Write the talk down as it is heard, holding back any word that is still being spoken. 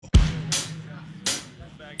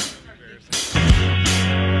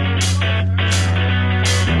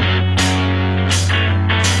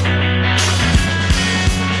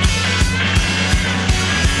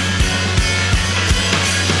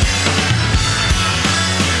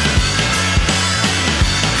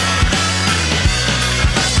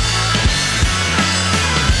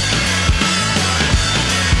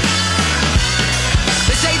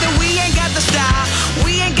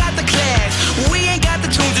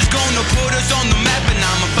Put us on the map, and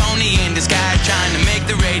I'm a phony in disguise trying to make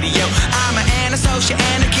the radio. I'm an antisocial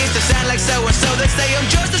anarchist, I sound like so-and-so. They say I'm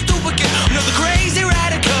just a stupid kid, another crazy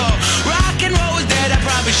radical. Rock and roll is dead, I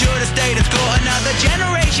probably should have stayed at school. Another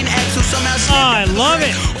generation X who somehow slipped I love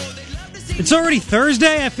it. It's already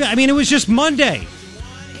Thursday? I mean, it was just Monday.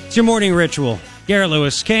 It's your morning ritual. Garrett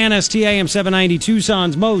Lewis, KNST AM 790,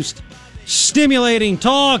 Tucson's most stimulating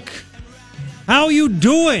talk. How you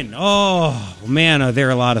doing? Oh, man, there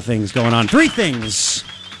are a lot of things going on. Three things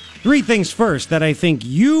first that I think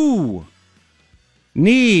you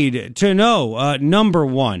need to know. Number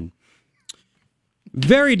one,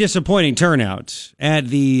 very disappointing turnout at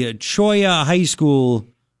the Choya High School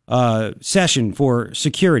session for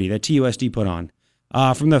security that TUSD put on.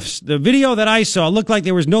 From the video that I saw, it looked like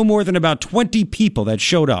there was no more than about 20 people that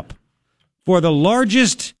showed up for the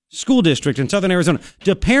largest school district in southern Arizona.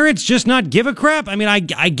 Do parents just not give a crap? I mean, I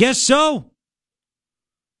guess so.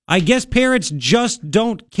 I guess parents just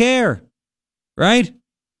don't care, right?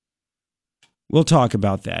 We'll talk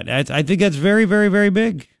about that. I think that's very, very, very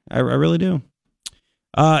big. I really do.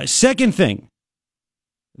 Second thing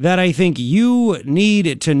that I think you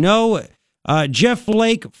need to know, Jeff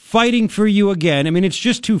Flake fighting for you again. I mean, it's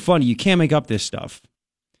just too funny. You can't make up this stuff.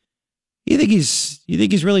 You think he's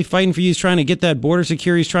really fighting for you? He's trying to get that border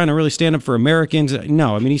security. He's trying to really stand up for Americans.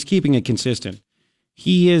 No, I mean, he's keeping it consistent.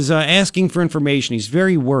 He is asking for information. He's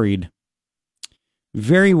very worried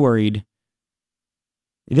that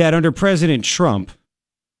under President Trump,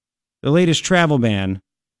 the latest travel ban,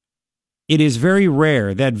 it is very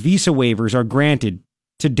rare that visa waivers are granted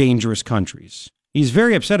to dangerous countries. He's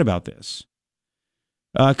very upset about this.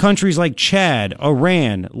 Countries like Chad,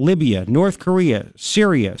 Iran, Libya, North Korea,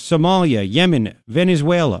 Syria, Somalia, Yemen,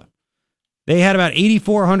 Venezuela. They had about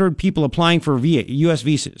 8,400 people applying for U.S.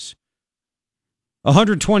 visas.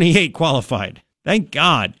 128 qualified. Thank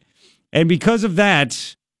God. And because of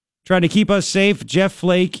that, trying to keep us safe, Jeff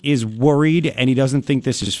Flake is worried, and he doesn't think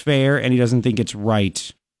this is fair, and he doesn't think it's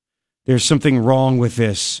right. There's something wrong with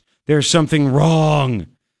this. There's something wrong.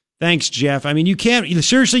 Thanks, Jeff. I mean, you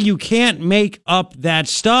can't make up that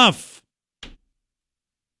stuff.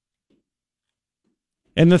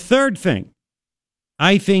 And the third thing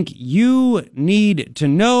I think you need to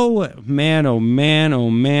know, man, oh man,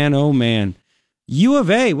 oh man, oh man. U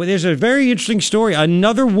of A, well, there's a very interesting story.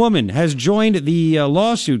 Another woman has joined the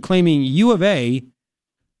lawsuit claiming U of A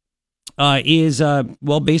is,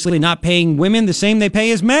 basically not paying women the same they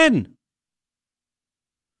pay as men.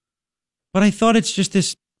 But I thought it's just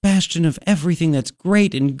this bastion of everything that's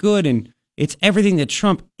great and good, and it's everything that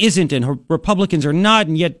Trump isn't and Republicans are not,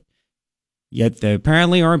 and yet they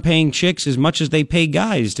apparently aren't paying chicks as much as they pay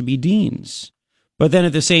guys to be deans. But then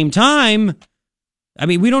at the same time, I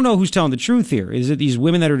mean, we don't know who's telling the truth here. Is it these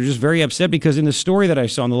women that are just very upset? Because in the story that I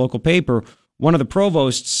saw in the local paper, one of the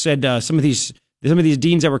provosts said some of these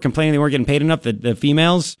deans that were complaining they weren't getting paid enough, the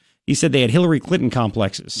females, he said they had Hillary Clinton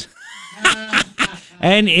complexes.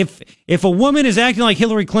 And if a woman is acting like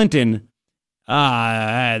Hillary Clinton,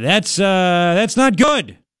 that's not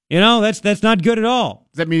good. You know, that's not good at all.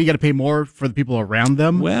 Does that mean you got to pay more for the people around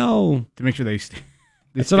them? Well, to make sure they stay.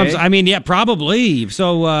 That's what I mean, yeah, probably.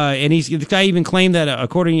 So, and the guy even claimed that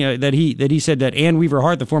according that he said that Ann Weaver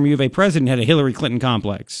Hart, the former U of A president, had a Hillary Clinton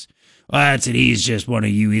complex. Well, that's it. He's just one of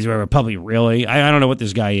you. He's a Republican. Really? I don't know what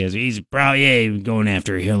this guy is. He's probably going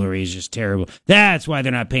after Hillary. He's just terrible. That's why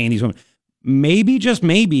they're not paying these women. Maybe, just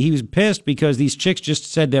maybe, he was pissed because these chicks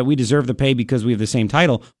just said that we deserve the pay because we have the same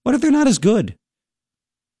title. What if they're not as good?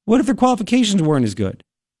 What if their qualifications weren't as good?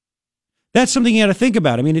 That's something you got to think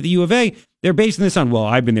about. I mean, at the U of A, they're basing this on, well,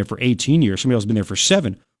 I've been there for 18 years. Somebody else has been there for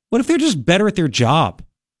 7. What if they're just better at their job?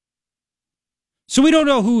 So we don't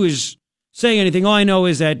know who is saying anything. All I know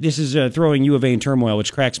is that this is throwing U of A in turmoil,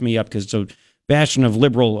 which cracks me up because it's a bastion of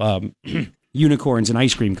liberal unicorns and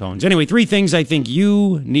ice cream cones. Anyway, 3 things I think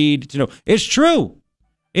you need to know. It's true.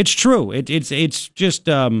 It's true. It's just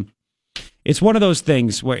it's one of those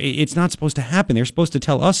things where it's not supposed to happen. They're supposed to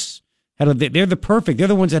tell us how to. They're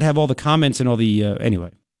the ones that have all the comments and all the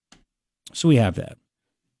anyway. So we have that,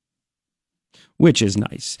 which is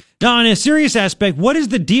nice. Now, on a serious aspect, what is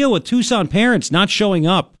the deal with Tucson parents not showing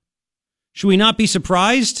up? Should we not be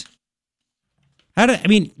surprised?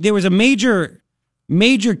 There was a major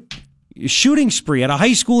shooting spree at a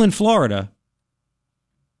high school in Florida.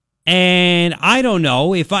 And I don't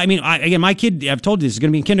know if again, my kid, I've told you this, is going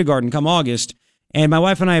to be in kindergarten come August. And my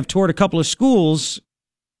wife and I have toured a couple of schools.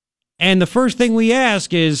 And the first thing we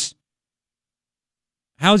ask is,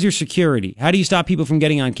 how's your security? How do you stop people from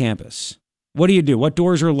getting on campus? What do you do? What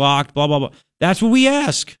doors are locked? Blah, blah, blah. That's what we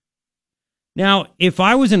ask. Now, if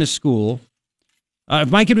I was in a school,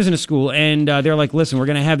 if my kid was in a school and they're like, listen, we're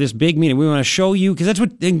going to have this big meeting. We want to show you, because that's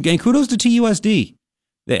what, and kudos to TUSD.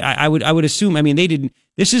 I would assume, they didn't,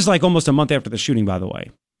 this is like almost a month after the shooting, by the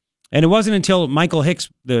way. And it wasn't until Michael Hicks,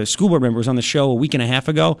 the school board member, was on the show a week and a half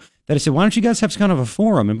ago that I said, why don't you guys have kind of a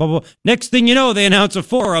forum? And blah, blah, blah. Next thing you know, they announce a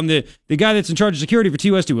forum. The guy that's in charge of security for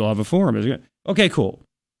TUSD will have a forum. Okay, cool.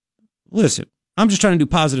 Listen, I'm just trying to do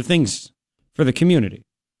positive things for the community.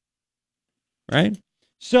 Right?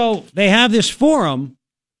 So they have this forum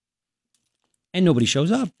and nobody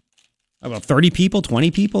shows up. About 30 people,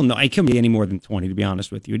 20 people? No, it couldn't be any more than 20, to be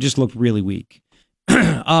honest with you. It just looked really weak.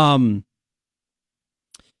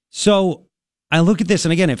 So I look at this,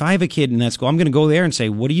 and again, if I have a kid in that school, I'm going to go there and say,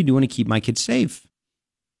 what are you doing to keep my kids safe?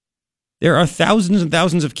 There are thousands and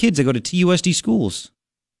thousands of kids that go to TUSD schools.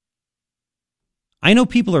 I know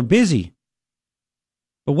people are busy,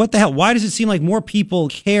 but what the hell? Why does it seem like more people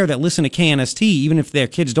care that listen to KNST, even if their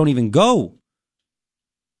kids don't even go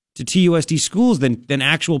to TUSD schools than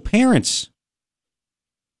actual parents?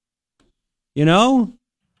 You know,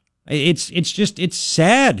 it's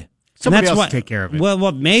sad. Somebody else will take care of it.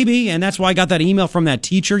 Well, maybe, and that's why I got that email from that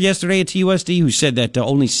teacher yesterday at TUSD who said that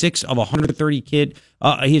only 6 of 130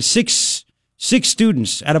 he had six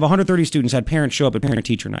students out of 130 students had parents show up at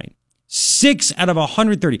parent-teacher night. 6 out of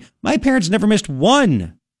 130. My parents never missed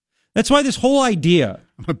one. That's why this whole idea.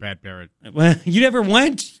 I'm a bad parent. Well, you never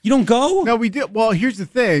went? You don't go? No, we did. Well, here's the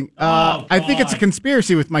thing. I think it's a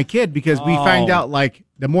conspiracy with my kid because we find out like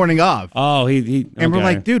the morning of. Oh, he and we're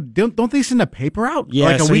like, dude, don't they send a paper out yeah,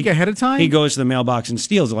 like a week ahead of time? He goes to the mailbox and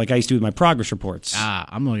steals it like I used to with my progress reports.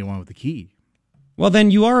 I'm the only one with the key. Well,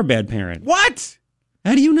 then you are a bad parent. What?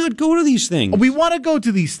 How do you not go to these things? We want to go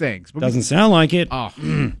to these things. But Doesn't sound like it. Oh.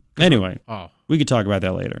 Anyway, we could talk about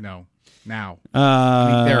that later. No. Now.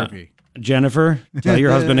 Need therapy. Jennifer, tell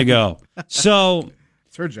your husband to go. So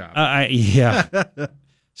it's her job. Yeah.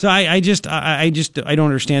 So I don't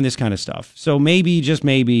understand this kind of stuff. So maybe, just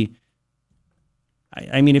maybe,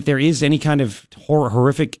 if there is any kind of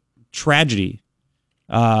horrific tragedy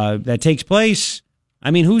that takes place,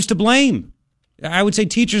 who's to blame? I would say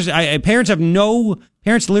teachers, parents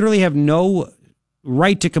literally have no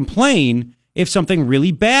right to complain if something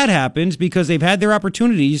really bad happens because they've had their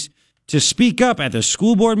opportunities to speak up at the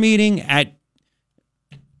school board meeting, at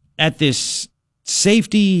this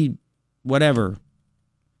safety,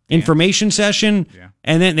 information session. Yeah.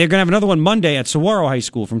 And then they're going to have another one Monday at Saguaro High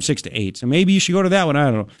School from 6 to 8. So maybe you should go to that one.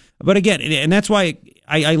 I don't know. But again, and that's why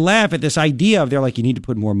I laugh at this idea of they're like, you need to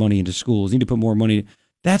put more money into schools. You need to put more money.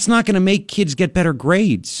 That's not going to make kids get better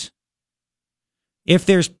grades. If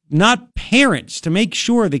there's not parents to make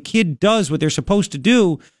sure the kid does what they're supposed to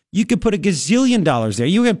do, you could put $1 gazillion there.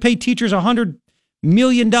 You can pay teachers $100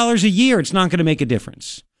 million a year. It's not going to make a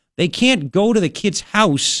difference. They can't go to the kid's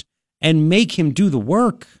house and make him do the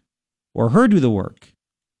work or her do the work.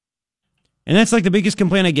 And that's like the biggest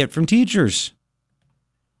complaint I get from teachers.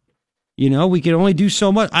 We can only do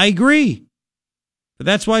so much. I agree. But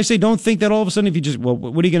that's why I say don't think that all of a sudden if you just,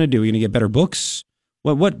 what are you going to do? Are you going to get better books?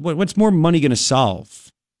 What's more money going to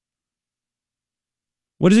solve?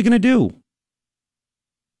 What is it going to do?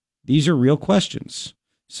 These are real questions.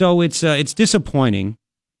 So it's disappointing.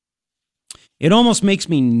 It almost makes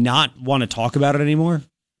me not want to talk about it anymore.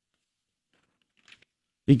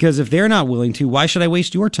 Because if they're not willing to, why should I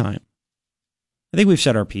waste your time? I think we've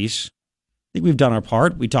said our piece. I think we've done our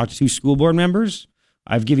part. We talked to 2 school board members.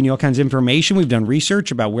 I've given you all kinds of information. We've done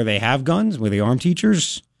research about where they have guns, where they arm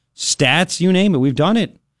teachers, stats, you name it. We've done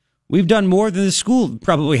it. We've done more than the school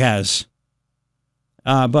probably has.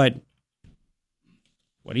 But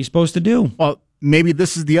what are you supposed to do? Well, maybe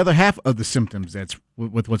this is the other half of the symptoms that's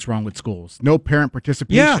with what's wrong with schools. No parent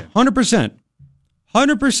participation. Yeah, 100%.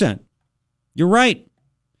 100%. You're right.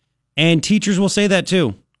 And teachers will say that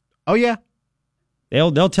too. Oh yeah.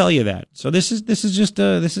 They'll tell you that. So it's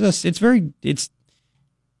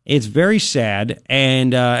very sad.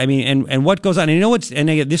 And and what goes on, and and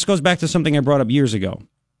again, this goes back to something I brought up years ago.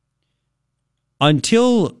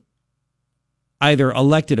 Until either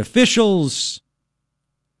elected officials,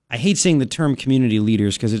 I hate saying the term community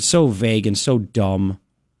leaders because it's so vague and so dumb,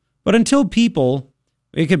 but until people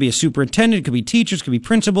It could be a superintendent, it could be teachers, it could be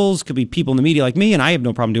principals, it could be people in the media like me, and I have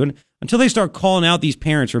no problem doing it, until they start calling out these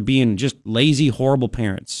parents for being just lazy, horrible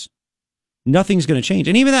parents. Nothing's going to change.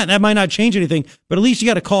 And even that might not change anything, but at least you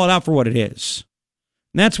got to call it out for what it is.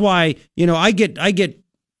 And that's why, I get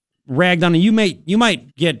ragged on, and you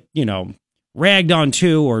might get, ragged on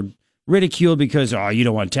too, or ridiculed because, you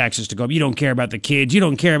don't want taxes to go up, you don't care about the kids, you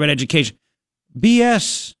don't care about education.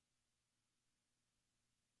 BS.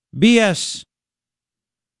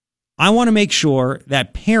 I want to make sure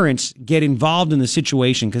that parents get involved in the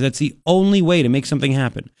situation because that's the only way to make something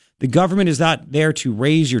happen. The government is not there to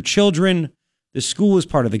raise your children. The school is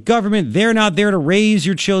part of the government. They're not there to raise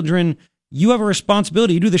your children. You have a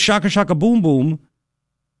responsibility. You do the shaka shaka boom boom.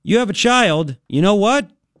 You have a child. You know what?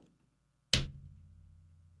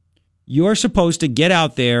 You're supposed to get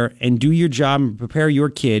out there and do your job and prepare your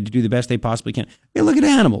kid to do the best they possibly can. Hey, look at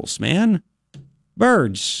animals, man.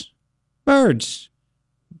 Birds.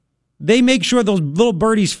 They make sure those little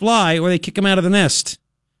birdies fly or they kick them out of the nest.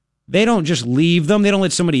 They don't just leave them. They don't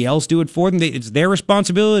let somebody else do it for them. It's their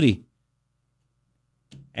responsibility.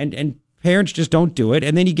 And parents just don't do it.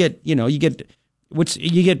 And then you get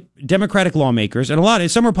Democratic lawmakers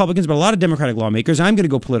and some Republicans, but a lot of Democratic lawmakers. I'm going to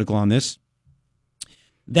go political on this.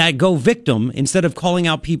 That go victim instead of calling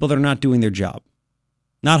out people that are not doing their job,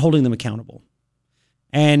 not holding them accountable.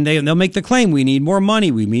 And they'll make the claim, we need more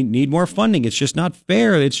money, we need more funding. It's just not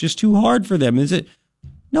fair. It's just too hard for them. Is it?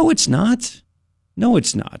 No, it's not.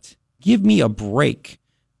 Give me a break.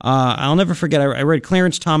 I'll never forget, I read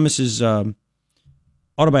Clarence Thomas's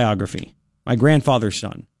autobiography, My Grandfather's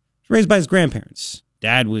Son. He was raised by his grandparents.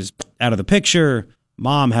 Dad was out of the picture.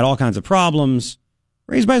 Mom had all kinds of problems.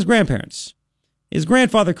 Raised by his grandparents. His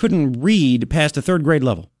grandfather couldn't read past the third grade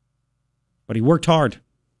level, but he worked hard.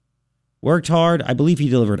 I believe he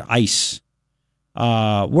delivered ice.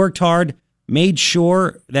 Worked hard, made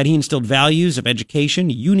sure that he instilled values of education.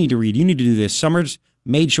 You need to read. You need to do this. Summers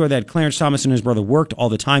made sure that Clarence Thomas and his brother worked all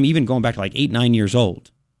the time, even going back to like 8, 9 years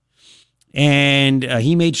old. And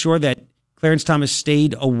he made sure that Clarence Thomas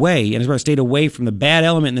stayed away, and his brother stayed away from the bad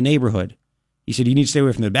element in the neighborhood. He said, you need to stay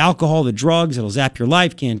away from the alcohol, the drugs. It'll zap your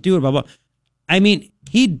life. Can't do it, blah, blah. I mean,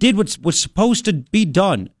 he did what was supposed to be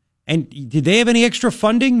done. And did they have any extra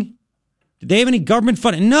funding? Did they have any government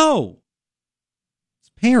funding? No. It's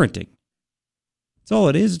parenting. That's all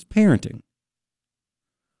it is. It's parenting.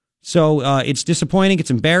 So it's disappointing. It's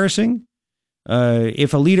embarrassing.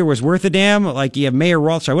 If a leader was worth a damn, like you have Mayor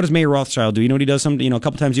Rothschild. What does Mayor Rothschild do? You know what he does? A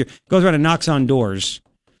couple times a year. Goes around and knocks on doors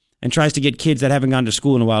and tries to get kids that haven't gone to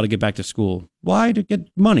school in a while to get back to school. Why? To get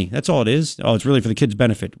money. That's all it is. Oh, it's really for the kids'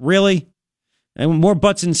 benefit. Really? And more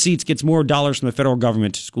butts in seats gets more dollars from the federal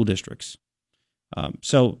government to school districts.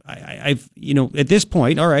 So I've at this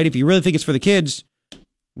point, all right, if you really think it's for the kids,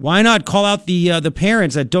 why not call out the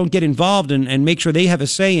parents that don't get involved and make sure they have a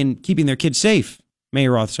say in keeping their kids safe?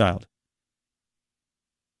 Mayor Rothschild.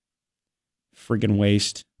 Friggin'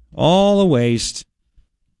 waste. All a waste.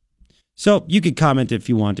 So you could comment if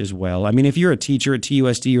you want as well. I mean, if you're a teacher at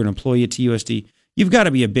TUSD or an employee at TUSD, you've got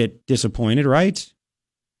to be a bit disappointed, right?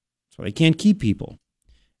 That's why they can't keep people.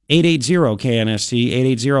 880-KNST,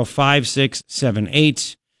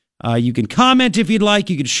 880-5678. You can comment if you'd like.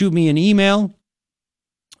 You can shoot me an email,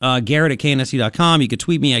 Garrett at KNST.com. You can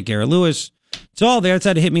tweet me at Garrett Lewis. It's all there. It's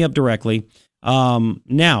how to hit me up directly.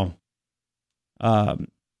 Now,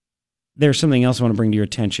 there's something else I want to bring to your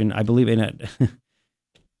attention. I believe in it.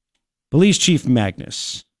 Police Chief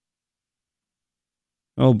Magnus.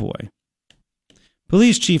 Oh, boy.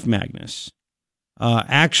 Police Chief Magnus.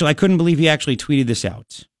 Actually, I couldn't believe he actually tweeted this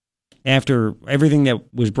out. After everything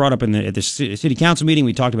that was brought up at the city council meeting,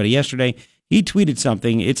 we talked about it yesterday, he tweeted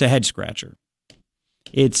something. It's a head scratcher.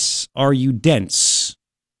 It's, are you dense?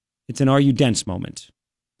 It's an are you dense moment.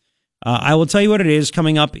 I will tell you what it is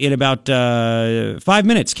coming up in about 5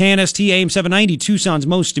 minutes. KNST AM 790, Tucson's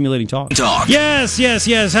most stimulating talk.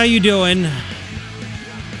 Yes. How you doing?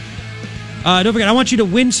 Don't forget, I want you to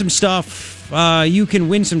win some stuff. You can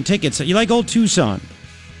win some tickets. You like Old Tucson?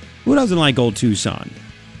 Who doesn't like Old Tucson?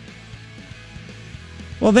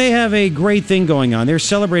 Well, they have a great thing going on. They're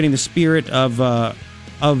celebrating the spirit of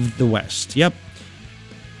the West. Yep.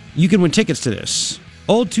 You can win tickets to this.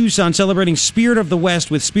 Old Tucson celebrating Spirit of the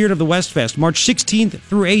West with Spirit of the West Fest, March 16th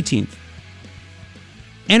through 18th.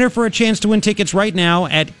 Enter for a chance to win tickets right now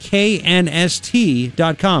at knst.com,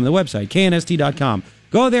 the website, knst.com.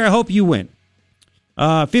 Go there. I hope you win.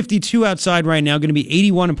 52 outside right now, going to be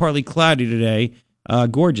 81 and partly cloudy today.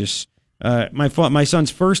 Gorgeous. My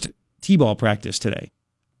son's first t-ball practice today.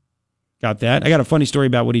 Got that. I got a funny story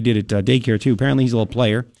about what he did at daycare, too. Apparently, he's a little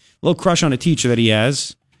player. A little crush on a teacher that he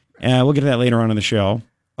has. We'll get to that later on in the show.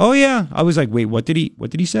 Oh, yeah. I was like, wait, what did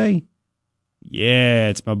he say? Yeah,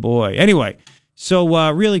 it's my boy. Anyway,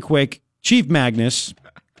 so really quick, Chief Magnus,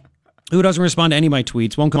 who doesn't respond to any of my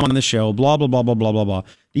tweets, won't come on the show, blah, blah, blah, blah, blah, blah, blah.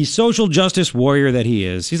 The social justice warrior that he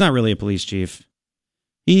is. He's not really a police chief.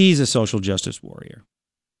 He's a social justice warrior.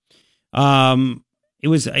 It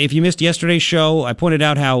was, if you missed yesterday's show, I pointed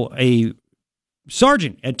out how a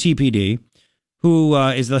sergeant at TPD, who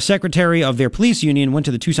is the secretary of their police union, went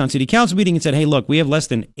to the Tucson City Council meeting and said, hey, look, we have less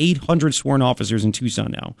than 800 sworn officers in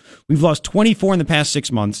Tucson now. We've lost 24 in the past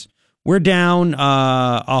 6 months. We're down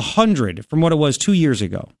 100 from what it was 2 years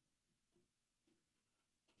ago.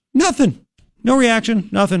 Nothing. No reaction.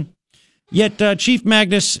 Nothing. Yet Chief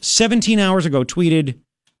Magnus, 17 hours ago, tweeted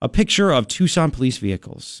a picture of Tucson police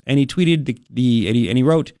vehicles. And he tweeted and he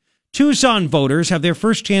wrote, Tucson voters have their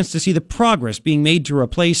first chance to see the progress being made to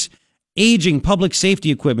replace aging public safety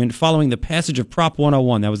equipment following the passage of Prop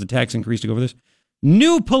 101. That was the tax increase to go over this.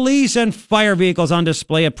 New police and fire vehicles on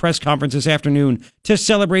display at press conference this afternoon to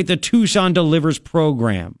celebrate the Tucson Delivers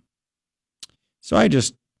program. So I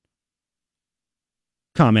just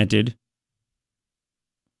commented,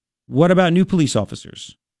 what about new police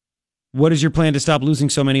officers? What is your plan to stop losing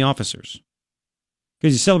so many officers?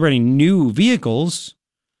 Because you're celebrating new vehicles.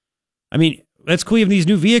 I mean, that's cool. You have these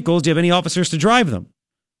new vehicles. Do you have any officers to drive them?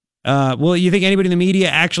 Well, you think anybody in the media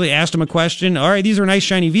actually asked him a question? All right, these are nice,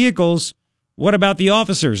 shiny vehicles. What about the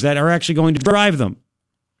officers that are actually going to drive them?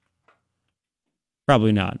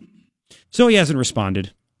 Probably not. So he hasn't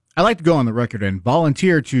responded. I like to go on the record and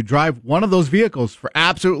volunteer to drive one of those vehicles for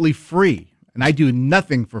absolutely free. And I do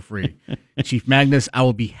nothing for free. Chief Magnus, I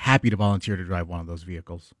will be happy to volunteer to drive one of those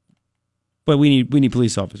vehicles. But we need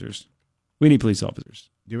police officers. We need police officers.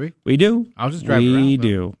 Do we? We do. I'll just drive around. We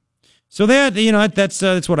do. So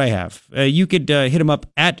that's what I have. You could hit him up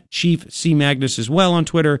at Chief C. Magnus as well on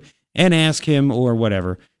Twitter and ask him or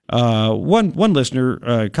whatever. One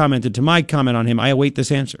listener commented to my comment on him. I await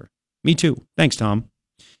this answer. Me too. Thanks, Tom.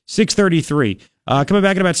 6:33. Coming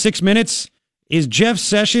back in about 6 minutes. Is Jeff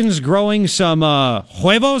Sessions growing some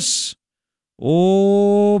huevos?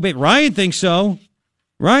 Oh, but Ryan thinks so.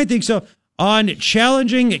 On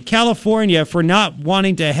challenging California for not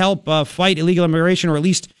wanting to help fight illegal immigration, or at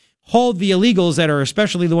least hold the illegals that are,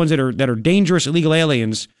 especially the ones that are dangerous illegal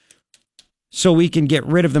aliens, so we can get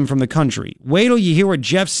rid of them from the country. Wait till you hear what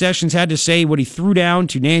Jeff Sessions had to say, what he threw down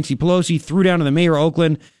to Nancy Pelosi, threw down to the mayor of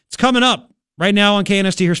Oakland. It's coming up right now on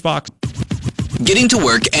KNST. Here's Fox. Getting to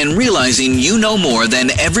work and realizing you know more than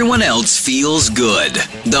everyone else feels good.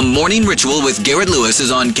 The Morning Ritual with Garrett Lewis is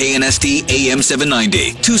on KNST AM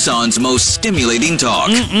 790, Tucson's most stimulating talk.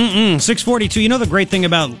 642. You know the great thing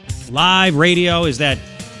about live radio is that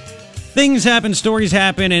things happen, stories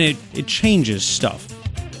happen, and it changes stuff.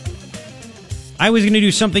 I was going to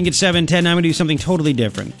do something at 7:10. I'm going to do something totally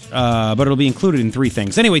different, but it'll be included in three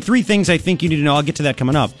things. Anyway, three things I think you need to know. I'll get to that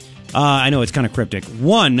coming up. I know it's kind of cryptic.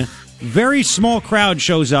 One, very small crowd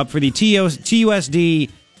shows up for the TUSD,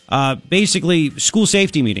 basically school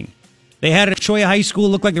safety meeting. They had it at Cholla High School. It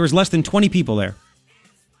looked like there was less than 20 people there.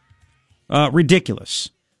 Ridiculous.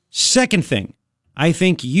 Second thing, I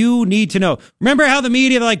think you need to know. Remember how the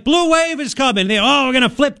media, they're like, blue wave is coming. We're going to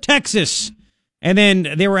flip Texas. And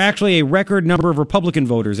then there were actually a record number of Republican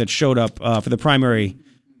voters that showed up for the primary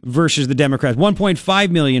versus the Democrats. 1.5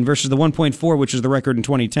 million versus the 1.4, which is the record in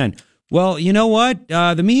 2010. Well, you know what?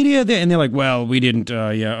 The media, and they're like, well, we didn't,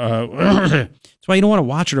 That's why you don't want to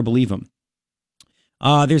watch it or believe them.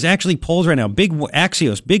 There's actually polls right now. Big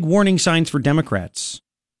Axios, big warning signs for Democrats.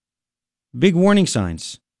 Big warning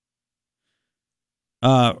signs.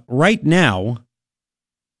 Right now,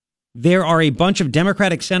 there are a bunch of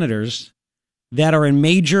Democratic senators that are in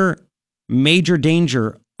major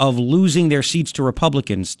danger of losing their seats to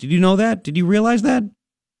Republicans. Did you know that? Did you realize that?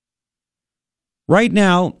 Right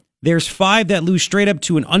now, there's 5 that lose straight up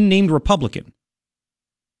to an unnamed Republican.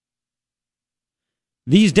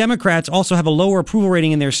 These Democrats also have a lower approval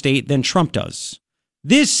rating in their state than Trump does.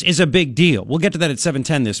 This is a big deal. We'll get to that at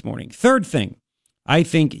 7:10 this morning. Third thing, I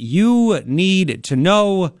think you need to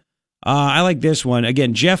know, I like this one.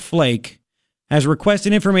 Again, Jeff Flake has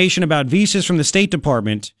requested information about visas from the State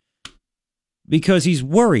Department because he's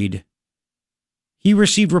worried. He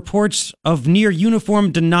received reports of near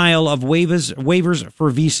uniform denial of waivers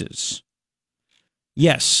for visas.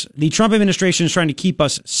 Yes, the Trump administration is trying to keep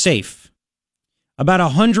us safe. About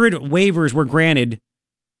 100 waivers were granted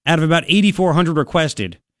out of about 8,400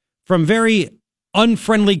 requested from very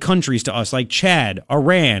unfriendly countries to us, like Chad,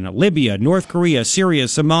 Iran, Libya, North Korea, Syria,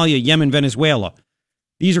 Somalia, Yemen, Venezuela.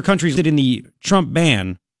 These are countries that in the Trump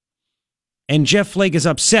ban. And Jeff Flake is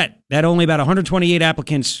upset that only about 128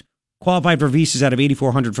 applicants qualified for visas out of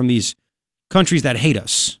 8,400 from these countries that hate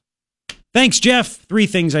us. Thanks, Jeff. 3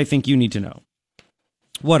 things I think you need to know.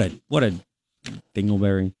 What a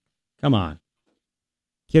dingleberry. Come on.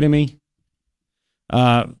 Kidding me?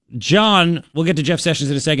 John, we'll get to Jeff Sessions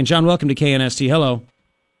in a second. John, welcome to KNST. Hello.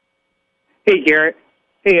 Hey, Garrett.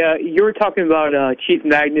 Hey, you were talking about Chief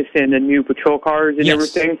Magnus and the new patrol cars and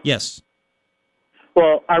everything. Yes.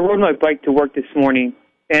 Well, I rode my bike to work this morning,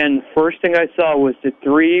 and the first thing I saw was the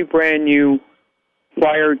 3 brand new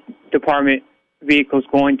fire department vehicles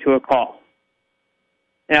going to a call.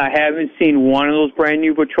 And I haven't seen one of those brand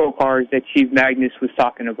new patrol cars that Chief Magnus was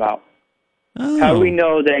talking about. Oh. How do we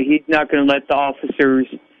know that he's not going to let the officers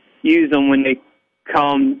use them when they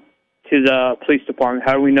come to the police department?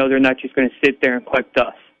 How do we know they're not just going to sit there and collect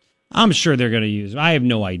dust? I'm sure they're going to use them. I have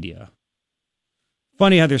no idea.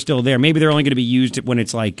 Funny how they're still there. Maybe they're only going to be used when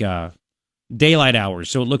it's like daylight hours,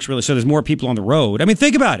 so it looks really, so there's more people on the road. I mean,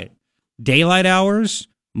 think about it. Daylight hours,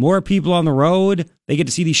 more people on the road, they get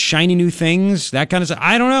to see these shiny new things, that kind of stuff.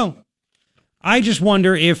 I don't know. I just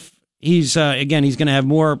wonder if he's going to have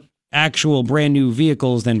more actual brand new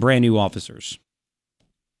vehicles than brand new officers.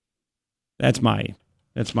 That's my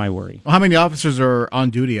worry. Well, how many officers are on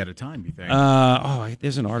duty at a time, you think?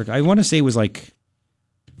 There's an article. I want to say it was like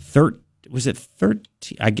 13. Was it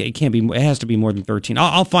 13? It can't be. It has to be more than 13.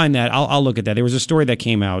 I'll find that. I'll look at that. There was a story that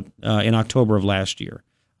came out in October of last year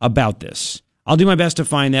about this. I'll do my best to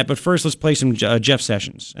find that. But first, let's play some Jeff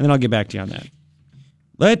Sessions, and then I'll get back to you on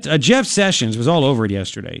that. Jeff Sessions was all over it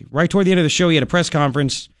yesterday. Right toward the end of the show, he had a press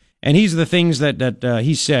conference, and these are the things that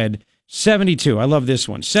he said. 72. I love this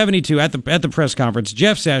one. 72 at the press conference.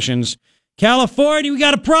 Jeff Sessions, California, we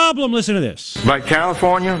got a problem. Listen to this. But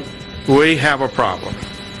California, we have a problem.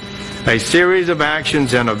 A series of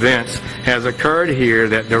actions and events has occurred here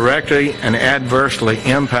that directly and adversely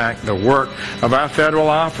impact the work of our federal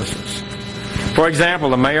officers. For example,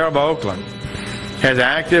 the mayor of Oakland has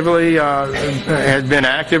been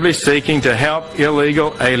actively seeking to help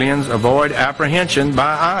illegal aliens avoid apprehension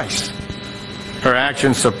by ICE. Her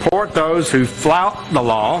actions support those who flout the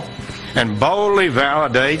law and boldly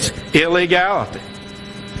validates illegality.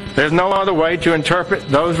 There's no other way to interpret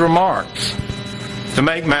those remarks. To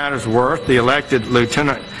make matters worse, the elected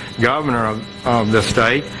lieutenant governor of the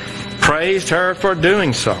state praised her for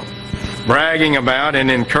doing so, bragging about and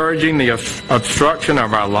encouraging the obstruction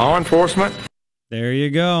of our law enforcement. There you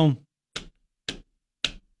go.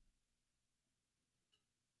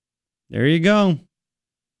 There you go.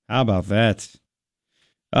 How about that?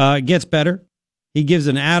 It gets better. He gives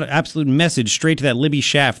an absolute message straight to that Libby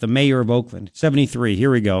Schaaf, the mayor of Oakland. 73. Here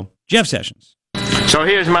we go. Jeff Sessions. So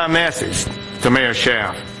here's my message to Mayor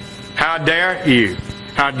Schaaf. How dare you?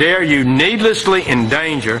 How dare you needlessly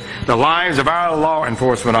endanger the lives of our law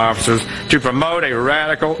enforcement officers to promote a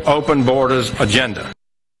radical open borders agenda?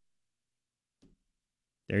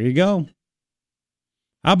 There you go.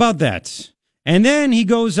 How about that? And then he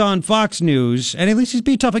goes on Fox News, and at least he's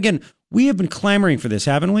being tough again. We have been clamoring for this,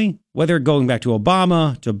 haven't we? Whether going back to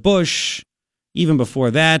Obama, to Bush, even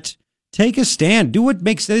before that. Take a stand. Do what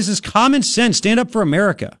makes this is common sense. Stand up for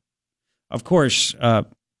America. Of course,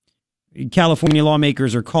 California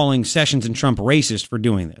lawmakers are calling Sessions and Trump racist for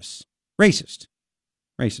doing this. Racist.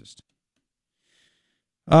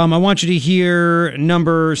 I want you to hear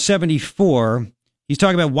number 74. He's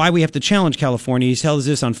talking about why we have to challenge California. He tells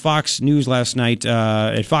this on Fox News last night,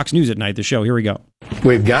 at Fox News at Night, the show. Here we go.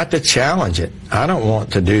 We've got to challenge it. I don't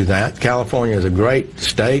want to do that. California is a great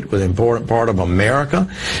state with an important part of America.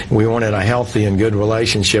 We wanted a healthy and good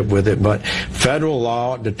relationship with it, but federal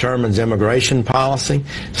law determines immigration policy.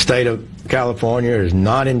 State of California is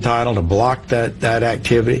not entitled to block that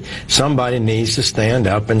activity. Somebody needs to stand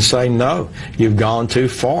up and say, no, you've gone too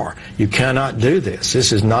far. You cannot do this.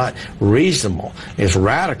 This is not reasonable. It's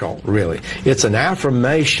radical, really. It's an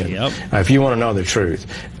affirmation, if you want to know the truth,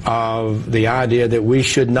 of the idea that we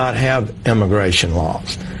should not have immigration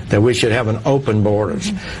laws, that we should have an open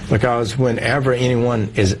borders. Because whenever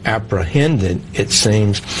anyone is apprehended, it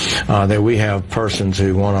seems that we have persons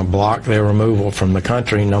who want to block their removal from the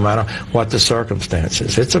country no matter what the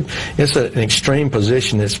circumstances. It's an extreme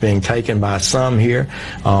position that's being taken by some here,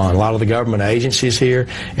 a lot of the government agencies here,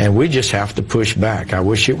 and we just have to push back. I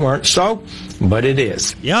wish it weren't so, but it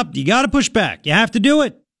is. Yep, you got to push back. You have to do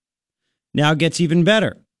it. Now it gets even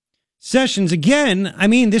better. Sessions, again, I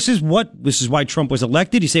mean, this is why Trump was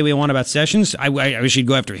elected. You say we want about Sessions. I wish he'd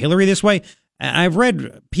go after Hillary this way. I've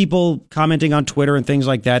read people commenting on Twitter and things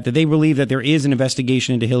like that they believe that there is an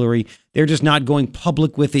investigation into Hillary. They're just not going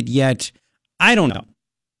public with it yet. I don't know.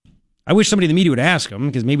 I wish somebody in the media would ask him,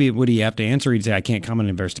 because maybe would he have to answer? He'd say, I can't comment on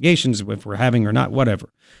investigations if we're having or not, whatever.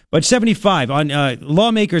 But 75 on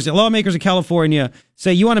lawmakers of California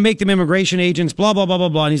say, you want to make them immigration agents, blah, blah, blah, blah,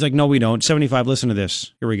 blah. And he's like, no, we don't. 75, listen to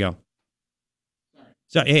this. Here we go.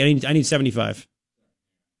 So, hey, I need 75.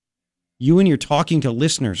 You and you're talking to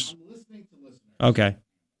listeners. I'm listening to listeners. Okay.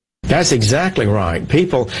 That's exactly right.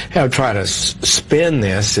 People have tried to spin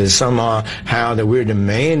this as somehow that we're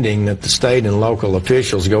demanding that the state and local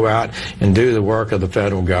officials go out and do the work of the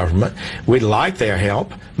federal government. We'd like their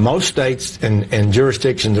help. Most states and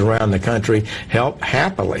jurisdictions around the country help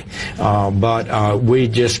happily, but we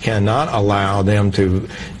just cannot allow them to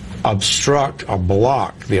obstruct or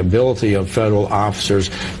block the ability of federal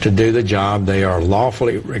officers to do the job they are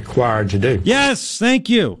lawfully required to do. Yes, thank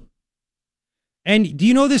you. And do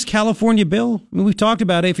you know this California bill? I mean, we've talked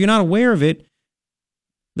about it. If you're not aware of it,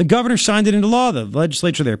 the governor signed it into law. The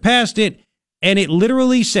legislature there passed it. And it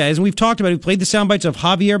literally says, and we've talked about it, we've played the sound bites of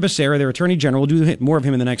Xavier Becerra, their attorney general. We'll do more of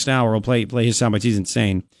him in the next hour. We'll play his sound bites. He's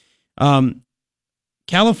insane.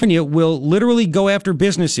 California will literally go after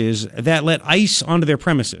businesses that let ICE onto their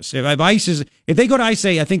premises. If they go to ICE,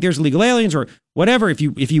 say, I think there's illegal aliens or whatever, if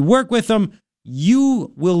you work with them,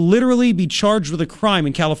 you will literally be charged with a crime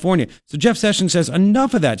in California. So Jeff Sessions says,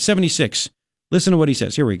 enough of that. 76. Listen to what he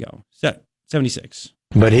says. Here we go. 76.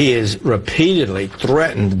 But he has repeatedly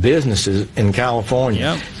threatened businesses in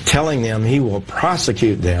California, telling them he will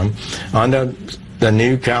prosecute them under the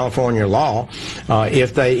new California law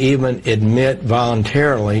if they even admit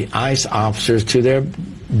voluntarily ICE officers to their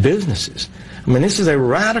businesses. I mean, this is a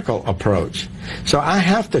radical approach. So I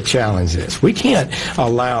have to challenge this. We can't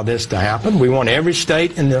allow this to happen. We want every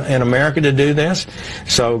state in America to do this.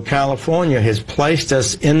 So California has placed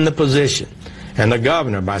us in the position, and the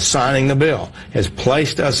governor, by signing the bill, has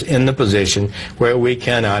placed us in the position where we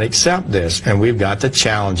cannot accept this, and we've got to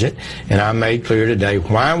challenge it. And I made clear today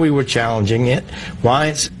why we were challenging it, why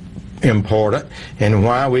it's important, and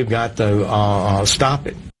why we've got to stop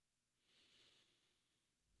it.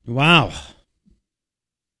 Wow.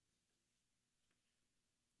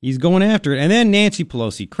 He's going after it. And then Nancy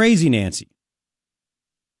Pelosi, crazy Nancy,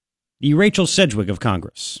 the Rachel Sedgwick of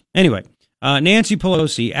Congress. Anyway, Nancy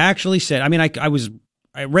Pelosi actually said, I mean,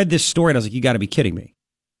 I read this story and I was like, you got to be kidding me.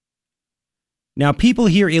 Now, people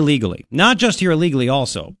here illegally, not just here illegally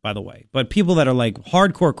also, by the way, but people that are like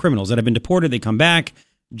hardcore criminals that have been deported, they come back,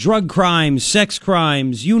 drug crimes, sex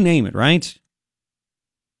crimes, you name it, right?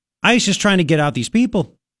 ICE is trying to get out these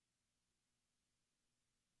people.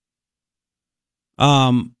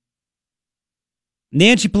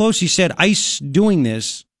 Nancy Pelosi said ICE doing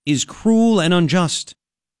this is cruel and unjust.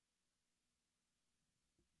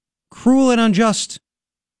 Cruel and unjust.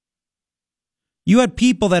 You had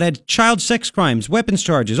people that had child sex crimes, weapons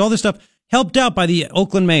charges, all this stuff, helped out by the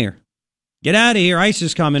Oakland mayor. Get out of here, ICE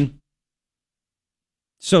is coming.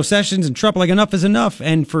 So Sessions in trouble, like enough is enough.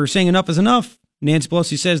 And for saying enough is enough, Nancy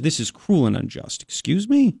Pelosi says this is cruel and unjust. Excuse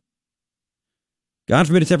me? God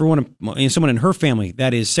forbid it's ever someone in her family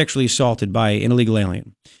that is sexually assaulted by an illegal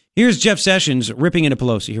alien. Here's Jeff Sessions ripping into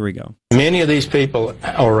Pelosi. Here we go. Many of these people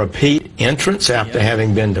are repeat entrants after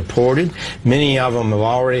having been deported. Many of them have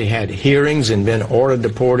already had hearings and been ordered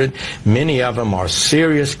deported. Many of them are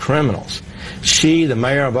serious criminals. She, the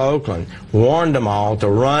mayor of Oakland, warned them all to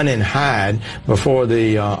run and hide before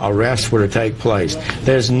the arrests were to take place.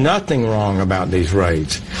 There's nothing wrong about these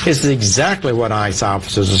raids. It's exactly what ICE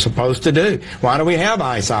officers are supposed to do. Why do we have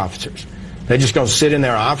ICE officers? They're just going to sit in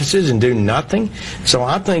their offices and do nothing? So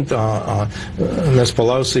I think Ms.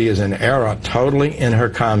 Pelosi is in error totally in her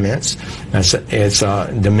comments. It's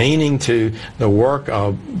demeaning to the work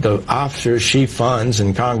of the officers she funds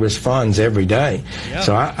and Congress funds every day. Yeah.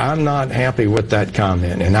 So I'm not happy with that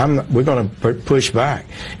comment. And we're going to push back.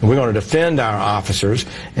 And we're going to defend our officers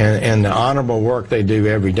and the honorable work they do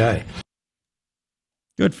every day.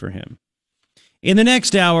 Good for him. In the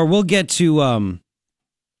next hour, we'll get to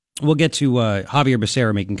Xavier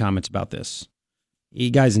Becerra making comments about this.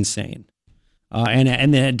 The guy's insane.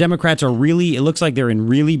 And the Democrats are really, it looks like they're in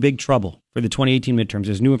really big trouble for the 2018 midterms.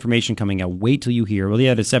 There's new information coming out. Wait till you hear. Well,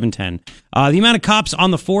 yeah, it's 7:10. The amount of cops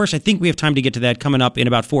on the force, I think we have time to get to that coming up in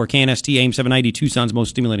about 4. KNST AM 790, Tucson's most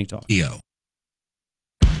stimulating talk. EO.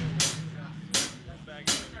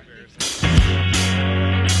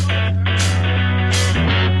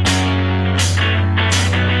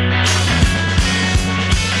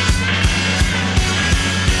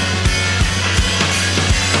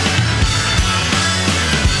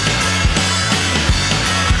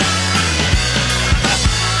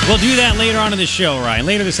 We'll do that later on in the show, Ryan.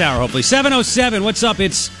 Later this hour, hopefully. 7:07, what's up?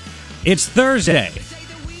 It's Thursday.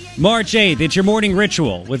 March 8th, it's your morning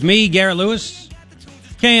ritual with me, Garrett Lewis.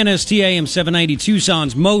 KNST AM 790,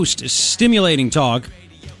 Tucson's most stimulating talk.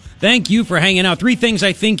 Thank you for hanging out. 3 things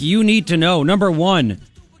I think you need to know. Number 1,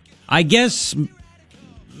 I guess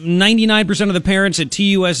 99% of the parents at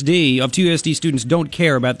TUSD students don't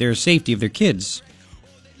care about their safety of their kids.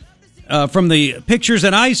 From the pictures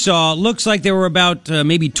that I saw, looks like there were about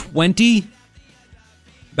maybe 20.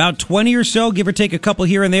 About 20 or so, give or take a couple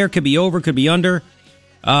here and there. Could be over, could be under.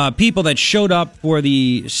 People that showed up for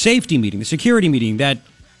the safety meeting, the security meeting that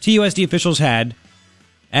TUSD officials had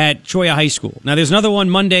at Choya High School. Now, there's another one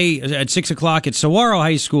Monday at 6 o'clock at Saguaro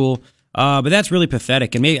High School, but that's really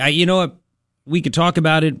pathetic. And maybe, you know what? We could talk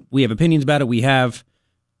about it. We have opinions about it. We have.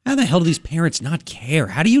 How the hell do these parents not care?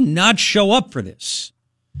 How do you not show up for this?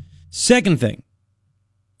 Second thing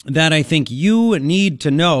that I think you need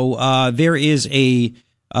to know, there is a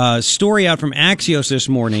story out from Axios this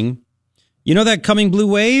morning. You know that coming blue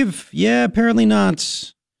wave? Yeah, apparently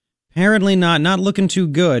not. Apparently not. Not looking too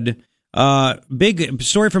good. Big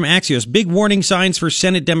story from Axios. Big warning signs for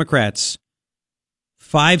Senate Democrats.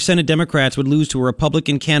 5 Senate Democrats would lose to a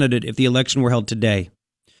Republican candidate if the election were held today.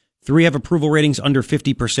 3 have approval ratings under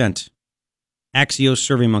 50%. Axios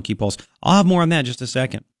SurveyMonkey polls. I'll have more on that in just a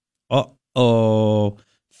second. Uh-oh.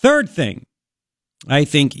 Third thing I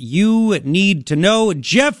think you need to know.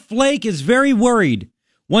 Jeff Flake is very worried.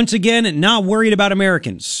 Once again, not worried about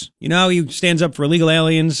Americans. You know, he stands up for illegal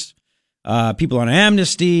aliens, people on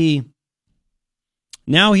amnesty.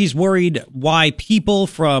 Now he's worried why people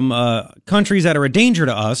from countries that are a danger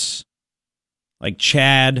to us, like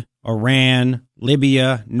Chad, Iran,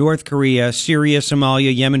 Libya, North Korea, Syria,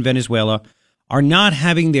 Somalia, Yemen, Venezuela, are not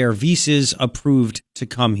having their visas approved to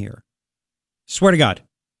come here. Swear to God.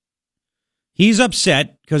 He's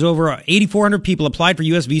upset because over 8,400 people applied for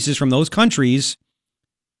U.S. visas from those countries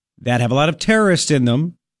that have a lot of terrorists in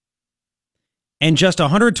them, and just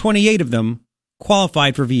 128 of them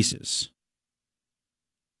qualified for visas.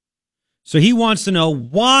 So he wants to know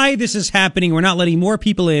why this is happening. We're not letting more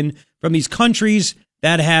people in from these countries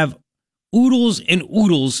that have oodles and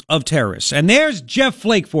oodles of terrorists. And there's Jeff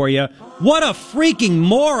Flake for you. What a freaking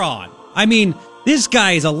moron. I mean, this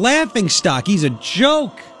guy is a laughingstock. He's a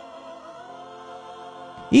joke.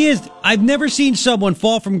 He is. I've never seen someone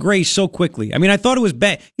fall from grace so quickly. I mean, I thought it was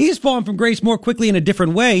bad. He's fallen from grace more quickly in a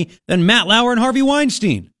different way than Matt Lauer and Harvey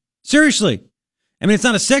Weinstein. Seriously. I mean, it's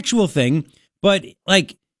not a sexual thing, but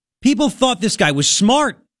like, people thought this guy was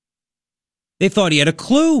smart. They thought he had a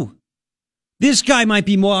clue. This guy might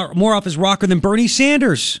be more off his rocker than Bernie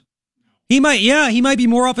Sanders. He might be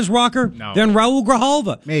more off his rocker than Raul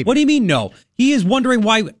Grijalva. Maybe. What do you mean, no? He is wondering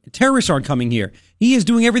why terrorists aren't coming here. He is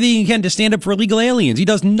doing everything he can to stand up for illegal aliens. He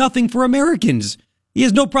does nothing for Americans. He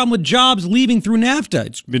has no problem with jobs leaving through NAFTA.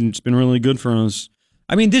 It's been really good for us.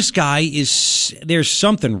 I mean, this guy is, there's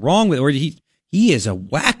something wrong with, or he is a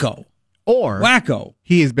wacko. Or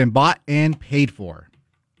he has been bought and paid for.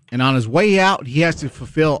 And on his way out, he has to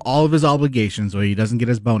fulfill all of his obligations or he doesn't get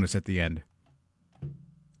his bonus at the end.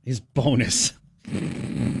 His bonus.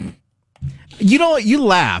 You know what? You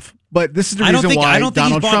laugh, but this is the reason why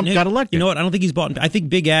Donald Trump got elected. You know what? I don't think he's bought. I think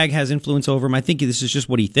Big Ag has influence over him. I think this is just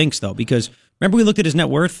what he thinks, though, because remember we looked at his net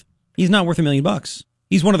worth? He's not worth $1 million.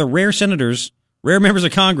 He's one of the rare senators, rare members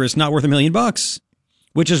of Congress not worth $1 million,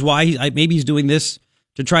 which is why maybe he's doing this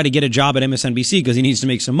to try to get a job at MSNBC because he needs to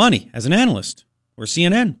make some money as an analyst or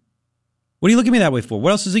CNN. What do you look at me that way for? What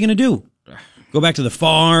else is he going to do? Go back to the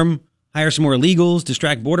farm, hire some more illegals,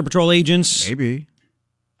 distract Border Patrol agents? Maybe.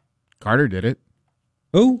 Carter did it.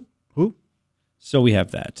 Who? So we have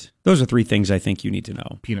that. Those are 3 things I think you need to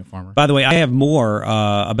know. Peanut farmer. By the way, I have more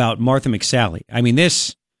about Martha McSally. I mean,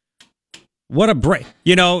 what a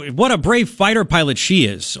brave fighter pilot she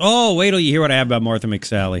is. Oh, wait till you hear what I have about Martha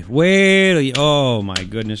McSally. Oh my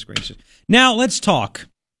goodness gracious. Now let's talk.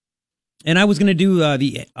 And I was going to do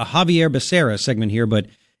the Xavier Becerra segment here, but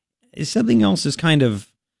something else has kind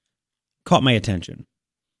of caught my attention.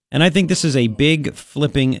 And I think this is a big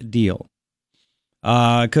flipping deal.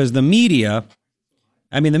 Because the media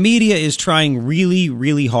is trying really,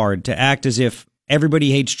 really hard to act as if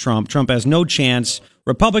everybody hates Trump. Trump has no chance.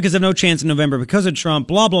 Republicans have no chance in November because of Trump,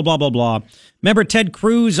 blah, blah, blah, blah, blah. Remember Ted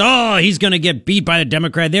Cruz? Oh, he's going to get beat by the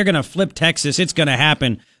Democrat. They're going to flip Texas. It's going to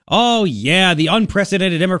happen. Oh, yeah, the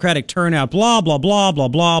unprecedented Democratic turnout, blah, blah, blah, blah,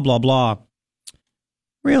 blah, blah, blah.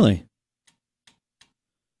 Really?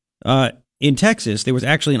 In Texas, there was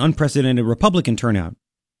actually an unprecedented Republican turnout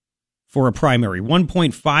for a primary.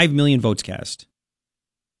 1.5 million votes cast.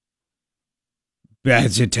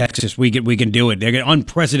 That's in Texas. We can do it. They're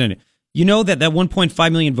unprecedented. You know that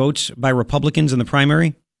 1.5 million votes by Republicans in the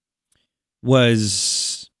primary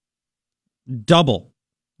was double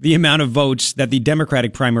the amount of votes that the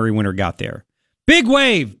Democratic primary winner got there. Big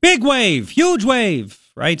wave, huge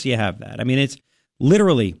wave, right? So you have that. I mean, it's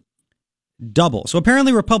literally double. So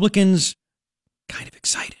apparently Republicans kind of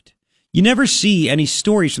excited. You never see any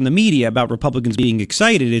stories from the media about Republicans being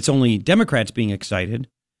excited. It's only Democrats being excited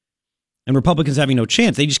and Republicans having no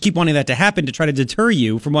chance. They just keep wanting that to happen to try to deter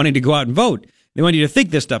you from wanting to go out and vote. They want you to think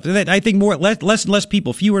this stuff. I think less and less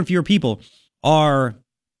people, fewer and fewer people are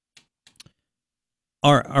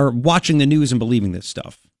watching the news and believing this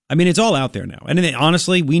stuff. I mean, it's all out there now. And then,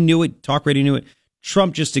 honestly, we knew it. Talk radio knew it.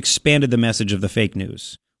 Trump just expanded the message of the fake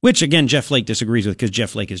news, which, again, Jeff Flake disagrees with because Jeff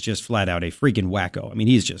Flake is just flat out a freaking wacko. I mean,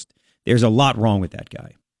 there's a lot wrong with that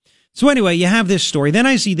guy. So anyway, you have this story. Then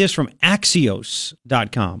I see this from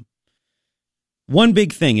Axios.com. One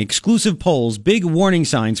big thing, exclusive polls, big warning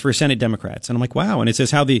signs for Senate Democrats. And I'm like, wow. And it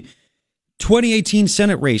says how the 2018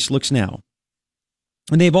 Senate race looks now.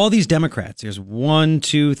 And they have all these Democrats. There's 1,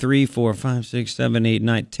 2, 3, 4, 5, 6, 7, 8,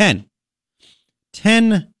 9, 10.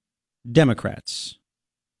 10 Democrats.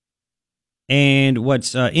 And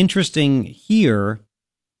what's interesting here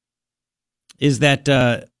is that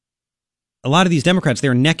a lot of these Democrats,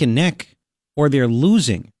 they're neck and neck or they're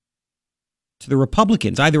losing to the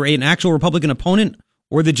Republicans, either an actual Republican opponent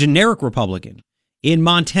or the generic Republican. In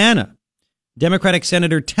Montana, Democratic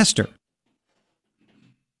Senator Tester,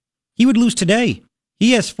 he would lose today.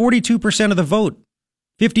 He has 42% of the vote,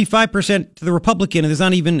 55% to the Republican, and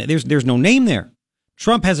there's no name there.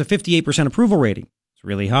 Trump has a 58% approval rating. It's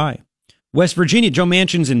really high. West Virginia, Joe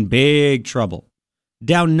Manchin's in big trouble.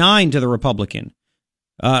 Down 9 to the Republican.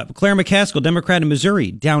 Claire McCaskill, Democrat in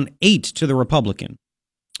Missouri, down 8 to the Republican.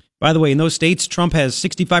 By the way, in those states, Trump has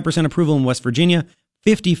 65% approval in West Virginia,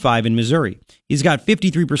 55% in Missouri. He's got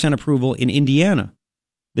 53% approval in Indiana.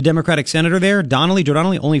 The Democratic senator there, Joe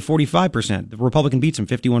Donnelly, only 45%. The Republican beats him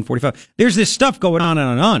 51-45. There's this stuff going on and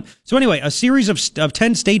on and on. So anyway, a series of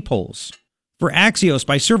 10 state polls for Axios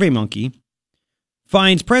by SurveyMonkey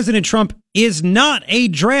finds President Trump is not a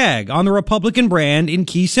drag on the Republican brand in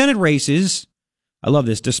key Senate races. I love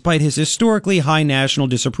this, despite his historically high national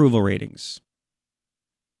disapproval ratings.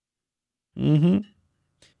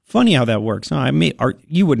 Funny how that works. Huh? I mean,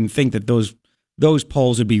 you wouldn't think that those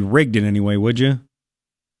polls would be rigged in any way, would you?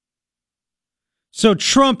 So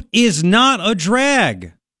Trump is not a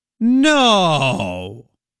drag. No.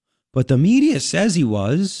 But the media says he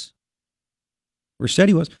was. Or said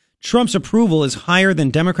he was. Trump's approval is higher than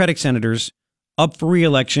Democratic senators up for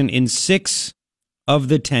re-election in 6 of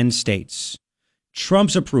the 10 states.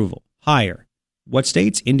 Trump's approval, higher. What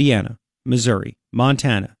states? Indiana, Missouri,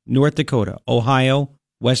 Montana, North Dakota, Ohio,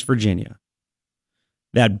 West Virginia.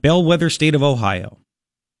 That bellwether state of Ohio.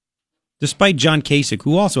 Despite John Kasich,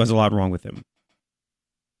 who also has a lot wrong with him.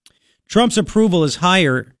 Trump's approval is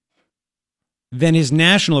higher than his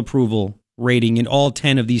national approval rating in all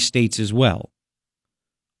 10 of these states as well.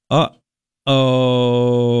 Uh-oh.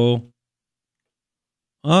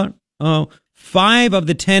 5 of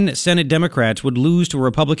the 10 Senate Democrats would lose to a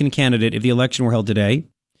Republican candidate if the election were held today.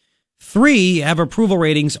 3 have approval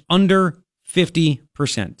ratings under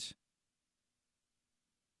 50%.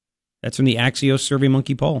 That's from the Axios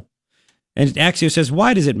SurveyMonkey poll. And Axios says,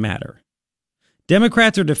 why does it matter?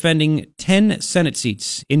 Democrats are defending 10 Senate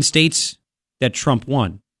seats in states that Trump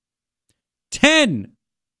won. 10!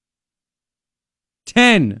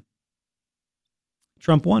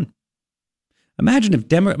 Trump won. Imagine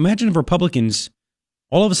if Republicans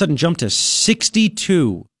all of a sudden jumped to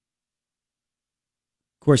 62.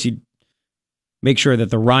 Of course, you'd make sure that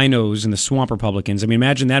the rhinos and the swamp Republicans, I mean,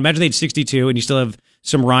 imagine that. Imagine they had 62 and you still have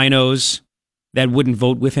some rhinos that wouldn't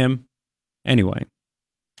vote with him. Anyway.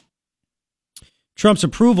 Trump's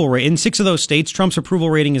approval rate, in 6 of those states, Trump's approval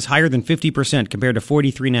rating is higher than 50% compared to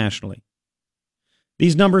 43 nationally.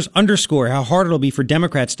 These numbers underscore how hard it'll be for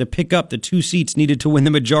Democrats to pick up the 2 seats needed to win the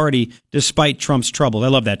majority despite Trump's trouble. I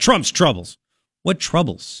love that. Trump's troubles. What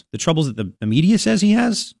troubles? The troubles that the media says he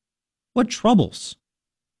has? What troubles?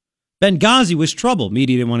 Benghazi was trouble.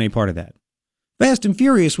 Media didn't want any part of that. Fast and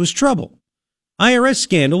Furious was trouble. IRS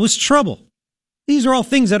scandal was trouble. These are all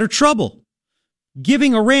things that are trouble.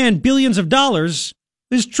 Giving Iran billions of dollars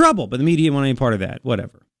is trouble, but the media didn't want any part of that.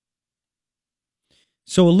 Whatever.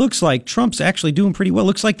 So it looks like Trump's actually doing pretty well. It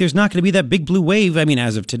looks like there's not going to be that big blue wave. I mean,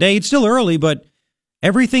 as of today, it's still early, but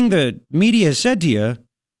everything the media has said to you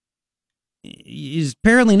is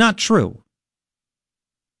apparently not true.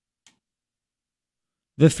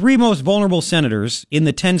 The 3 most vulnerable senators in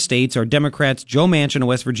the 10 states are Democrats Joe Manchin of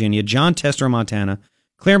West Virginia, John Tester of Montana,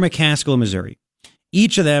 Claire McCaskill of Missouri.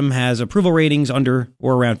 Each of them has approval ratings under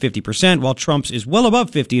or around 50%, while Trump's is well above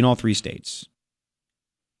 50 in all 3 states.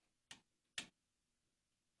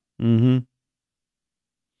 Mm-hmm.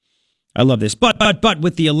 I love this. But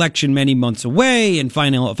with the election many months away and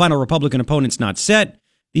final Republican opponents not set,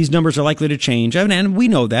 these numbers are likely to change. And we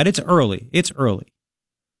know that. It's early. It's early.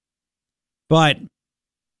 But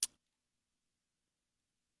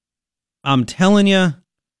I'm telling you,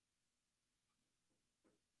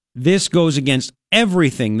 this goes against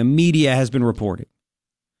everything the media has been reporting.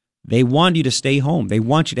 They want you to stay home. They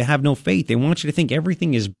want you to have no faith. They want you to think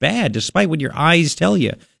everything is bad, despite what your eyes tell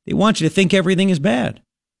you. They want you to think everything is bad.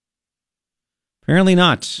 Apparently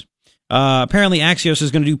not. Apparently Axios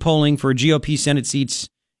is going to do polling for GOP Senate seats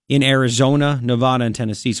in Arizona, Nevada, and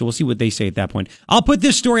Tennessee. So we'll see what they say at that point. I'll put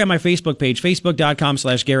this story on my Facebook page,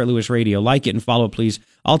 facebook.com/Garrett Lewis Radio. Like it and follow it, please.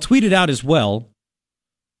 I'll tweet it out as well.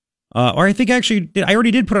 Or I think actually, I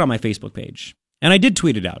already did put it on my Facebook page. And I did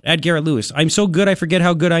tweet it out, at Garrett Lewis. I'm so good, I forget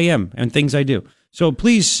how good I am and things I do. So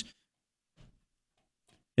please,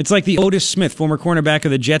 it's like the Otis Smith, former cornerback of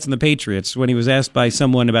the Jets and the Patriots, when he was asked by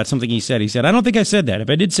someone about something he said. He said, I don't think I said that. If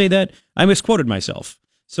I did say that, I misquoted myself.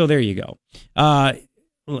 So there you go.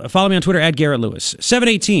 Follow me on Twitter, at Garrett Lewis.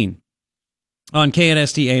 718 on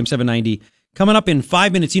KNST AM 790. Coming up in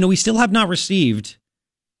 5 minutes. We still have not received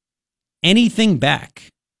anything back.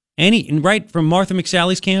 Right from Martha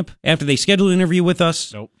McSally's camp after they scheduled an interview with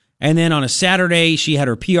us. Nope. And then on a Saturday, she had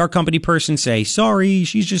her PR company person say, sorry,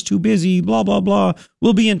 she's just too busy, blah, blah, blah.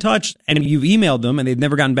 We'll be in touch. And you've emailed them, and they've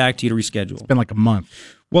never gotten back to you to reschedule. It's been like a month.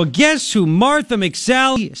 Well, guess who Martha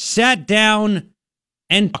McSally sat down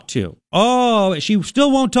and talked to? Oh, she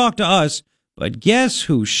still won't talk to us, but guess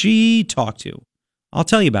who she talked to? I'll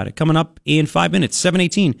tell you about it coming up in 5 minutes.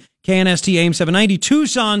 718 KNST AM 790,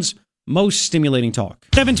 Tucson's most stimulating talk.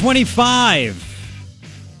 725.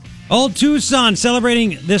 Old Tucson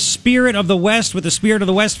celebrating the spirit of the West with the Spirit of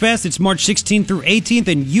the West Fest. It's March 16th through 18th,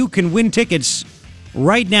 and you can win tickets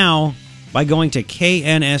right now by going to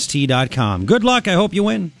knst.com. Good luck. I hope you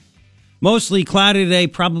win. Mostly cloudy today,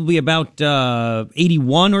 probably about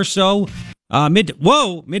 81 or so. Mid to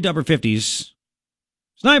upper 50s.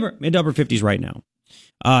 Sniper, mid to upper 50s right now,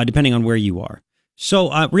 depending on where you are.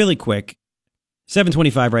 So really quick,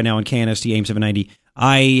 725 right now on KNST AM 790.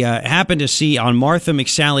 I happened to see on Martha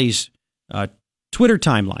McSally's Twitter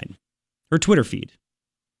timeline, her Twitter feed,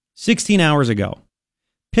 16 hours ago,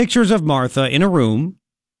 pictures of Martha in a room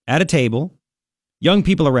at a table, young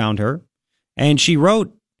people around her, and she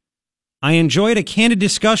wrote, I enjoyed a candid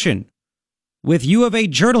discussion with U of A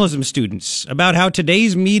journalism students about how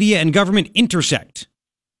today's media and government intersect.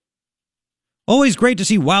 Always great to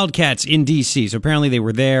see Wildcats in D.C., so apparently they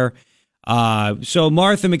were there. So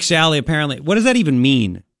Martha McSally, apparently, what does that even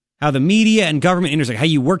mean? How the media and government intersect? How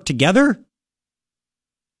you work together?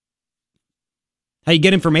 How you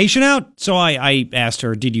get information out? So I asked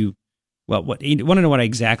her, did you, well, what, you want to know what I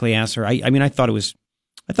exactly asked her? I mean, I thought it was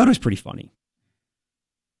pretty funny.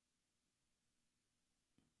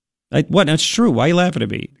 What? That's true. Why are you laughing at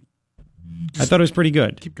me? I thought it was pretty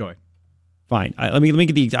good. Keep going. Fine. Let me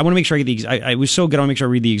get the. I want to make sure I get the. I was so good. I want to make sure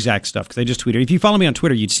I read the exact stuff because I just tweeted. If you follow me on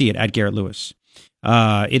Twitter, you'd see it at Garrett Lewis.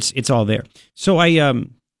 It's all there. So I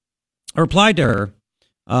replied to her.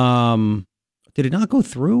 Did it not go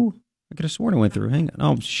through? I could have sworn it went through. Hang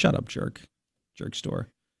on. Oh, shut up, jerk store.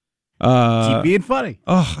 Keep being funny.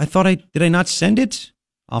 Oh, did I not send it?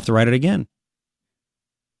 I'll have to write it again.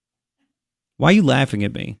 Why are you laughing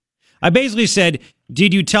at me? I basically said,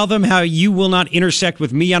 did you tell them how you will not intersect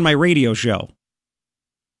with me on my radio show?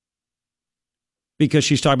 Because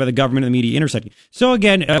she's talking about the government and the media intersecting. So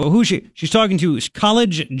again, she's talking to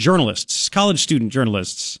college student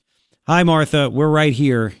journalists. Hi, Martha. We're right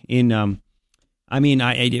here in,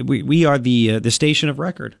 we are the station of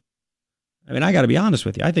record. I mean, I got to be honest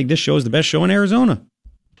with you. I think this show is the best show in Arizona.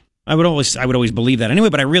 I would always believe that anyway,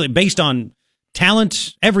 but I really, based on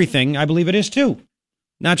talent, everything, I believe it is too.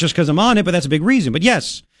 Not just because I'm on it, but that's a big reason. But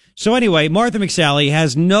yes. So anyway, Martha McSally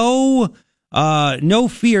has no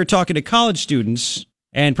fear talking to college students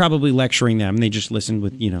and probably lecturing them. They just listen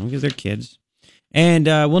with, because they're kids. And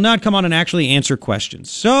will not come on and actually answer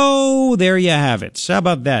questions. So there you have it. So how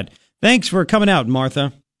about that? Thanks for coming out,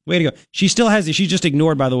 Martha. Way to go. She still has it. She's just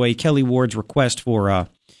ignored, by the way, Kelly Ward's request for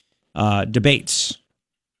debates.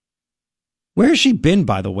 Where has she been,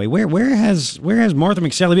 by the way? Where has Martha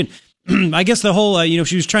McSally been? I guess the whole,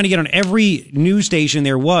 she was trying to get on every news station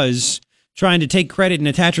there was, trying to take credit and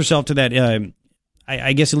attach herself to that,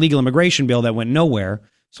 I guess, illegal immigration bill that went nowhere.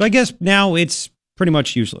 So I guess now it's pretty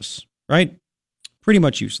much useless, right? Pretty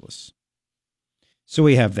much useless. So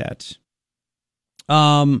we have that.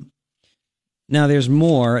 Now there's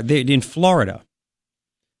more. In Florida,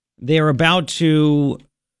 they're about to,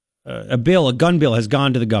 a gun bill has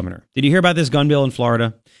gone to the governor. Did you hear about this gun bill in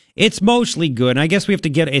Florida? It's mostly good. And I guess we have to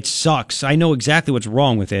it sucks. I know exactly what's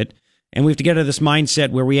wrong with it. And we have to get out of this mindset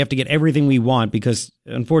where we have to get everything we want because,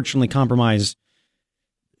 unfortunately, compromise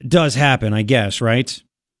does happen, I guess, right?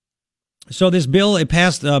 So this bill, it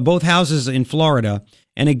passed both houses in Florida,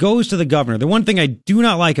 and it goes to the governor. The one thing I do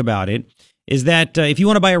not like about it is that if you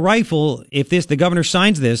want to buy a rifle, if the governor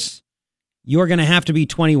signs this, you're going to have to be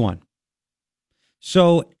 21.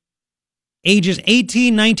 So ages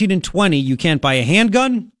 18, 19, and 20, you can't buy a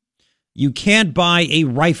handgun. You can't buy a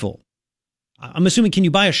rifle. I'm assuming, can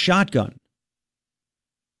you buy a shotgun?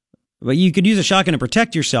 But you could use a shotgun to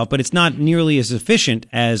protect yourself, but it's not nearly as efficient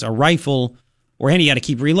as a rifle or any. You got to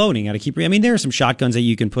keep reloading. I mean, there are some shotguns that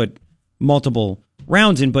you can put multiple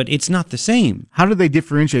rounds in, but it's not the same. How do they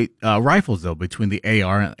differentiate rifles, though, between the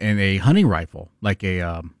AR and a hunting rifle? Like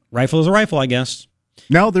a rifle is a rifle, I guess.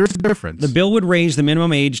 No, there's a difference. The bill would raise the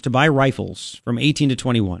minimum age to buy rifles from 18 to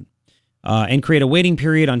 21 and create a waiting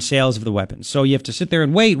period on sales of the weapons. So you have to sit there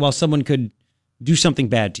and wait while someone could do something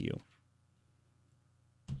bad to you.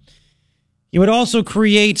 It would also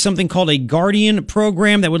create something called a Guardian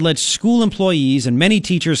program that would let school employees and many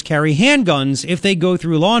teachers carry handguns if they go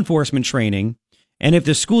through law enforcement training and if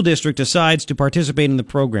the school district decides to participate in the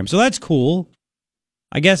program. So that's cool.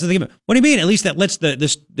 I guess. What do you mean? At least that lets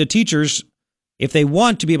the teachers, if they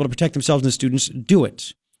want to be able to protect themselves and the students, do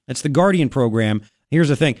it. That's the Guardian program. Here's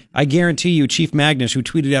the thing. I guarantee you, Chief Magnus, who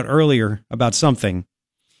tweeted out earlier about something,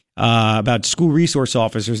 about school resource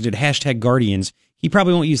officers, did hashtag Guardians. He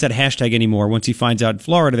probably won't use that hashtag anymore once he finds out in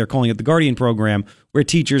Florida they're calling it the Guardian program, where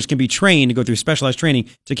teachers can be trained to go through specialized training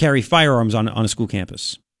to carry firearms on a school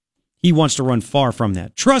campus. He wants to run far from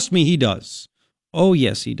that. Trust me, he does. Oh,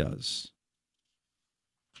 yes, he does.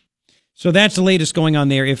 So that's the latest going on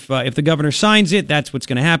there. If the governor signs it, that's what's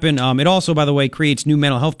going to happen. It also, by the way, creates new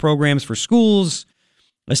mental health programs for schools,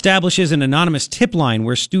 establishes an anonymous tip line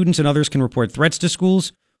where students and others can report threats to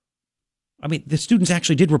schools. I mean, the students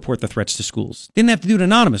actually did report the threats to schools. Didn't have to do it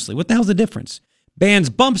anonymously. What the hell's the difference? Bans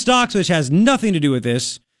bump stocks, which has nothing to do with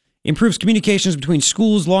this. Improves communications between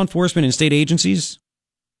schools, law enforcement, and state agencies.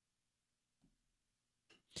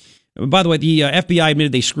 By the way, the FBI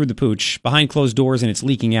admitted they screwed the pooch behind closed doors, and it's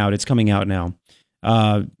leaking out. It's coming out now.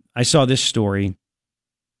 I saw this story.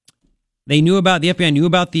 The FBI knew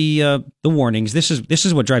about the warnings. This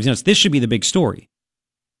is what drives me nuts. This should be the big story.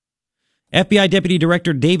 FBI Deputy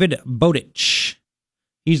Director David Bowditch.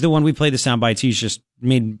 He's the one we play the sound bites. He's just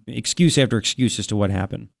made excuse after excuse as to what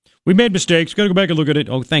happened. We made mistakes. Got to go back and look at it.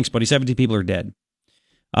 Oh, thanks, buddy. 17 people are dead.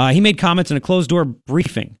 He made comments in a closed-door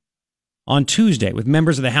briefing on Tuesday with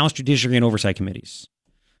members of the House Judiciary and Oversight Committees.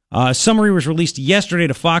 A summary was released yesterday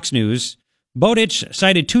to Fox News. Bowditch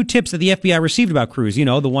cited 2 tips that the FBI received about Cruz. You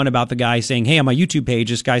know, the one about the guy saying, hey, on my YouTube page,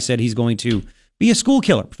 this guy said he's going to be a school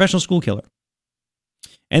killer, professional school killer.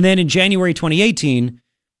 And then in January 2018,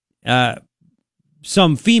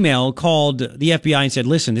 some female called the FBI and said,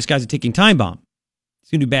 listen, this guy's a ticking time bomb.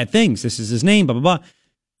 He's going to do bad things. This is his name, blah, blah, blah.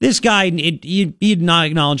 This guy, he had not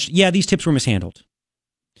acknowledged, yeah, these tips were mishandled.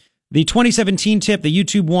 The 2017 tip, the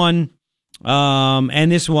YouTube one, and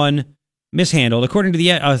this one, mishandled. According to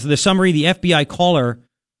the summary, the FBI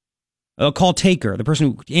call taker, the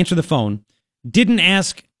person who answered the phone, didn't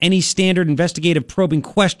ask any standard investigative probing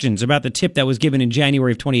questions about the tip that was given in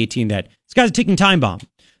January of 2018 that this guy's a ticking time bomb.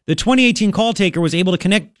 The 2018 call taker was able to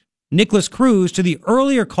connect Nicholas Cruz to the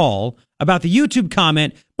earlier call about the YouTube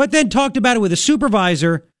comment, but then talked about it with a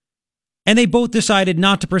supervisor, and they both decided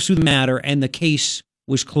not to pursue the matter, and the case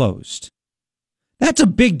was closed. That's a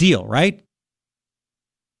big deal, right?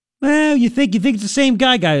 Well, you think it's the same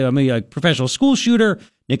guy. I mean, a professional school shooter,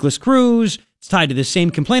 Nicholas Cruz. It's tied to the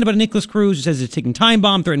same complaint about Nicholas Cruz who says it's a ticking time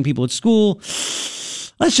bomb, threatening people at school.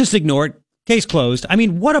 Let's just ignore it. Case closed. I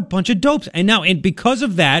mean, what a bunch of dopes. And because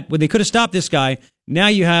of that, when they could have stopped this guy, now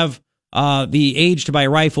you have the age to buy a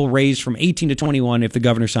rifle raised from 18 to 21 if the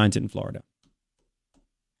governor signs it in Florida.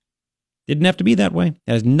 Didn't have to be that way.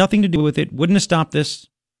 That has nothing to do with it. Wouldn't have stopped this.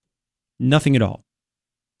 Nothing at all.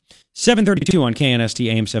 732 on KNST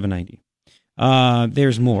AM 790.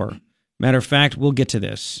 There's more. Matter of fact, we'll get to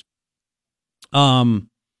this. Xavier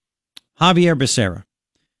Becerra,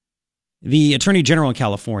 the Attorney General in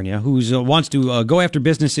California, who wants to go after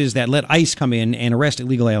businesses that let ICE come in and arrest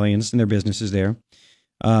illegal aliens in their businesses there,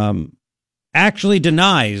 actually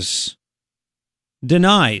denies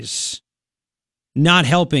not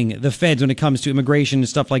helping the feds when it comes to immigration and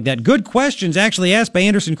stuff like that. Good questions actually asked by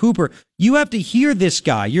Anderson Cooper. You have to hear this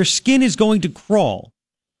guy. Your skin is going to crawl.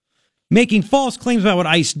 Making false claims about what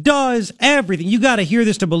ICE does, everything. You got to hear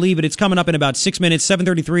this to believe it. It's coming up in about 6 minutes,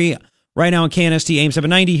 7:33 right now on KNST AM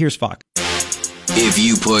 790. Here's Fox. If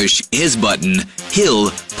you push his button,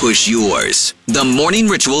 he'll push yours. The Morning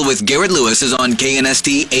Ritual with Garrett Lewis is on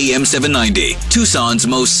KNST AM 790, Tucson's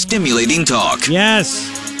most stimulating talk. Yes.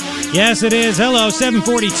 Yes, it is. Hello,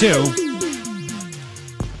 742.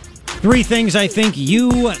 3 things I think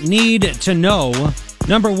you need to know.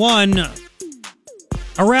 Number 1,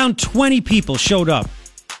 around 20 people showed up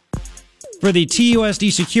for the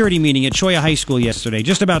TUSD security meeting at Cholla High School yesterday.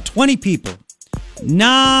 Just about 20 people.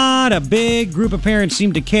 Not a big group of parents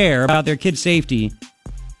seem to care about their kids' safety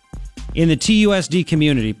in the TUSD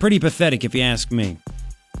community. Pretty pathetic, if you ask me.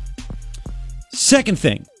 Second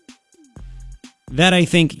thing that I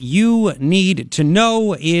think you need to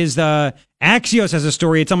know is Axios has a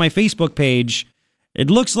story. It's on my Facebook page. It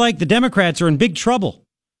looks like the Democrats are in big trouble.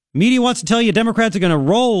 Media wants to tell you Democrats are going to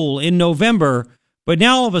roll in November, but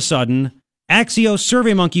now all of a sudden, Axios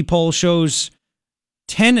SurveyMonkey poll shows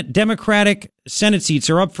 10 Democratic Senate seats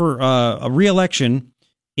are up for a re-election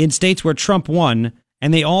in states where Trump won,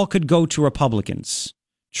 and they all could go to Republicans.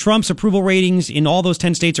 Trump's approval ratings in all those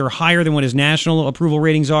 10 states are higher than what his national approval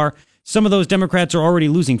ratings are. Some of those Democrats are already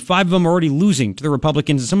losing. 5 of them are already losing to the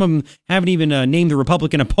Republicans, and some of them haven't even named the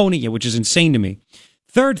Republican opponent yet, which is insane to me.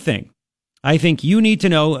 Third thing I think you need to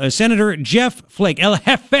know, Senator Jeff Flake, El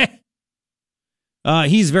Jefe,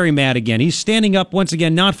 he's very mad again. He's standing up once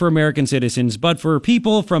again, not for American citizens, but for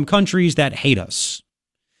people from countries that hate us.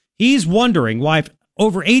 He's wondering why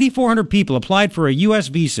over 8,400 people applied for a U.S.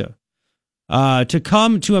 visa to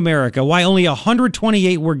come to America, why only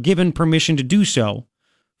 128 were given permission to do so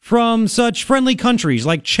from such friendly countries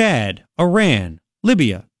like Chad, Iran,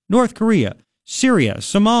 Libya, North Korea, Syria,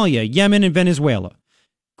 Somalia, Yemen, and Venezuela.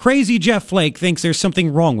 Crazy Jeff Flake thinks there's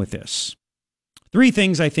something wrong with this. 3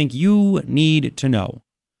 things I think you need to know.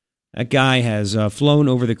 That guy has flown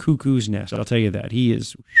over the cuckoo's nest. I'll tell you that. He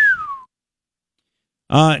is.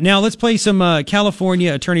 Now let's play some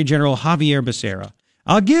California Attorney General Xavier Becerra.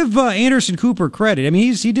 I'll give Anderson Cooper credit. I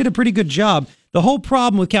mean, he did a pretty good job. The whole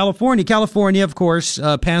problem with California, of course,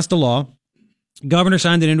 passed a law. Governor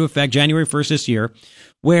signed it into effect January 1st this year,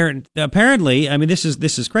 where apparently, I mean, this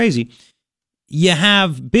is crazy. You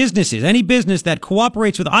have businesses, any business that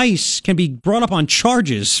cooperates with ICE can be brought up on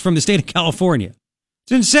charges from the state of California.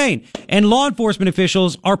 It's insane. And law enforcement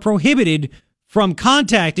officials are prohibited from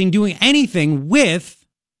doing anything with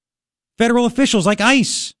federal officials like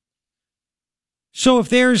ICE. So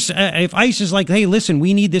if ICE is like, hey, listen,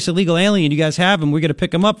 we need this illegal alien, you guys have him, we're going to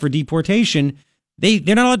pick him up for deportation, they're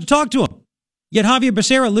not allowed to talk to him. Yet Xavier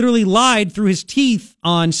Becerra literally lied through his teeth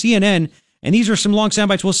on CNN. And these are some long sound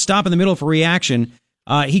bites. We'll stop in the middle for reaction.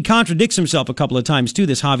 He contradicts himself a couple of times, too,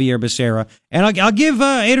 this Xavier Becerra. And I'll give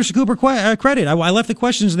Anderson Cooper credit. I left the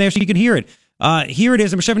questions in there so you can hear it. Here it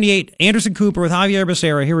is, number 78, Anderson Cooper with Xavier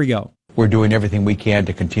Becerra. Here we go. We're doing everything we can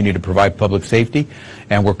to continue to provide public safety,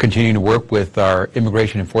 and we're continuing to work with our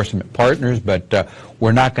immigration enforcement partners, but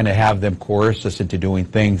we're not going to have them coerce us into doing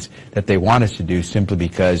things that they want us to do simply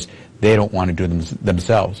because they don't want to do them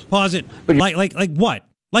themselves. Pause it. Like what?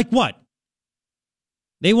 Like what?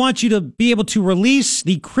 They want you to be able to release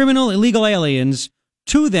the criminal illegal aliens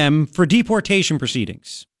to them for deportation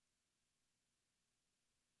proceedings.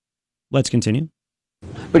 Let's continue.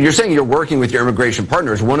 But you're saying you're working with your immigration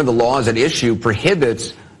partners. One of the laws at issue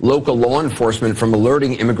prohibits local law enforcement from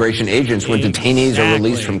alerting immigration agents when detainees are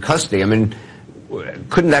released from custody. I mean,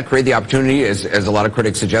 couldn't that create the opportunity, as a lot of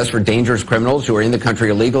critics suggest, for dangerous criminals who are in the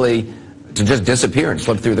country illegally to just disappear and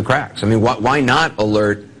slip through the cracks? I mean, why not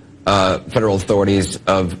alert federal authorities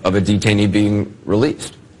of a detainee being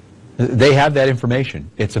released? They have that information.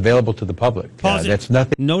 It's available to the public. That's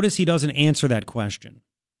nothing. Notice he doesn't answer that question.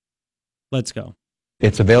 Let's go.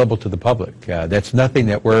 It's available to the public. That's nothing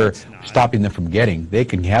that we're stopping them from getting. They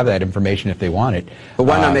can have that information if they want it. But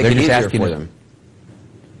why not make it easier for them?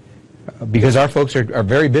 Because our folks are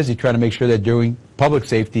very busy trying to make sure they're doing public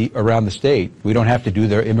safety around the state. We don't have to do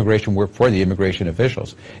their immigration work for the immigration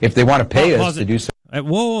officials. If they want to pay us to do so.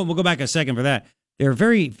 Whoa, we'll go back a second for that.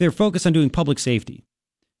 They're focused on doing public safety,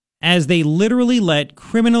 as they literally let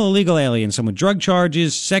criminal illegal aliens, some with drug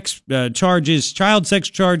charges, sex charges, child sex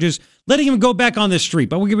charges, letting them go back on the street.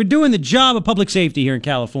 But we're doing the job of public safety here in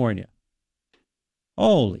California.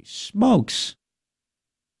 Holy smokes.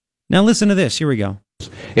 Now listen to this. Here we go.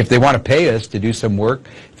 If they want to pay us to do some work,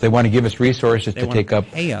 if they want to give us resources to take up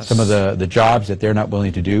some of the jobs that they're not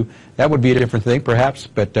willing to do, that would be a different thing perhaps.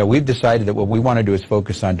 But we've decided that what we want to do is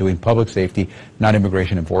focus on doing public safety, not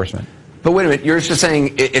immigration enforcement. But wait a minute, you're just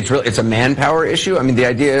saying it's a manpower issue? I mean, the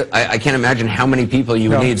idea, I can't imagine how many people you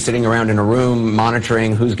would need sitting around in a room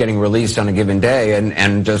monitoring who's getting released on a given day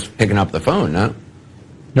and just picking up the phone, no?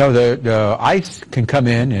 No, the ICE can come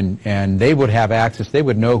in and they would have access. They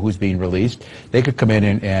would know who's being released. They could come in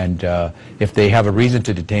and if they have a reason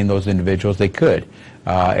to detain those individuals, they could.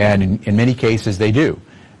 And in many cases, they do.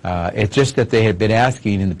 It's just that they had been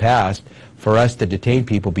asking in the past for us to detain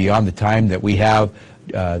people beyond the time that we have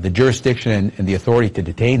the jurisdiction and the authority to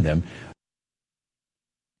detain them.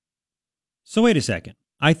 So wait a second.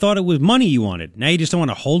 I thought it was money you wanted. Now you just don't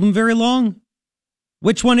want to hold them very long?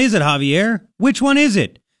 Which one is it, Javier? Which one is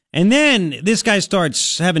it? And then this guy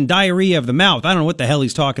starts having diarrhea of the mouth. I don't know what the hell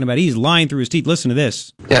he's talking about. He's lying through his teeth. Listen to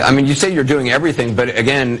this. Yeah, I mean, you say you're doing everything, but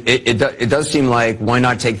again, it does seem like why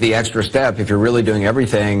not take the extra step if you're really doing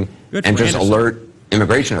everything and just alert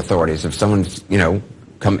immigration authorities if someone's,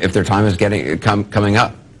 if their time is coming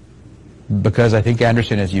up. Because I think,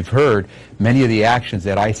 Anderson, as you've heard, many of the actions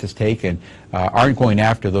that ICE has taken aren't going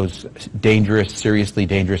after those seriously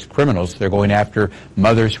dangerous criminals. They're going after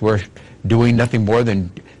mothers who are doing nothing more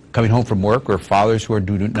than coming home from work, or fathers who are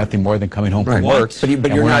doing nothing more than coming home from work.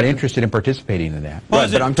 But you're not interested in participating in that. Right,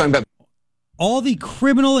 but I'm talking about all the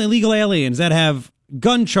criminal illegal aliens that have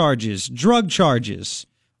gun charges, drug charges,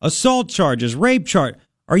 assault charges, rape charge.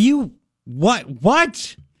 Are you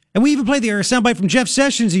what? And we even played the soundbite from Jeff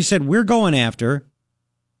Sessions. He said, we're going after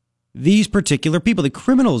these particular people, the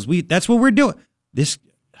criminals. That's what we're doing. That's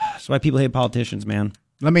why people hate politicians, man.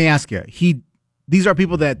 Let me ask you. These are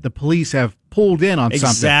people that the police have pulled in on something.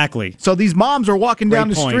 Exactly. So these moms are walking down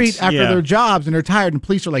the street after their jobs, and they're tired, and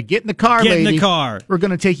police are like, get in the car, lady. Get in the car. We're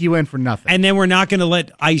going to take you in for nothing. And then we're not going to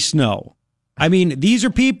let ICE know. I mean, these are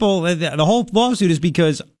people, the whole lawsuit is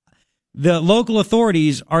because the local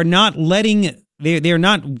authorities are not letting... They're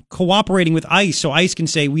not cooperating with ICE, so ICE can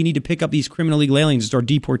say, we need to pick up these criminal illegal aliens and start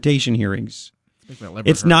deportation hearings.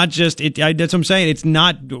 It's not just, that's what I'm saying, it's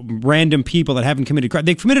not random people that haven't committed crime.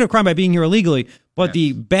 They've committed a crime by being here illegally, but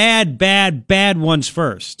the bad ones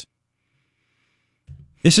first.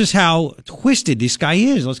 This is how twisted this guy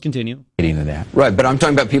is. Let's continue. Right, but I'm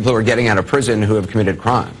talking about people who are getting out of prison who have committed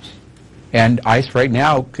crimes. And ICE right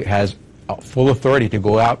now has full authority to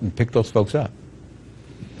go out and pick those folks up.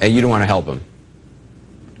 And you don't want to help them?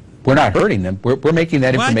 We're not hurting them. We're making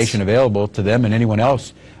that information available to them and anyone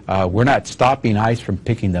else. We're not stopping ICE from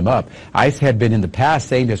picking them up. ICE had been in the past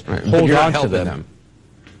saying just hold on to them.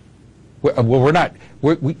 Well, we're not.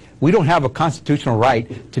 We don't have a constitutional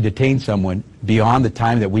right to detain someone beyond the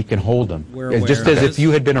time that we can hold them. It's just as if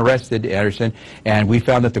you had been arrested, Anderson, and we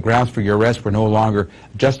found that the grounds for your arrest were no longer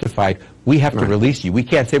justified. We have to release you. We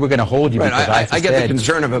can't say we're going to hold you because ICE I get the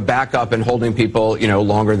concern of a backup and holding people,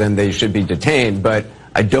 longer than they should be detained, but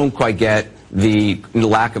I don't quite get the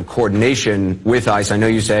lack of coordination with ICE. I know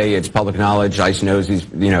you say it's public knowledge. ICE knows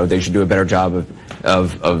they should do a better job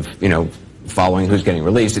of following who's getting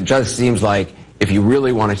released. It just seems like if you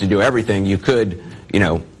really wanted to do everything, you could,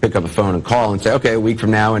 pick up the phone and call and say, okay, a week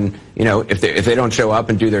from now, and if they don't show up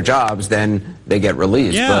and do their jobs, then they get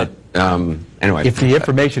released. Yeah. But anyway, if the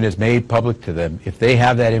information is made public to them, if they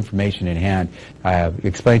have that information in hand,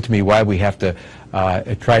 explain to me why we have to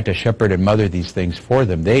try to shepherd and mother these things for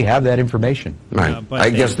them. They have that information. Right. I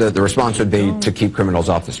guess the response would be to keep criminals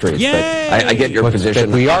off the streets. Yay! But I get your position.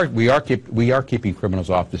 But we are keeping criminals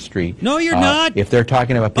off the street. No, you're not. If they're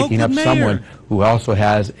talking about picking up someone who also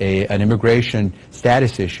has an immigration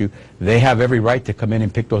status issue, they have every right to come in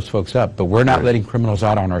and pick those folks up. But we're not letting criminals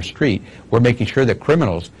out on our street. We're making sure that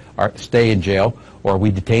criminals stay in jail, or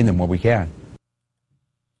we detain them where we can.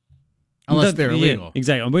 Unless they're illegal. Yeah,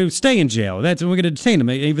 exactly. We stay in jail. We're going to detain them,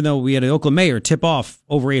 even though we had an Oakland mayor tip off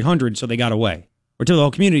over 800, so they got away. Or till the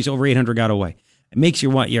whole community's over 800 got away. It makes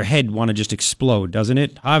your head want to just explode, doesn't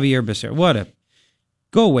it? Xavier Becerra,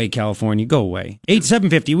 go away, California, go away.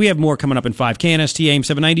 8-750, we have more coming up in 5. KNST AM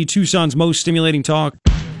 790, Tucson's most stimulating talk.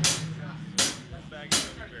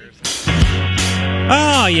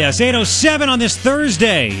 Oh, yes, 8:07 on this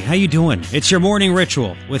Thursday. How you doing? It's your morning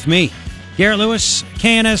ritual with me, Garrett Lewis,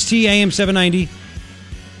 KNST AM 790,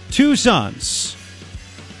 Tucson's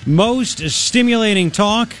most stimulating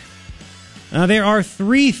talk. There are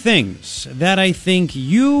 3 things that I think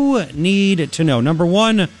you need to know. Number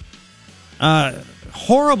 1,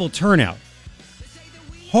 horrible turnout.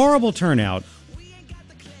 Horrible turnout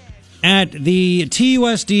at the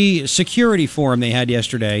TUSD security forum they had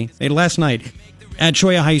last night at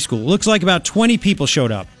Cholla High School. Looks like about 20 people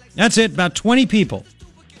showed up. That's it, about 20 people.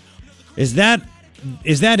 Is that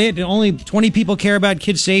it? Only 20 people care about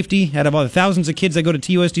kids' safety out of all the thousands of kids that go to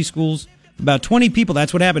TUSD schools? About 20 people,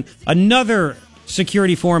 that's what happened. Another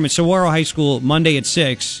security forum at Saguaro High School Monday at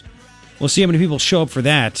 6. We'll see how many people show up for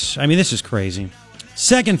that. I mean, this is crazy.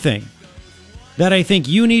 Second thing that I think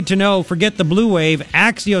you need to know. Forget the blue wave.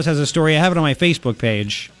 Axios has a story. I have it on my Facebook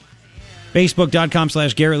page.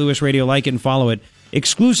 Facebook.com/Garrett Lewis Radio. Like it and follow it.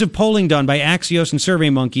 Exclusive polling done by Axios and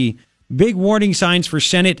SurveyMonkey. Big warning signs for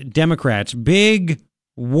Senate Democrats. Big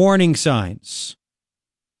warning signs.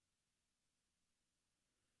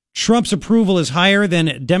 Trump's approval is higher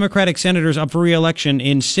than Democratic senators up for re-election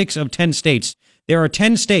in 6 of 10 states. There are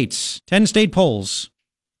 10 states, 10 state polls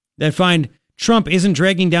that find Trump isn't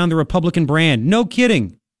dragging down the Republican brand. No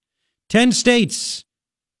kidding. 10 states.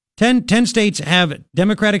 10 states have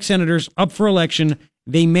Democratic senators up for election.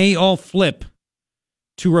 They may all flip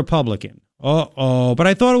to Republican. But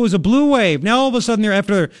I thought it was a blue wave. Now all of a sudden,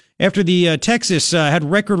 after the Texas had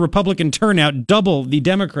record Republican turnout, double the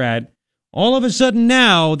Democrat, all of a sudden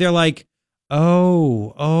now they're like,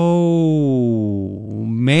 oh,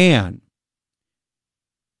 man.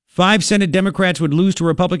 5 Senate Democrats would lose to a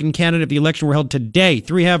Republican candidate if the election were held today.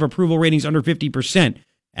 3 have approval ratings under 50%.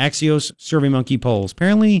 Axios SurveyMonkey polls.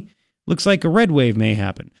 Apparently, looks like a red wave may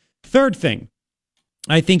happen. Third thing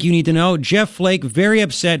I think you need to know, Jeff Flake, very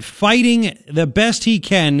upset, fighting the best he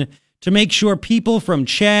can to make sure people from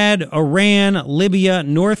Chad, Iran, Libya,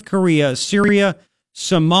 North Korea, Syria,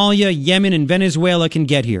 Somalia, Yemen, and Venezuela can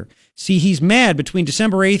get here. See, he's mad between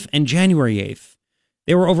December 8th and January 8th.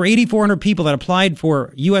 There were over 8,400 people that applied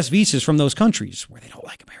for U.S. visas from those countries where they don't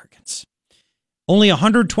like Americans. Only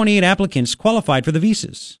 128 applicants qualified for the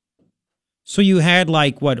visas. So you had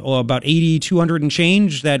about 8,200 and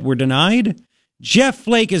change that were denied? Jeff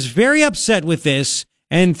Flake is very upset with this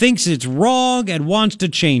and thinks it's wrong and wants to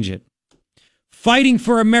change it. Fighting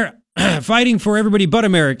for fighting for everybody but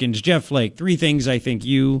Americans, Jeff Flake. 3 things I think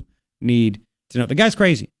you need to know. The guy's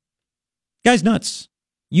crazy. The guy's nuts.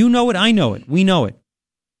 You know it. I know it. We know it.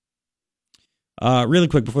 Really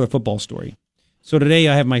quick before the football story. So today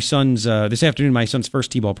I have this afternoon, my son's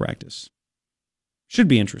first T-ball practice. Should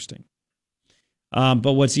be interesting.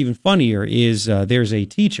 But what's even funnier is there's a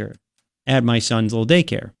teacher at my son's little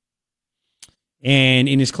daycare. And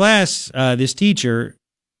in his class, this teacher,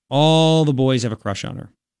 all the boys have a crush on her.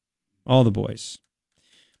 All the boys.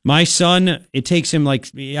 My son, it takes him I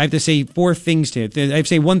have to say 4 things to him. I have to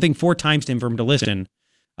say one thing 4 times to him for him to listen.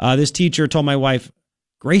 This teacher told my wife,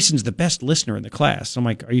 Grayson's the best listener in the class. I'm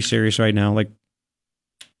like, are you serious right now?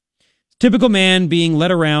 Typical man being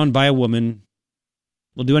led around by a woman.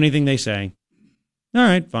 Will do anything they say. All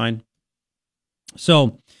right, fine.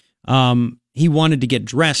 So he wanted to get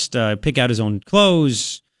dressed, pick out his own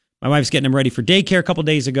clothes. My wife's getting him ready for daycare a couple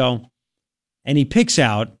days ago. And he picks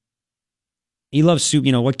out, he loves,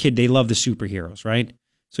 what kid, they love the superheroes, right?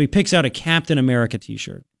 So he picks out a Captain America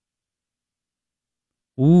t-shirt.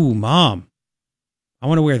 Ooh, Mom, I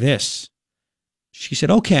want to wear this. She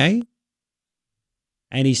said, okay.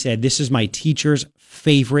 And he said, this is my teacher's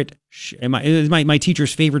favorite, my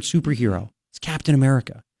teacher's favorite superhero. It's Captain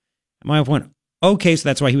America. And my wife went, okay, so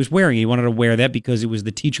that's why he was wearing it. He wanted to wear that because it was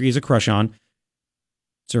the teacher he has a crush on.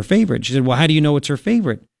 It's her favorite. She said, well, how do you know it's her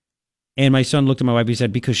favorite? And my son looked at my wife. He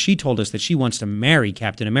said, because she told us that she wants to marry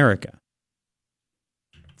Captain America.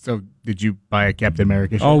 So did you buy a Captain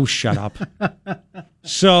America shirt? Oh, shut up.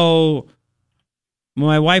 So when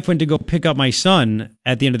my wife went to go pick up my son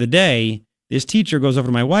at the end of the day, this teacher goes over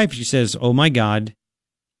to my wife. She says, oh, my God,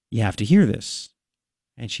 you have to hear this.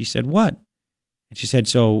 And she said, what? And she said,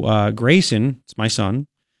 so Grayson, it's my son,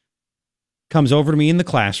 comes over to me in the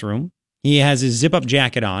classroom. He has his zip-up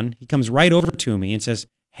jacket on. He comes right over to me and says,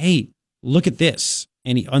 hey, look at this.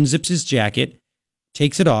 And he unzips his jacket,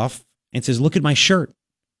 takes it off, and says, look at my shirt.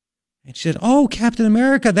 And she said, oh, Captain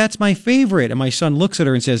America, that's my favorite. And my son looks at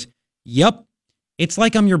her and says, yep, it's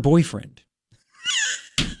like I'm your boyfriend.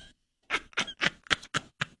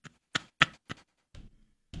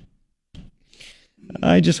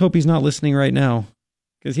 I just hope he's not listening right now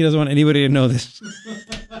because he doesn't want anybody to know this.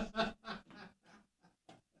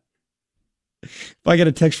 If I get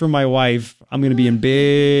a text from my wife, I'm going to be in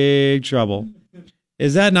big trouble.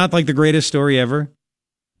 Is that not like the greatest story ever?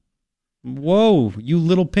 Whoa, you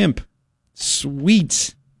little pimp.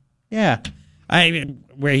 Sweet. Yeah.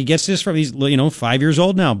 Where he gets this from, he's 5 years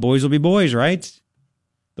old now. Boys will be boys, right?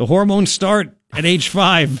 The hormones start at age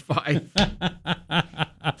 5. 5.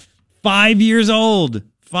 5 years old.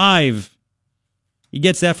 5. He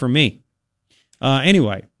gets that from me.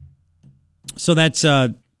 Anyway, so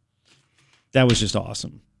that was just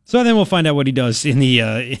awesome. So then we'll find out what he does in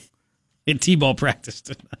the in T-ball practice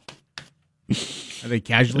tonight. Are they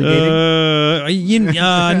casually dating?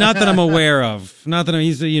 Not that I'm aware of. Not that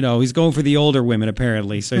he's going for the older women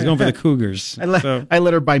apparently. So he's going for the Cougars. I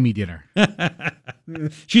let her buy me dinner.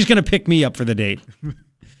 She's going to pick me up for the date.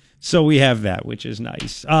 So we have that, which is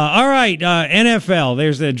nice. All right, NFL.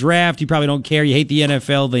 There's the draft. You probably don't care. You hate the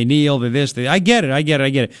NFL. They kneel. They're this. I get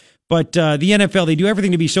it. But the NFL, they do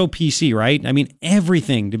everything to be so PC, right? I mean,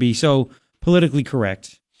 everything to be so politically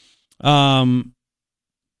correct. Well,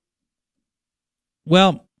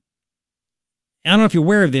 I don't know if you're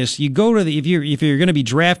aware of this. You go to if you're going to be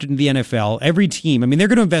drafted in the NFL, every team, I mean, they're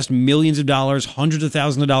going to invest millions of dollars, hundreds of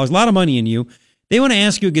thousands of dollars, a lot of money in you. They want to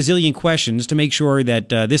ask you a gazillion questions to make sure that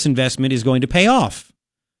this investment is going to pay off.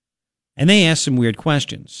 And they ask some weird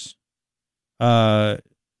questions.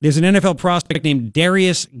 There's an NFL prospect named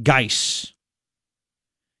Darius Geis.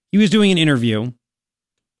 He was doing an interview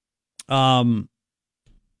with an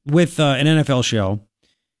NFL show.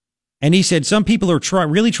 And he said, some people are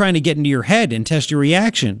really trying to get into your head and test your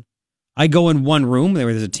reaction. I go in one room,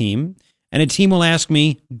 there's a team, and a team will ask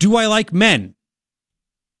me, do I like men?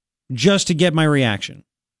 Just to get my reaction.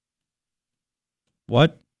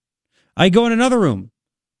 What? I go in another room.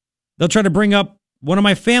 They'll try to bring up one of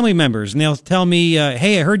my family members, and they'll tell me,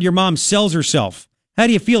 hey, I heard your mom sells herself. How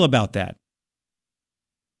do you feel about that?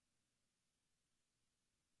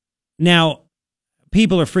 Now,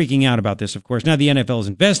 people are freaking out about this, of course. Now the NFL is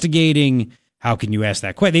investigating. How can you ask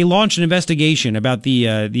that question? They launched an investigation about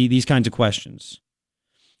these kinds of questions.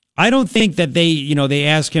 I don't think that they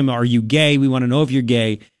ask him, are you gay? We want to know if you're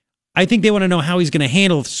gay. I think they want to know how he's going to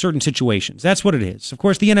handle certain situations. That's what it is. Of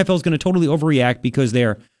course, the NFL is going to totally overreact because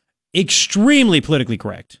they're extremely politically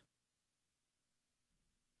correct.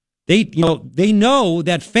 They know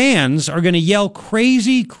that fans are going to yell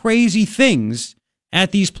crazy, crazy things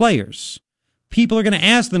at these players. People are going to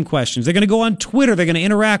ask them questions. They're going to go on Twitter. They're going to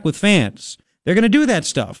interact with fans. They're going to do that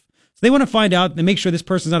stuff. So they want to find out and make sure this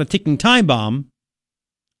person's not a ticking time bomb,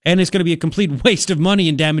 and it's going to be a complete waste of money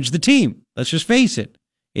and damage the team. Let's just face it.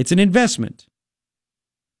 It's an investment.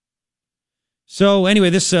 So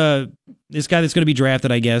anyway, this guy that's going to be drafted,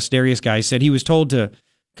 I guess, Darius Geis, said he was told to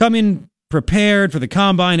come in prepared for the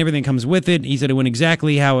combine. Everything comes with it. He said it went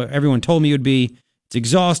exactly how everyone told me it would be. It's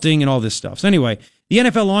exhausting and all this stuff. So anyway, the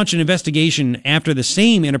NFL launched an investigation after the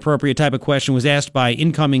same inappropriate type of question was asked by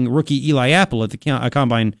incoming rookie Eli Apple at the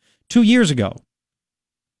combine 2 years ago.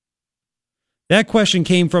 That question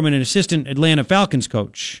came from an assistant Atlanta Falcons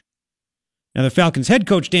coach. Now, the Falcons head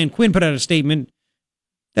coach, Dan Quinn, put out a statement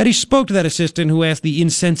that he spoke to that assistant who asked the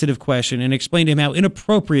insensitive question and explained to him how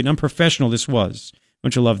inappropriate and unprofessional this was.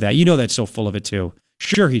 Don't you love that? You know that's so full of it, too.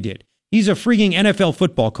 Sure he did. He's a freaking NFL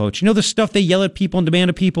football coach. You know the stuff they yell at people and demand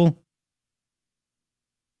of people?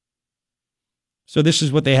 So this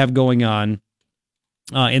is what they have going on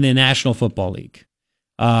in the National Football League.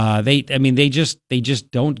 They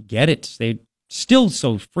just don't get it. They still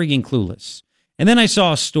so freaking clueless. And then I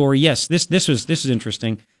saw a story. Yes, this is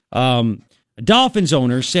interesting. A Dolphins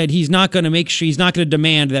owner said he's not going to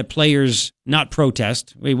demand that players not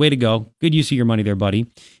protest. Way to go. Good use of your money there, buddy.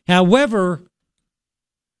 However,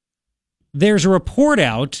 there's a report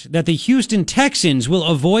out that the Houston Texans will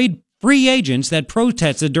avoid free agents that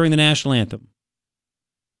protested during the national anthem.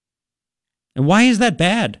 And why is that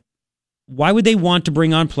bad? Why would they want to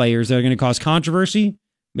bring on players that are going to cause controversy?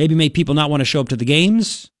 Maybe make people not want to show up to the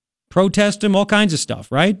games? Protest them, all kinds of stuff,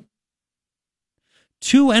 right?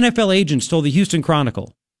 2 NFL agents told the Houston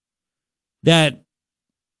Chronicle that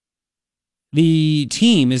the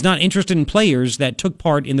team is not interested in players that took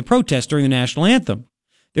part in the protest during the national anthem.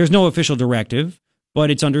 There's no official directive, but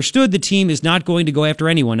it's understood the team is not going to go after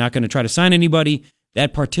anyone, not going to try to sign anybody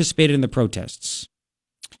that participated in the protests.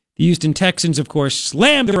 The Houston Texans, of course,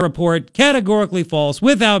 slammed the report, categorically false,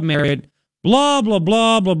 without merit, blah, blah,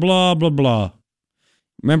 blah, blah, blah, blah, blah.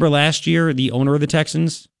 Remember last year, the owner of the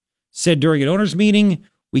Texans said during an owners' meeting,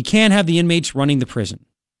 we can't have the inmates running the prison,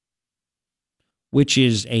 which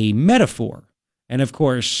is a metaphor. And of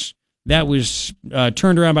course, that was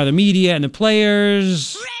turned around by the media and the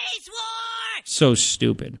players. Race war! So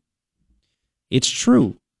stupid. It's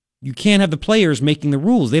true. You can't have the players making the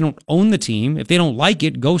rules. They don't own the team. If they don't like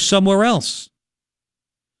it, go somewhere else.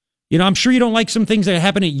 You know, I'm sure you don't like some things that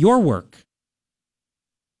happen at your work.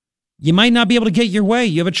 You might not be able to get your way.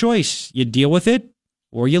 You have a choice. You deal with it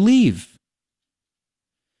or you leave.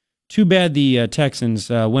 Too bad the Texans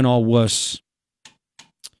went all wuss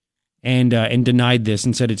and denied this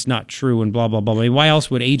and said it's not true and blah, blah, blah. I mean, why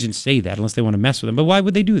else would agents say that unless they want to mess with them? But why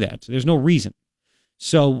would they do that? There's no reason.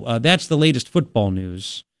 So that's the latest football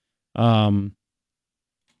news. What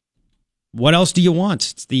else do you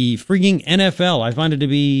want? It's the freaking NFL. I find it to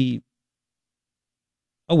be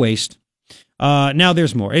a waste. Now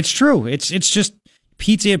there's more. It's true. It's just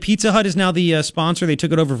Pizza Hut is now the sponsor. They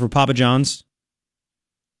took it over for Papa John's.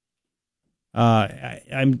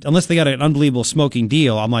 Unless they got an unbelievable smoking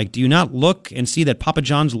deal, I'm like, do you not look and see that Papa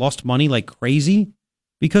John's lost money like crazy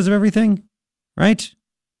because of everything? Right?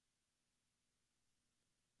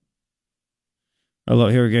 Oh,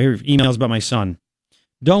 here we go. Here, emails about my son.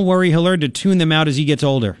 Don't worry, he'll learn to tune them out as he gets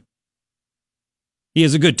older. He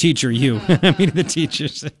is a good teacher, you. I mean, the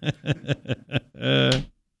teachers. And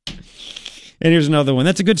here's another one.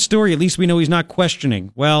 That's a good story. At least we know he's not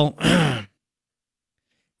questioning. Well,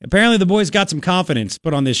 apparently the boy's got some confidence.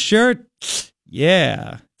 Put on this shirt.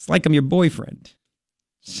 Yeah, it's like I'm your boyfriend.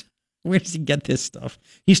 Where does he get this stuff?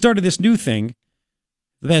 He started this new thing.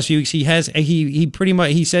 The past few weeks, he pretty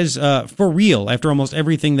much, he says, for real, after almost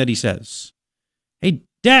everything that he says. Hey,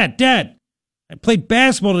 Dad, I played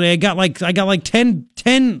basketball today. I got like 10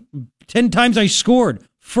 times I scored.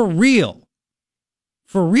 For real.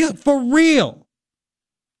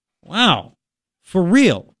 Wow. For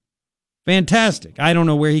real. Fantastic. I don't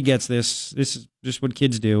know where he gets this. This is just what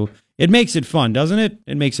kids do. It makes it fun, doesn't it?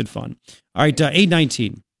 It makes it fun. All right,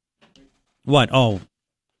 8:19. What? Oh,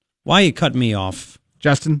 why you cut me off?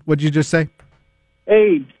 Justin, what did you just say?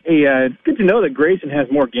 Hey, it's good to know that Grayson has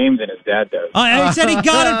more game than his dad does. I said he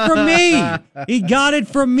got it from me. He got it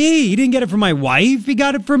from me. He didn't get it from my wife. He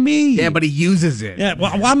got it from me. Yeah, but he uses it. Yeah,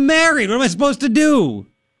 well, I'm married. What am I supposed to do?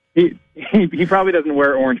 He probably doesn't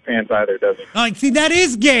wear orange pants either, does he? See, that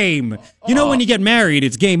is game. You know, when you get married,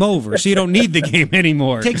 it's game over, so you don't need the game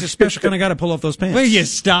anymore. It takes a special kind of guy to pull off those pants. Will you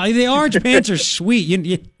stop? The orange pants are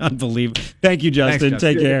sweet. Unbelievable. Thank you, Justin. Thanks,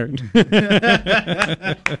 Justin. Take care.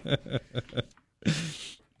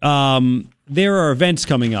 There are events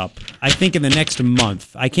coming up, I think, in the next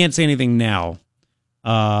month. I can't say anything now,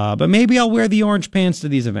 but maybe I'll wear the orange pants to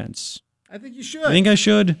these events. I think you should. I think I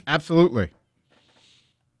should. Absolutely.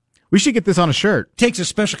 We should get this on a shirt. Takes a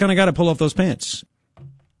special kind of guy to pull off those pants.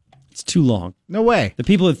 It's too long. No way. The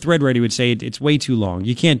people at Thread Ready would say it's way too long.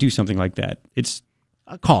 You can't do something like that.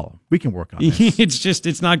 I'll call them. We can work on this.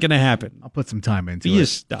 It's not going to happen. I'll put some time into Will you it.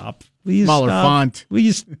 stop? Will you Smaller stop? font. Will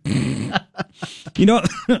you? You know,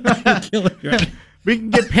 we can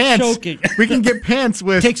get pants. Choking. We can get pants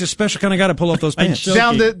with. Takes a special kind of guy to pull off those pants.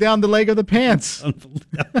 down the leg of the pants.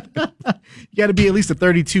 You got to be at least a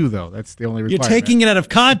 32, though. That's the only requirement. You're taking it out of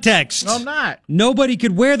context. No, I'm not. Nobody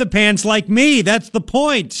could wear the pants like me. That's the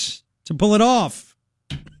point. To pull it off.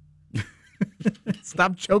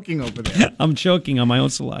 Stop choking over there. I'm choking on my own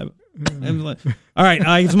saliva. All right,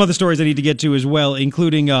 I have some other stories I need to get to as well,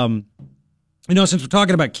 including, since we're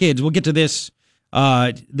talking about kids, we'll get to this.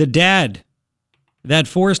 The dad that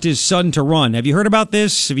forced his son to run. Have you heard about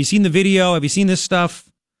this? Have you seen the video? Have you seen this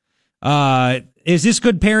stuff? Is this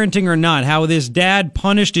good parenting or not? How this dad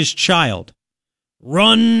punished his child.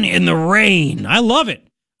 Run in the rain. I love it.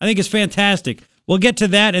 I think it's fantastic. We'll get to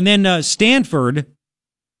that. And then Stanford,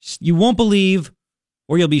 you won't believe,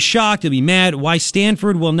 or you'll be shocked, you'll be mad, why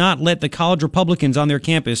Stanford will not let the college Republicans on their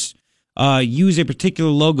campus use a particular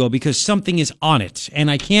logo because something is on it. And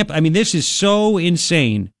this is so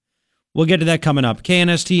insane. We'll get to that coming up.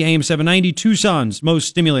 KNST AM 790, Tucson's most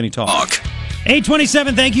stimulating talk.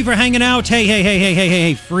 827, thank you for hanging out.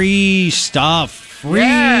 Hey, free stuff.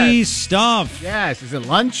 Free stuff. Yes, is it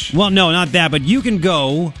lunch? Well, no, not that, but you can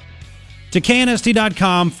go to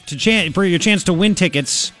knst.com for your chance to win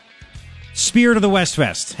tickets. Spirit of the West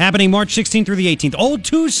Fest, happening March 16th through the 18th. Old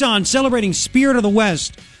Tucson celebrating Spirit of the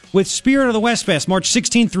West with Spirit of the West Fest, March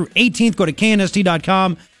 16th through 18th. Go to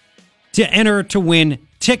knst.com to enter to win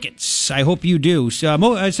tickets. I hope you do.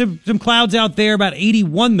 So, some clouds out there, about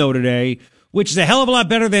 81 though today, which is a hell of a lot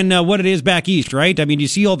better than what it is back east, right? I mean, you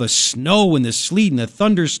see all the snow and the sleet and the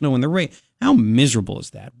thunder snow and the rain. How miserable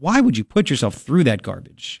is that? Why would you put yourself through that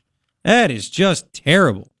garbage? That is just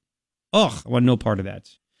terrible. Ugh, I want no part of that.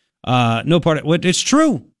 No part of what? It's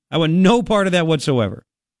true. I want no part of that whatsoever.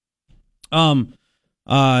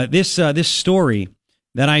 This story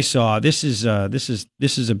that I saw. This is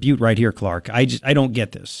a beaut right here, Clark. I don't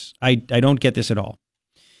get this. I don't get this at all.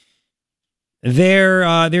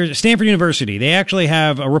 There's Stanford University. They actually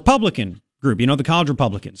have a Republican group. You know, the college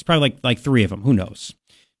Republicans. Probably like three of them. Who knows?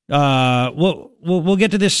 We'll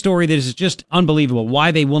get to this story that is just unbelievable.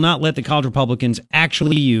 Why they will not let the college Republicans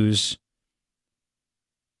actually use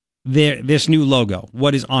this new logo.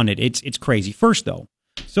 What is on it? It's crazy. First, though,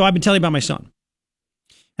 so I've been telling you about my son.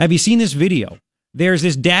 Have you seen this video? There's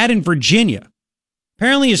this dad in Virginia.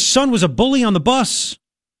 Apparently, his son was a bully on the bus.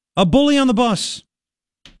 A bully on the bus.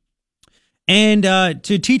 And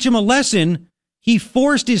to teach him a lesson, he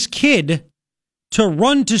forced his kid to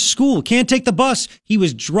run to school. Can't take the bus. He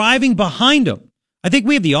was driving behind him. I think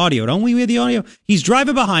we have the audio, don't we? We have the audio. He's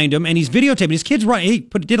driving behind him, and he's videotaping. His kid's riding. He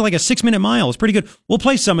did like a 6-minute mile. It's pretty good. We'll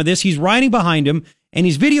play some of this. He's riding behind him, and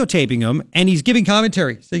he's videotaping him, and he's giving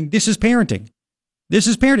commentary, saying, this is parenting. This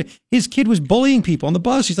is parenting. His kid was bullying people on the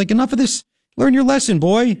bus. He's like, enough of this. Learn your lesson,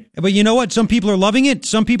 boy. But you know what? Some people are loving it.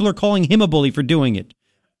 Some people are calling him a bully for doing it.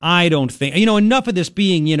 I don't think, enough of this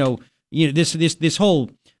being, this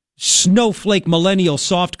whole snowflake millennial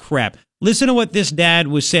soft crap. Listen to what this dad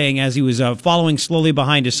was saying as he was following slowly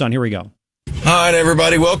behind his son. Here we go. All right,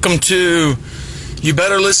 everybody. Welcome to You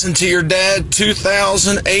Better Listen to Your Dad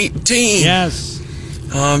 2018. Yes.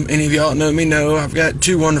 Any of y'all know me know I've got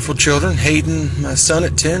 2 wonderful children, Hayden, my son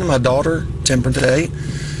at 10, and my daughter, Temperance at 8.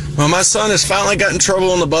 Well, my son has finally got in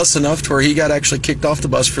trouble on the bus enough to where he got actually kicked off the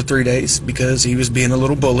bus for 3 days because he was being a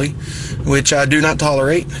little bully, which I do not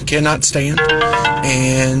tolerate, cannot stand,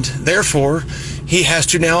 and therefore he has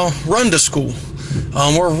to now run to school.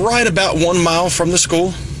 We're right about 1 mile from the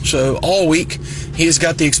school, so all week he has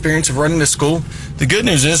got the experience of running to school. The good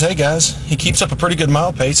news is, hey guys, he keeps up a pretty good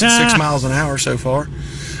mile pace at 6 miles an hour so far.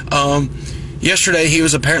 Yesterday, he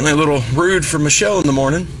was apparently a little rude for Michelle in the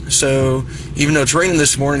morning, so even though it's raining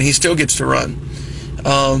this morning, he still gets to run.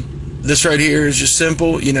 This right here is just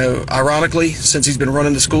simple. Ironically, since he's been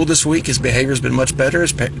running to school this week, his behavior has been much better.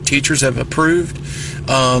 His teachers have approved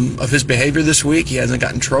of his behavior this week. He hasn't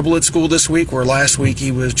gotten in trouble at school this week, where last week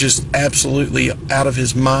he was just absolutely out of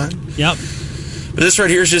his mind. Yep. But this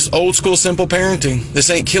right here is just old school simple parenting.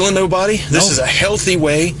 This ain't killing nobody. This is a healthy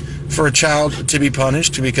way for a child to be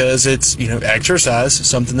punished because it's, exercise,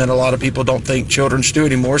 something that a lot of people don't think children should do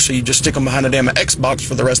anymore, so you just stick them behind a damn Xbox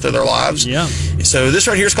for the rest of their lives. Yeah. So this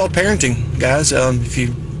right here is called parenting, guys. If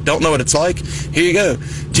you don't know what it's like, here you go.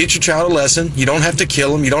 Teach your child a lesson. You don't have to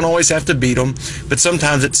kill them. You don't always have to beat them, but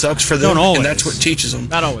sometimes it sucks for them, and that's what teaches them.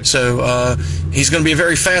 Not always. So he's going to be a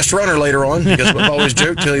very fast runner later on because we've always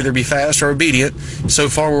joked he'll either be fast or obedient. So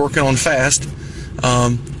far, we're working on fast.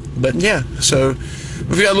 But yeah, so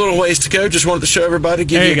we've got a little ways to go. Just wanted to show everybody,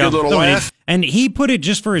 give you a good little laugh. And he put it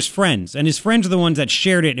just for his friends. And his friends are the ones that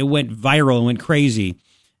shared it. And it went viral and went crazy.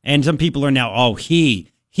 And some people are now,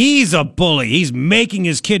 he's a bully. He's making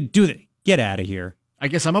his kid do that. Get out of here. I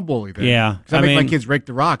guess I'm a bully then. Yeah. Because I make my kids rake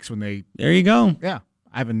the rocks when they... There you go. Yeah.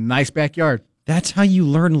 I have a nice backyard. That's how you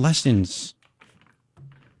learn lessons.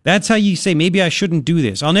 That's how you say, maybe I shouldn't do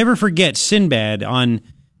this. I'll never forget Sinbad on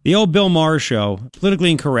the old Bill Maher show, Politically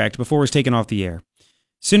Incorrect, before it was taken off the air.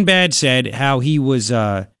 Sinbad said how he was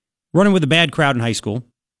running with a bad crowd in high school,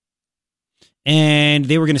 and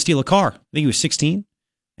they were going to steal a car. I think he was 16,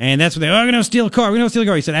 and that's what they were going to steal a car. We're going to steal a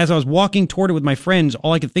car. He said, as I was walking toward it with my friends,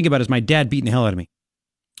 all I could think about is my dad beating the hell out of me.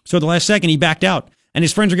 So at the last second, he backed out, and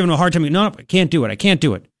his friends were giving him a hard time. No, I can't do it. I can't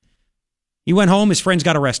do it. He went home. His friends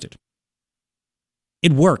got arrested.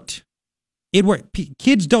 It worked. It worked.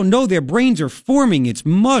 Kids don't know their brains are forming. It's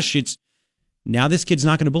mush. Now this kid's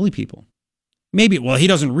not going to bully people. Maybe, he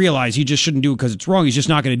doesn't realize he just shouldn't do it because it's wrong. He's just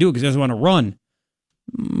not going to do it because he doesn't want to run.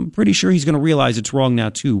 I'm pretty sure he's going to realize it's wrong now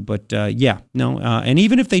too. But and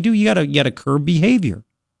even if they do, you gotta curb behavior.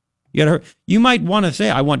 You might want to say,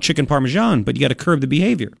 I want chicken parmesan, but you got to curb the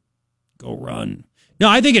behavior. Go run. No,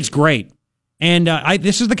 I think it's great. And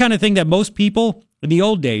this is the kind of thing that most people in the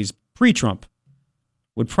old days, pre-Trump,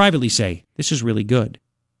 would privately say, this is really good.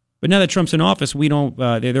 But now that Trump's in office, we don't.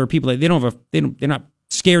 There are people that they're not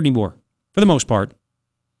scared anymore, for the most part,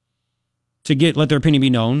 to let their opinion be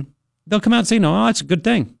known. They'll come out and say, no, that's a good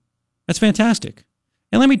thing. That's fantastic.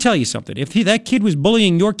 And let me tell you something. If that kid was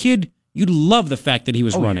bullying your kid, you'd love the fact that he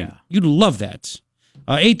was running. Yeah. You'd love that.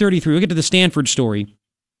 8:33. We'll get to the Stanford story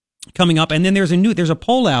coming up, and then there's a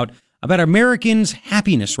poll out about Americans'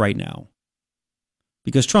 happiness right now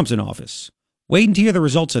because Trump's in office. Wait until you hear the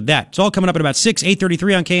results of that. It's all coming up at about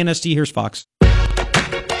 8:33 on KNST. Here's Fox.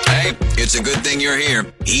 Hey, it's a good thing you're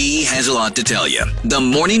here. He has a lot to tell you. The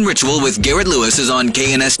Morning Ritual with Garrett Lewis is on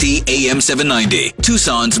KNST AM 790,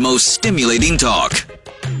 Tucson's most stimulating talk.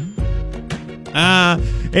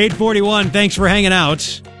 8:41. Thanks for hanging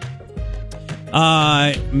out.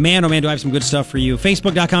 Man, oh man, do I have some good stuff for you.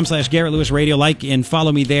 Facebook.com/Garrett Lewis Radio. Like and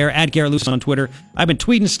follow me there, at Garrett Lewis on Twitter. I've been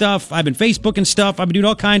tweeting stuff. I've been Facebooking stuff. I've been doing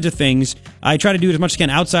all kinds of things. I try to do it as much as I can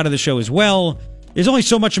outside of the show as well. There's only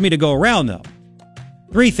so much for me to go around, though.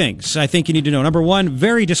 3 things I think you need to know. Number 1,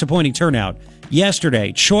 very disappointing turnout.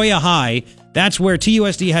 Yesterday, Cholla High, that's where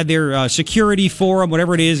TUSD had their security forum,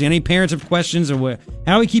 whatever it is. Any parents have questions of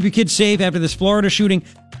how we keep your kids safe after this Florida shooting.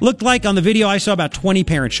 Looked like on the video I saw about 20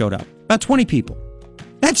 parents showed up. About 20 people.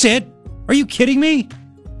 That's it. Are you kidding me?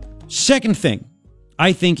 Second thing,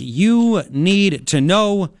 I think you need to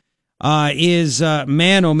know is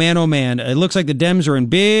man, oh man, oh man. It looks like the Dems are in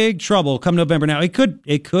big trouble come November. Now, it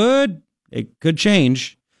could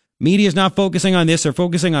change. Media is not focusing on this. They're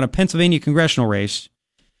focusing on a Pennsylvania congressional race.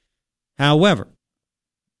 However,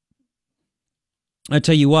 I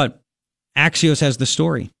tell you what, Axios has the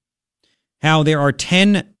story. How there are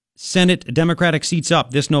 10 Senate Democratic seats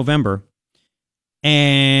up this November.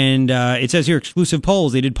 And it says here, exclusive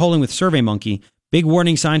polls. They did polling with SurveyMonkey. Big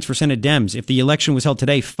warning signs for Senate Dems. If the election was held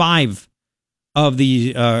today, 5 of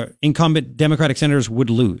the incumbent Democratic senators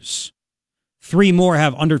would lose. 3 more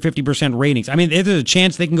have under 50% ratings. I mean, there's a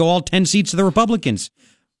chance they can go all 10 seats to the Republicans.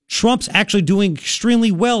 Trump's actually doing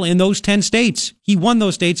extremely well in those 10 states. He won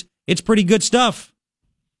those states. It's pretty good stuff.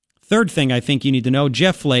 Third thing I think you need to know,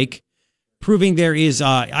 Jeff Flake, proving there is,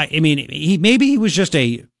 maybe he was just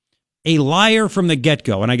a liar from the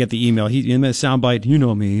get-go. And I get the email. He in the soundbite, you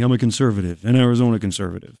know me, I'm a conservative, an Arizona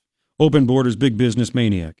conservative. Open borders, big business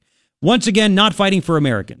maniac. Once again, not fighting for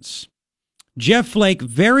Americans. Jeff Flake,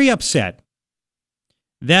 very upset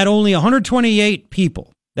that only 128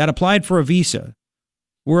 people that applied for a visa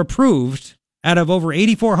were approved out of over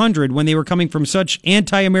 8,400 when they were coming from such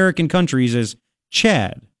anti-American countries as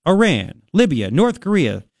Chad, Iran, Libya, North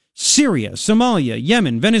Korea, Syria, Somalia,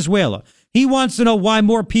 Yemen, Venezuela. He wants to know why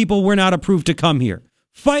more people were not approved to come here.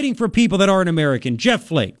 Fighting for people that aren't American. Jeff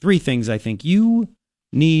Flake. 3 things I think you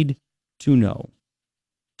need to know.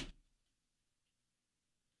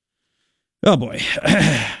 Oh, boy.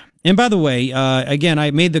 And by the way, again,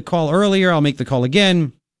 I made the call earlier. I'll make the call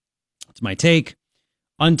again. It's my take.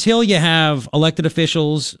 Until you have elected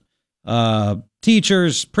officials,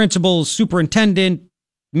 teachers, principals, superintendent,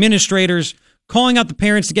 administrators calling out the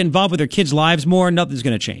parents to get involved with their kids' lives more, nothing's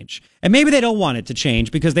going to change. And maybe they don't want it to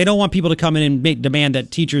change because they don't want people to come in and demand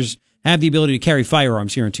that teachers have the ability to carry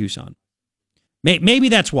firearms here in Tucson. Maybe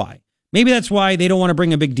that's why. Maybe that's why they don't want to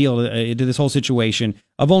bring a big deal to this whole situation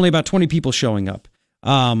of only about 20 people showing up.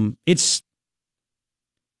 It's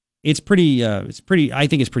pretty, I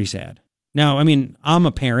think it's pretty sad. Now, I mean, I'm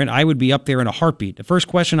a parent. I would be up there in a heartbeat. The first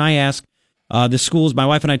question I ask the schools, my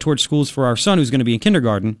wife and I toured schools for our son who's going to be in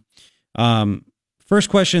kindergarten. First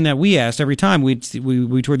question that we asked every time we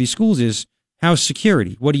tour these schools is, how's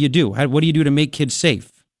security? What do you do? What do you do to make kids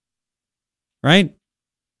safe? Right?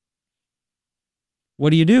 What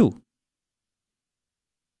do you do?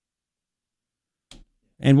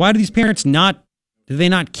 And why do these parents do they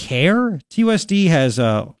not care? TUSD has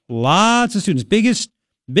lots of students. Biggest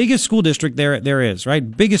school district there is,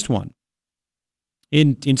 right? Biggest one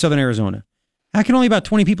in southern Arizona. How can only about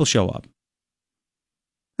 20 people show up?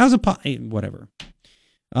 How's it whatever.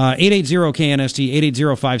 880-KNST,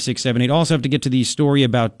 880-5678. Also have to get to the story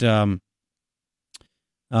about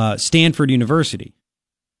Stanford University.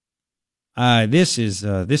 This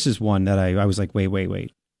is one that I was like,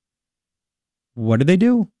 wait. What did they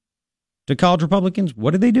do to college Republicans?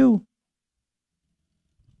 What did they do?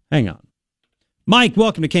 Hang on. Mike,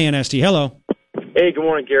 welcome to KNST. Hello. Hey, good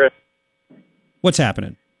morning, Garrett. What's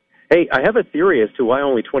happening? Hey, I have a theory as to why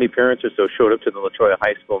only 20 parents or so showed up to the La Troya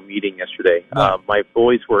High School meeting yesterday. My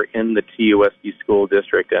boys were in the TUSD school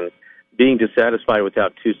district, and being dissatisfied with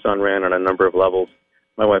how Tucson ran on a number of levels,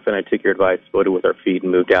 my wife and I took your advice, voted with our feet,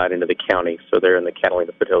 and moved out into the county. So they're in the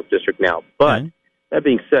Catalina Foothills district now. But that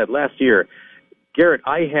being said, last year, Garrett,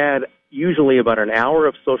 I had usually about an hour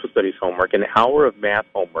of social studies homework, an hour of math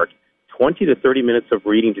homework, 20 to 30 minutes of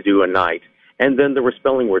reading to do a night, and then there were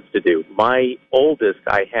spelling words to do. My oldest,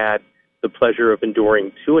 I had the pleasure of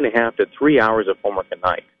enduring 2.5 to 3 hours of homework a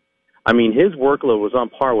night. I mean, his workload was on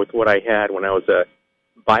par with what I had when I was a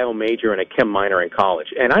bio major and a chem minor in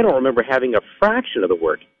college. And I don't remember having a fraction of the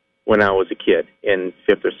work when I was a kid in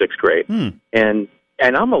 5th or 6th grade.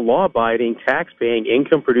 And I'm a law-abiding, tax-paying,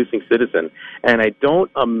 income-producing citizen, and I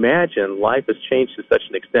don't imagine life has changed to such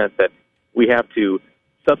an extent that we have to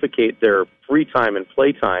suffocate their free time and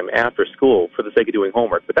playtime after school for the sake of doing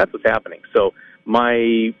homework. But that's what's happening. So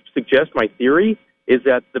my theory is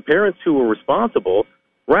that the parents who were responsible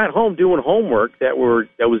were at home doing homework that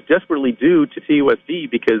was desperately due to TUSD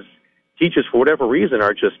because teachers, for whatever reason,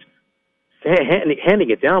 are just handing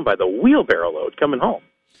it down by the wheelbarrow load coming home.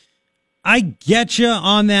 I get you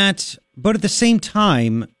on that, but at the same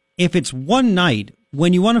time, if it's one night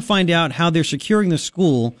when you want to find out how they're securing the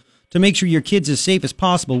school to make sure your kid's as safe as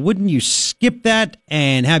possible, wouldn't you skip that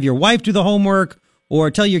and have your wife do the homework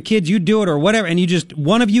or tell your kids you do it or whatever, and you just,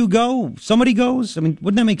 one of you go, somebody goes? I mean,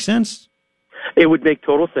 wouldn't that make sense? It would make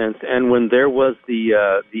total sense. And when there was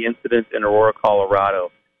the incident in Aurora,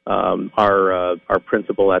 Colorado, our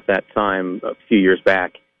principal at that time, a few years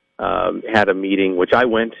back, had a meeting, which I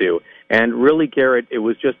went to. And really, Garrett, it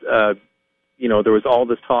was just, there was all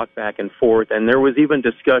this talk back and forth, and there was even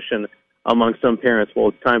discussion among some parents, well,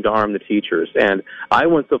 it's time to arm the teachers. And I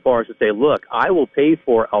went so far as to say, look, I will pay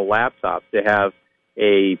for a laptop to have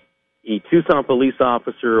a Tucson police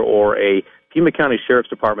officer or a Pima County Sheriff's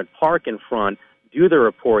Department park in front, do the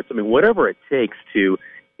reports. I mean, whatever it takes to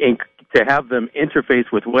have them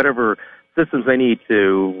interface with whatever systems they need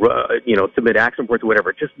to, submit action reports or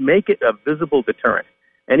whatever. Just make it a visible deterrent.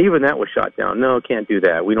 And even that was shot down. No, can't do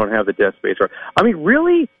that. We don't have the desk space. I mean,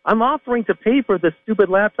 really? I'm offering to pay for this stupid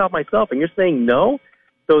laptop myself, and you're saying no?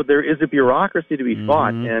 So there is a bureaucracy to be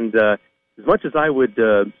fought. And as much as I would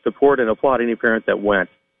support and applaud any parent that went,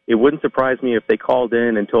 it wouldn't surprise me if they called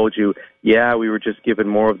in and told you, yeah, we were just given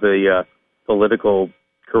more of the political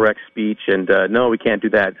correct speech, and no, we can't do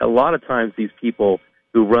that. A lot of times these people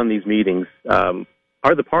who run these meetings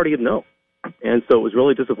are the party of no. And so it was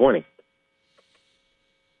really disappointing.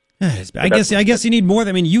 I guess you need more.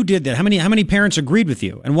 I mean, you did that. How many parents agreed with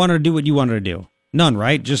you and wanted to do what you wanted to do? None,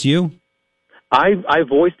 right? Just you? I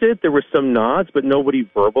voiced it. There were some nods, but nobody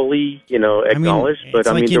verbally, acknowledged.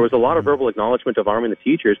 There was a lot of verbal acknowledgement of arming the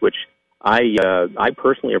teachers, which I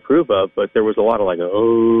personally approve of. But there was a lot of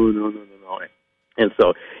oh no. And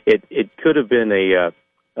so it could have been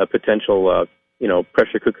a potential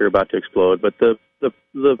pressure cooker about to explode. But the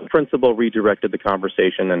principal redirected the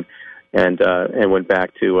conversation and went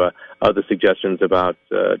back to other suggestions about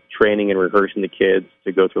training and rehearsing the kids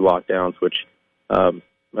to go through lockdowns, which,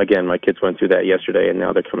 again, my kids went through that yesterday, and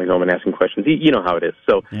now they're coming home and asking questions. You know how it is.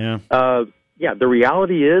 So, the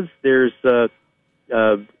reality is there's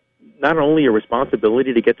not only a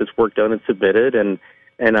responsibility to get this work done and submitted, and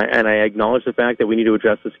I acknowledge the fact that we need to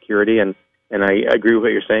address the security, and I agree with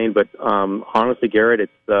what you're saying, but honestly, Garrett,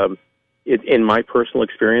 it's in my personal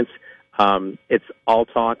experience, it's all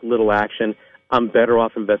talk, little action. I'm better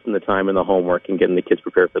off investing the time in the homework and getting the kids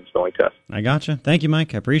prepared for the spelling test. I gotcha. Thank you,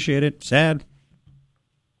 Mike. I appreciate it. Sad.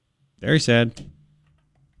 Very sad.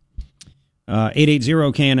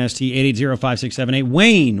 880-KNST, 880-5678.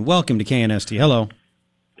 Wayne, welcome to KNST. Hello.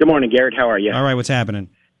 Good morning, Garrett. How are you? All right, what's happening?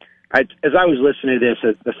 As I was listening to this,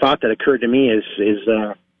 the thought that occurred to me is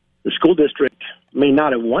the school district may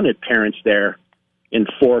not have wanted parents there in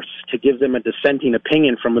force to give them a dissenting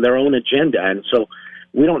opinion from their own agenda. And so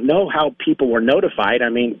we don't know how people were notified. I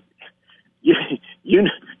mean, you're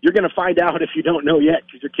going to find out if you don't know yet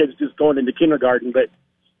because your kid's just going into kindergarten. But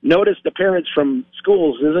notice the parents from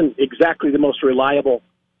schools isn't exactly the most reliable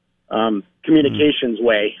communications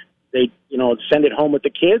way. They, send it home with the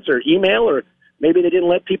kids or email, or maybe they didn't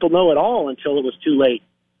let people know at all until it was too late,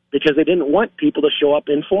 because they didn't want people to show up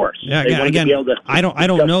in force. Yeah, again, I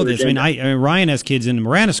don't know this. I mean, Ryan has kids in the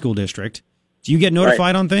Marana School District. Do you get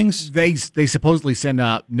notified on things? They supposedly send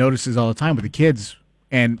out notices all the time with the kids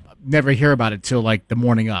and never hear about it till like the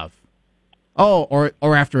morning of. Oh,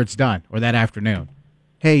 or after it's done, or that afternoon.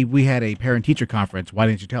 Hey, we had a parent-teacher conference. Why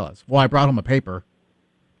didn't you tell us? Well, I brought home a paper.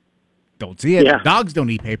 Don't see it. Yeah. Dogs don't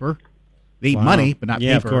eat paper. They eat money, but not paper.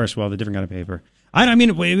 Yeah, of course. Well, the different kind of paper. I mean,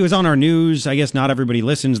 it was on our news. I guess not everybody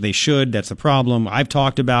listens. They should. That's the problem. I've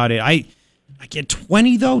talked about it. I get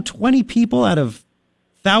 20 people out of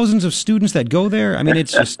thousands of students that go there. I mean,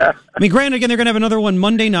 it's just, granted, again, they're going to have another one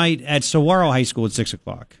Monday night at Saguaro High School at 6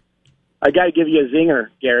 o'clock. I got to give you a zinger,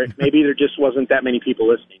 Garrett. Maybe there just wasn't that many people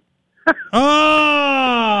listening. Oh!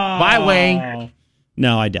 Bye, Wayne.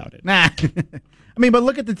 No, I doubt it. Nah. But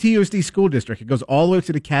look at the TUSD school district. It goes all the way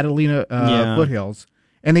to the Catalina foothills.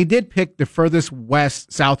 And they did pick the furthest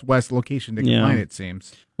southwest location to combine, it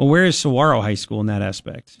seems. Well, where is Saguaro High School in that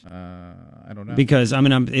aspect? I don't know. Because, they're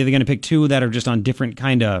going to pick two that are just on different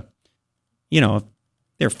kind of,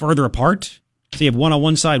 they're further apart. So you have one on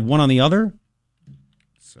one side, one on the other.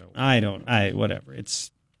 So whatever.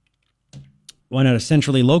 It's one at a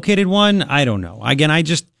centrally located one. I don't know. Again,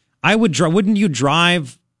 wouldn't you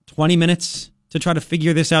drive 20 minutes to try to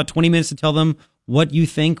figure this out? 20 minutes to tell them what you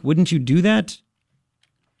think? Wouldn't you do that?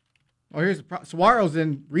 Oh, here's the Saguaro's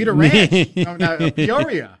in Rita Ranch,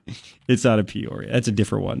 Peoria. It's not a Peoria. That's a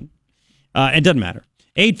different one. It doesn't matter.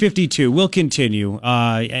 8:52. We'll continue.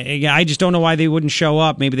 I just don't know why they wouldn't show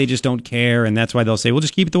up. Maybe they just don't care, and that's why they'll say, "We'll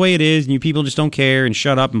just keep it the way it is," and you people just don't care and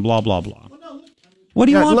shut up and blah blah blah. What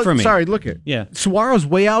do you want from me? Sorry, look at Saguaro's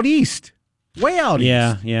way out east. Way out east.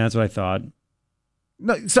 Yeah, that's what I thought.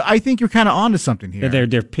 No, so I think you're kind of onto something here.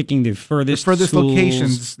 They're picking the furthest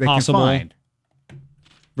locations they possible can find.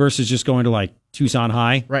 Versus just going to like Tucson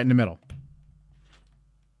High. Right in the middle.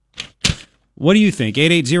 What do you think?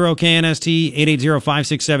 880-KNST,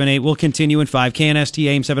 880-5678. We'll continue in 5. KNST,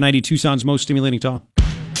 AM 790, Tucson's most stimulating talk.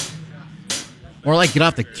 Or like get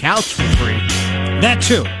off the couch for free. That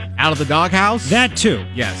too. Out of the doghouse? That too.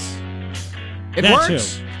 Yes. It That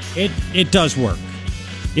works. too. It does work.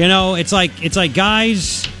 You know, it's like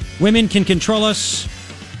guys, women can control us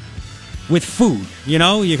with food. You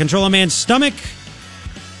know, you control a man's stomach.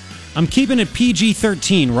 I'm keeping it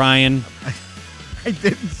PG-13, Ryan. I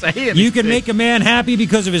didn't say anything. You can make a man happy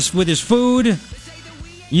because of his food.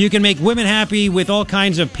 You can make women happy with all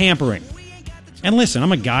kinds of pampering. And listen,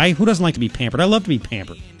 I'm a guy who doesn't like to be pampered. I love to be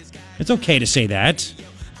pampered. It's okay to say that.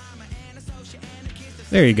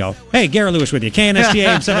 There you go. Hey, Garrett Lewis with you. KNST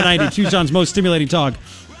AM 790, Tucson's most stimulating talk.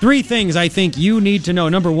 3 things I think you need to know.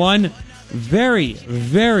 Number 1, very,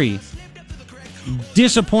 very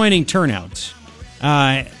disappointing turnout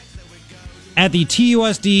at the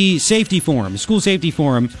TUSD safety forum, school safety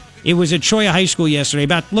forum. It was at Cholla High School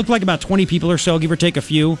yesterday. Looked like about 20 people or so, give or take a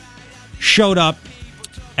few, showed up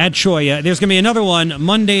at Cholla. There's going to be another one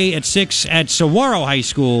Monday at 6 at Saguaro High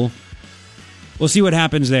School. We'll see what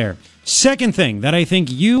happens there. Second thing that I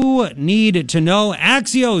think you need to know,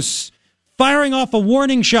 Axios firing off a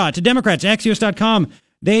warning shot to Democrats. Axios.com,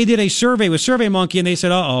 they did a survey with SurveyMonkey, and they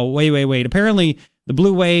said, wait. Apparently, the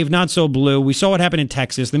blue wave, not so blue. We saw what happened in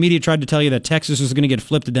Texas. The media tried to tell you that Texas was going to get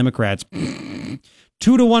flipped to Democrats.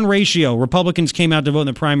 2-to-1 ratio. Republicans came out to vote in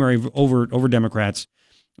the primary over Democrats.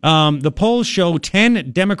 The polls show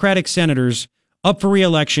 10 Democratic senators up for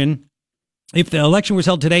re-election. If the election was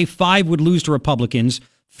held today, 5 would lose to Republicans.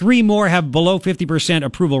 3 more have below 50%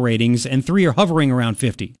 approval ratings, and 3 are hovering around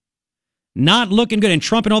 50. Not looking good. And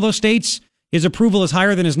Trump in all those states, his approval is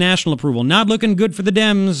higher than his national approval. Not looking good for the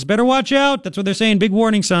Dems. Better watch out. That's what they're saying. Big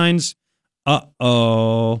warning signs.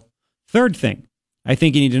 Uh-oh. Third thing I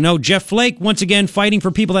think you need to know, Jeff Flake, once again, fighting for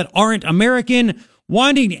people that aren't American,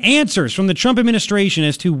 wanting answers from the Trump administration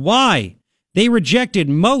as to why they rejected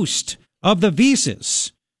most of the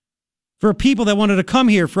visas for people that wanted to come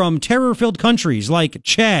here from terror-filled countries like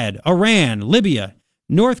Chad, Iran, Libya,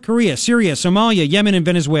 North Korea, Syria, Somalia, Yemen, and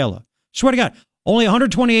Venezuela. Swear to God, only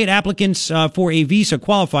 128 applicants for a visa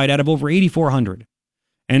qualified out of over 8,400.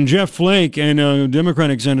 And Jeff Flake and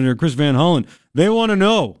Democratic Senator Chris Van Hollen, they want to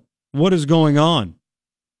know what is going on.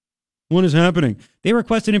 What is happening? They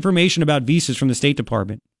requested information about visas from the State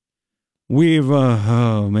Department. We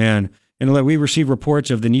received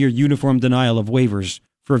reports of the near uniform denial of waivers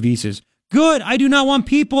for visas. Good. I do not want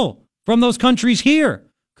people from those countries here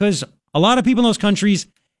because a lot of people in those countries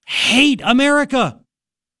hate America.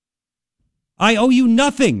 I owe you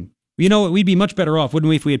nothing. You know what? We'd be much better off, wouldn't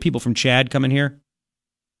we, if we had people from Chad coming here?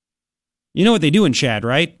 You know what they do in Chad,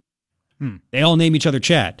 right? They all name each other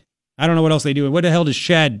Chad. I don't know what else they do. What the hell does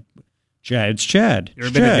Chad? It's Chad. You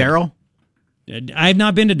ever been to Darrell? I have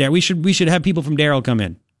not been to Darrell. We should have people from Darrell come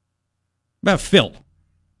in. About Phil.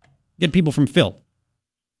 Get people from Phil.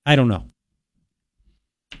 I don't know.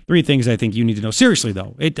 3 things I think you need to know. Seriously,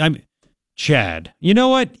 though. I'm Chad. You know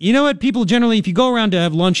what? People generally, if you go around to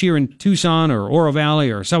have lunch here in Tucson or Oro Valley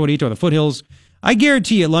or Sahuarito or the foothills, I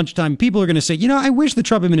guarantee you at lunchtime, people are going to say, I wish the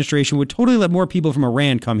Trump administration would totally let more people from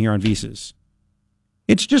Iran come here on visas.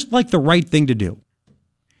 It's just like the right thing to do.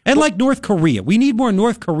 And like North Korea. We need more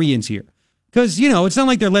North Koreans here. Because, it's not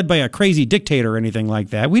like they're led by a crazy dictator or anything like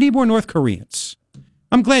that. We need more North Koreans.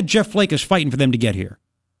 I'm glad Jeff Flake is fighting for them to get here.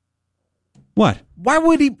 What? Why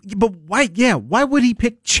would he? But why? Yeah, why would he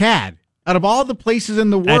pick Chad out of all the places in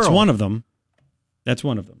the world? That's one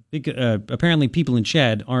of them. Apparently, people in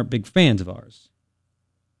Chad aren't big fans of ours.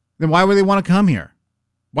 Then why would they want to come here?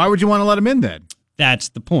 Why would you want to let them in then? That's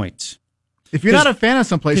the point. If you're not a fan of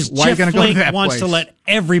someplace, why are you going to go to that place? Jeff Flake wants to let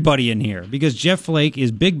everybody in here because Jeff Flake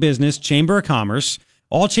is big business, Chamber of Commerce.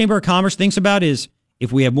 All Chamber of Commerce thinks about is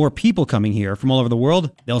if we have more people coming here from all over the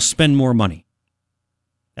world, they'll spend more money.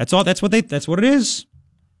 That's all. That's what it is.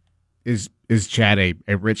 Is Chad a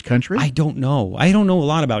rich country? I don't know. I don't know a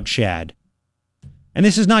lot about Chad. And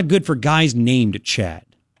this is not good for guys named Chad.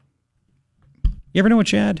 You ever know a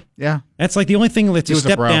Chad? Yeah. That's like the only thing that's a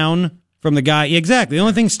step down from the guy. Yeah, exactly. The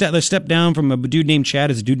only thing that step down from a dude named Chad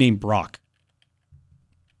is a dude named Brock.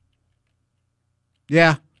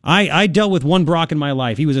 Yeah. I dealt with one Brock in my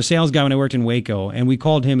life. He was a sales guy when I worked in Waco, and we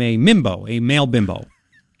called him a mimbo, a male bimbo.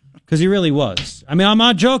 Because he really was. I mean, I'm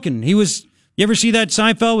not joking. He was. You ever see that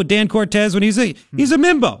Seinfeld with Dan Cortez when he's a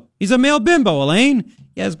mimbo? He's a male bimbo, Elaine.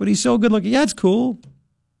 Yes, but he's so good looking. Yeah, it's cool.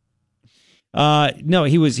 No,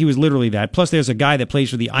 he was literally that. Plus, there's a guy that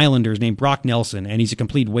plays for the Islanders named Brock Nelson, and he's a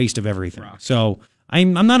complete waste of everything. Brock. So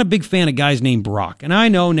I'm not a big fan of guys named Brock. And I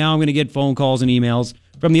know now I'm going to get phone calls and emails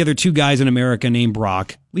from the other 2 guys in America named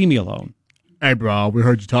Brock. Leave me alone. Hey, bro, we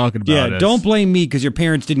heard you talking about it. Yeah, don't blame me because your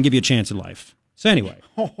parents didn't give you a chance in life. So anyway,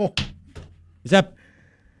 is that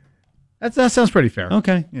sounds pretty fair?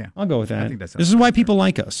 Okay, yeah, I'll go with that. I think that sounds this is why people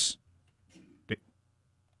like us.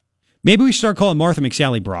 Maybe we start calling Martha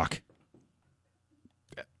McSally Brock.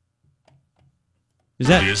 Is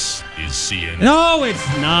that? This is CNN. No,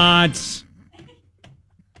 it's not.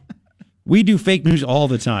 We do fake news all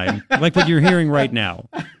the time, like what you're hearing right now.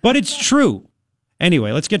 But it's true.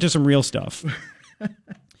 Anyway, let's get to some real stuff.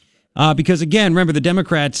 Because, again, remember, the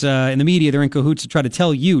Democrats in the media, they're in cahoots to try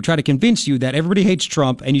to convince you that everybody hates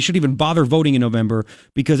Trump and you shouldn't even bother voting in November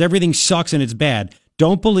because everything sucks and it's bad.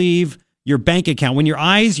 Don't believe your bank account. When you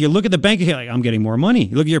look at the bank account, like, I'm getting more money.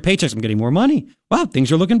 You look at your paychecks, I'm getting more money. Wow,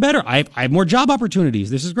 things are looking better. I have more job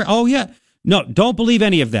opportunities. This is great. Oh, yeah. No, don't believe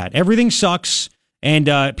any of that. Everything sucks,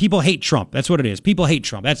 and people hate Trump. That's what it is. People hate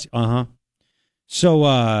Trump. That's,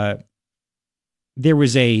 So there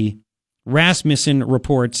was a Rasmussen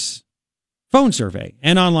Reports phone survey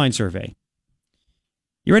and online survey.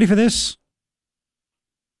 You ready for this?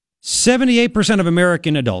 78% of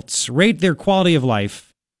American adults rate their quality of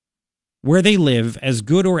life where they live as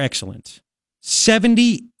good or excellent.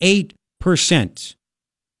 78%.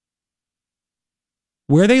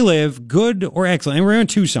 Where they live, good or excellent. And we're in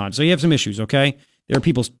Tucson, so you have some issues, okay? There are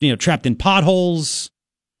people, trapped in potholes.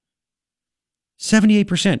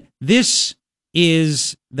 78%. This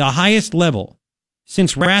is the highest level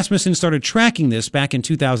since Rasmussen started tracking this back in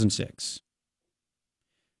 2006.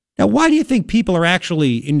 Now, why do you think people are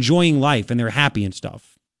actually enjoying life and they're happy and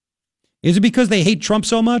stuff? Is it because they hate Trump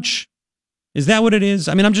so much? Is that what it is?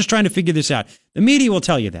 I mean, I'm just trying to figure this out. The media will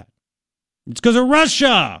tell you that. It's because of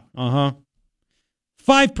Russia.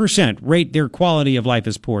 5% rate their quality of life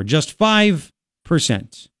as poor. Just 5%.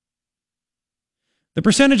 The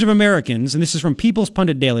percentage of Americans, and this is from People's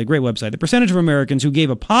Pundit Daily, a great website, the percentage of Americans who gave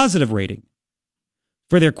a positive rating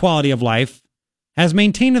for their quality of life has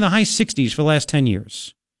maintained in the high 60s for the last 10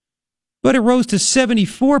 years. But it rose to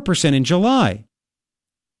 74% in July.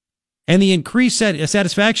 And the increased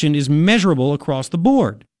satisfaction is measurable across the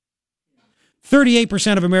board.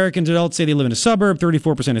 38% of American adults say they live in a suburb,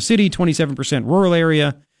 34% a city, 27% rural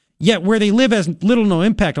area. Yet where they live has little or no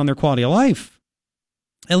impact on their quality of life.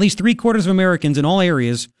 At least 3/4 of Americans in all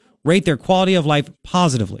areas rate their quality of life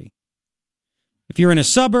positively. If you're in a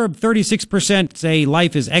suburb, 36% say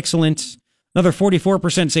life is excellent. Another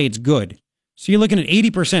 44% say it's good. So you're looking at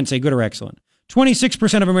 80% say good or excellent.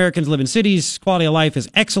 26% of Americans live in cities. Quality of life is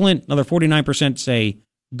excellent. Another 49% say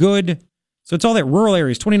good. So it's all that rural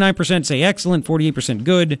areas. 29% say excellent, 48%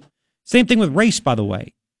 good. Same thing with race, by the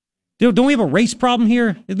way. Don't we have a race problem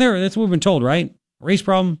here? Isn't there? That's what we've been told, right? Race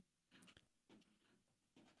problem.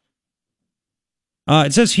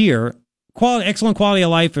 It says here, excellent quality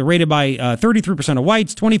of life rated by 33% of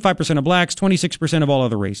whites, 25% of blacks, 26% of all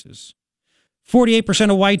other races. 48%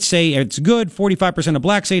 of whites say it's good, 45% of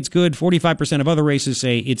blacks say it's good, 45% of other races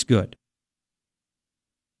say it's good.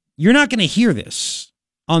 You're not going to hear this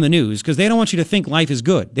on the news because they don't want you to think life is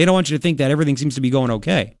good. They don't want you to think that everything seems to be going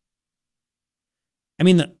okay. I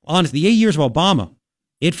mean, honestly, the 8 years of Obama,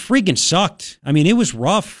 it freaking sucked. I mean, it was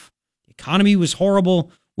rough. The economy was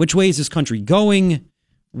horrible. Which way is this country going?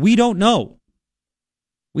 We don't know.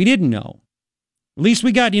 We didn't know. At least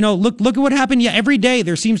we got, look at what happened. Yeah, every day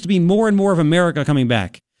there seems to be more and more of America coming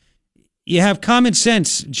back. You have common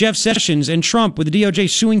sense, Jeff Sessions and Trump with the DOJ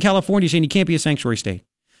suing California saying you can't be a sanctuary state.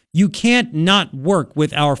 You can't not work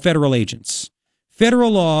with our federal agents.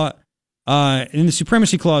 Federal law in the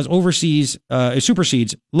Supremacy Clause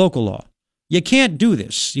supersedes local law. You can't do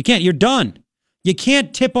this. You can't. You're done. You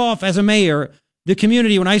can't tip off as a mayor the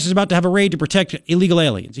community when ICE is about to have a raid to protect illegal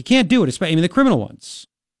aliens. You can't do it, especially the criminal ones.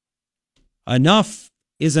 Enough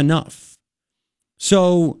is enough.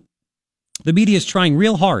 So the media is trying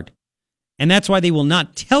real hard, and that's why they will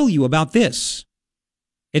not tell you about this.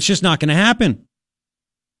 It's just not going to happen.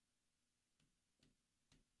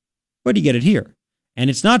 But you get it here. And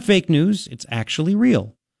it's not fake news. It's actually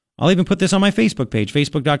real. I'll even put this on my Facebook page,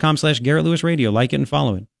 facebook.com/Garrett Lewis Radio. Like it and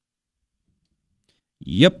follow it.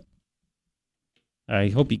 Yep. I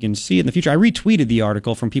hope you can see it in the future. I retweeted the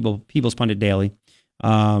article from People's Pundit Daily.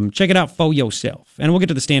 Check it out for yourself. And we'll get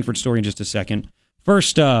to the Stanford story in just a second.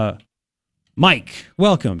 First, Mike,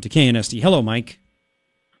 welcome to KNST. Hello, Mike.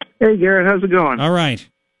 Hey, Garrett, how's it going? All right.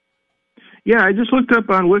 Yeah, I just looked up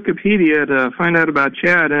on Wikipedia to find out about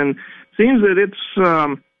Chad, and it seems that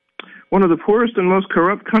it's one of the poorest and most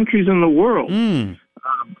corrupt countries in the world.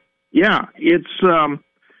 Yeah, it's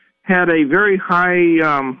had a very high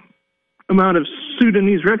amount of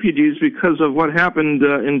Sudanese refugees because of what happened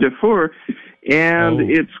in Darfur, and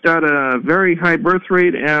it's got a very high birth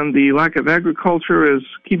rate, and the lack of agriculture is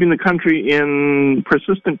keeping the country in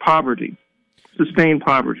persistent poverty, sustained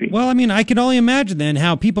poverty. Well, I mean, I can only imagine then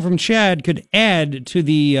how people from Chad could add to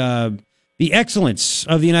the excellence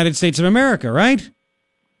of the United States of America, right?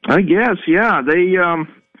 I guess, yeah.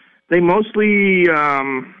 They mostly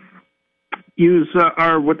use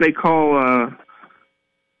are what they call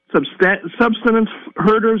subsistence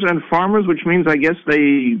herders and farmers, which means I guess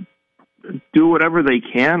they do whatever they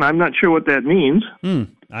can. I'm not sure what that means.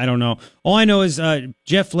 I don't know. All I know is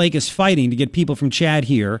Jeff Flake is fighting to get people from Chad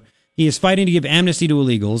here. He is fighting to give amnesty to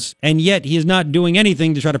illegals, and yet he is not doing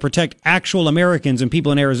anything to try to protect actual Americans and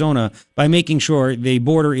people in Arizona by making sure the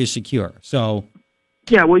border is secure. So,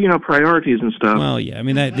 yeah, well, priorities and stuff. Well, yeah, I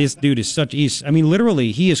mean this dude is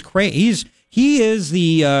literally he is crazy. He is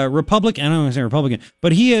the Republican. I don't want to say Republican,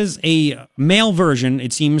 but he is a male version,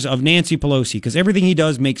 it seems, of Nancy Pelosi because everything he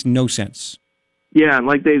does makes no sense. Yeah, and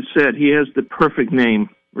like Dave said, he has the perfect name.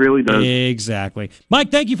 Really does. Exactly. Mike,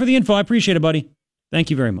 thank you for the info. I appreciate it, buddy. Thank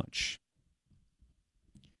you very much.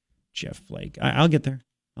 Jeff Flake. I'll get there.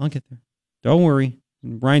 Don't worry.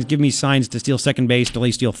 Brian's giving me signs to steal second base,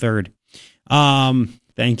 delay steal third.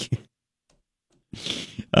 Thank you.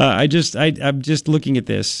 I'm just looking at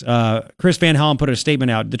this. Chris Van Hollen put a statement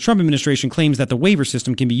out. The Trump administration claims that the waiver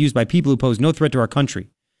system can be used by people who pose no threat to our country.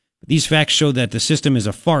 But these facts show that the system is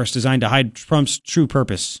a farce designed to hide Trump's true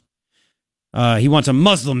purpose. He wants a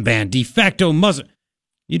Muslim ban, de facto Muslim.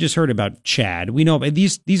 You just heard about Chad. We know about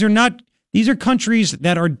these are countries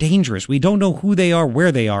that are dangerous. We don't know who they are, where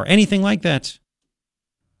they are, anything like that.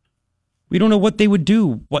 We don't know what they would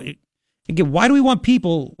do. Again, why do we want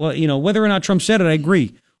people, whether or not Trump said it, I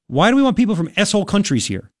agree. Why do we want people from S-hole countries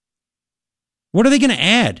here? What are they going to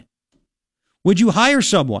add? Would you hire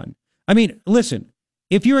someone? I mean, listen,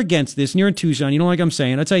 if you're against this and you're in Tucson, you know, like I'm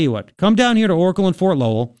saying, I'll tell you what, come down here to Oracle and Fort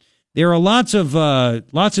Lowell. There are lots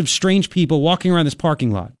of strange people walking around this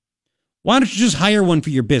parking lot. Why don't you just hire one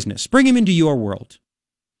for your business? Bring him into your world.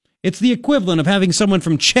 It's the equivalent of having someone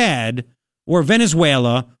from Chad or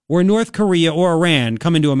Venezuela or North Korea or Iran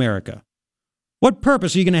come into America. What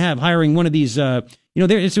purpose are you going to have hiring one of these?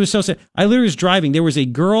 It was so sad. I literally was driving. There was a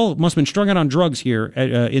girl, must have been strung out on drugs here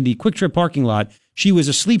in the Quick Trip parking lot. She was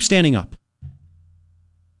asleep standing up.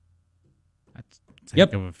 That's a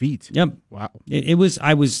heck of a feat. Yep. Wow.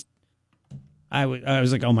 I was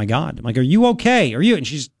like, oh my God. I'm like, are you okay? Are you? And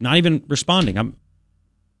she's not even responding.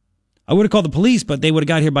 I would have called the police, but they would have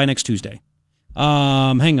got here by next Tuesday.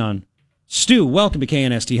 Hang on. Stu, welcome to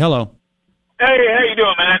KNST. Hello. Hey, how you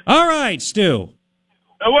doing, man? All right, Stu.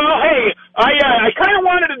 Well, hey, I kind of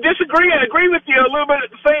wanted to disagree and agree with you a little bit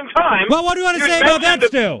at the same time. Well, what do you want to say about that,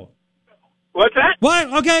 Stu? What's that?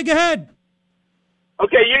 What? Okay, go ahead.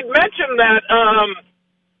 Okay, you'd mentioned that,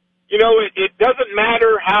 it doesn't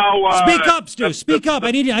matter how... Speak up, Stu. Speak up.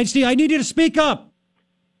 I need you to speak up.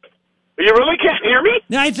 You really can't hear me?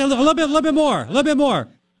 Yeah, it's a little bit more.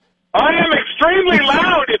 I am extremely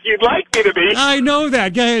loud if you'd like me to be. I know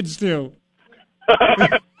that. Go ahead, Stu.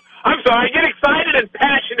 I'm sorry. I get excited and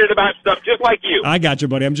passionate about stuff just like you. I got you,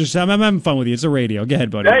 buddy. I'm having fun with you. It's a radio. Go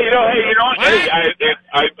ahead, buddy. Hey,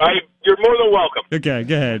 you're more than welcome. Okay,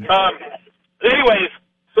 go ahead. Anyways,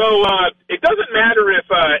 so it doesn't matter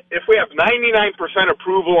if we have 99%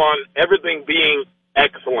 approval on everything being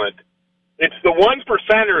excellent. It's the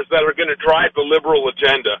 1%ers that are going to drive the liberal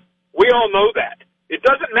agenda. We all know that. It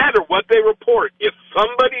doesn't matter what they report. If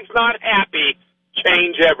somebody's not happy,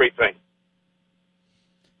 change everything.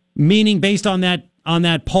 Meaning based on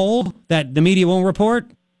that poll that the media won't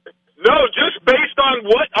report? No, just based on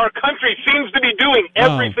what our country seems to be doing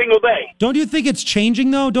every single day. Don't you think it's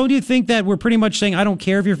changing, though? Don't you think that we're pretty much saying, I don't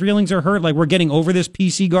care if your feelings are hurt, like we're getting over this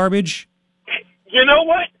PC garbage? You know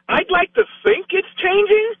what? I'd like to think it's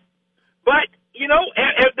changing, but,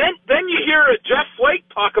 and then you hear Jeff Flake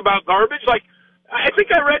talk about garbage, like, I think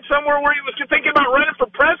I read somewhere where he was thinking about running for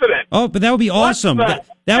president. Oh, but that would be awesome.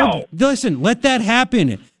 Listen, let that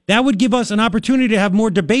happen. That would give us an opportunity to have more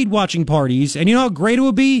debate watching parties. And you know how great it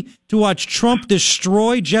would be to watch Trump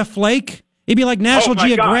destroy Jeff Flake? It'd be like National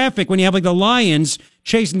Geographic when you have like the lions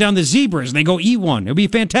chasing down the zebras and they go eat one. It'd be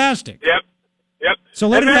fantastic. Yep. So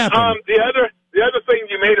let it happen. The other thing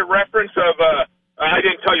you made a reference of, I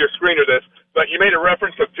didn't tell your screener this, but you made a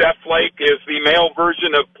reference of Jeff Flake is the male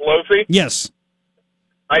version of Pelosi. Yes.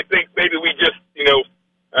 I think maybe we just,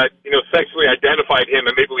 sexually identified him,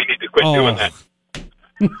 and maybe we need to quit doing that.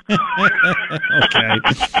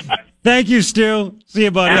 Okay. Thank you, Stu. See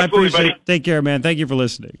you, buddy. Absolutely, I appreciate it. buddy. Take care, man. Thank you for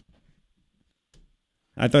listening.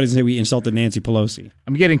 I thought he said we insulted Nancy Pelosi.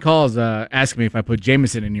 I'm getting calls asking me if I put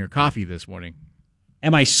Jameson in your coffee this morning.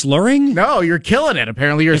 Am I slurring? No, you're killing it.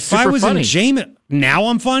 Apparently, you're super funny. If I was in Jameson, now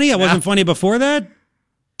I'm funny. I wasn't funny before that.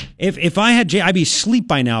 If I had, I'd be asleep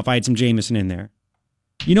by now if I had some Jameson in there.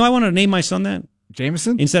 You know, I wanted to name my son that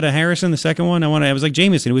Jameson instead of Harrison. The second one, I was like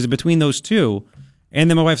Jameson. It was between those two, And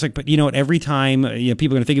then my wife's like, but you know what? Every time people are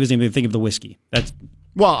going to think of his name, they think of the whiskey. That's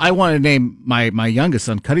Well, I wanted to name my youngest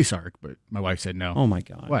son Cuddy Sark, but my wife said no. Oh, my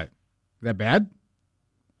God. What? Is that bad?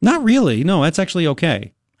 Not really. No, that's actually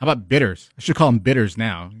okay. How about Bitters? I should call him Bitters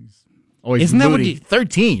now. He's always Isn't that what moody. you-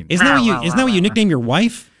 13. Isn't that what you nickname your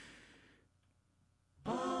wife?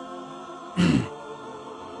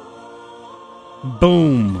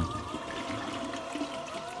 Boom.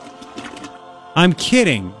 I'm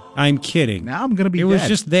kidding. Now I'm going to be It dead. was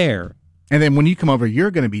just there. And then when you come over,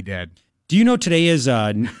 you're going to be dead. Do you know today is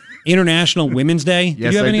International Women's Day? Do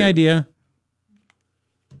Yes, you have I any do. idea?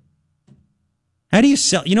 How do you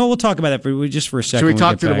sell? You know, we'll talk about that just for a second. Should we when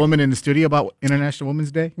talk get to the back. woman in the studio about International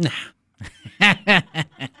Women's Day?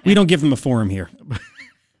 We don't give them a forum here.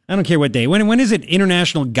 I don't care what day. When is it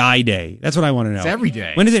International Guy Day? That's what I want to know. It's every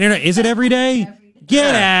day. When is it? Is it every day?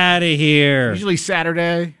 Get out of here. Usually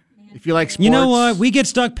Saturday. If you like sports. You know what? We get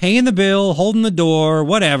stuck paying the bill, holding the door,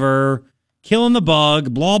 whatever, killing the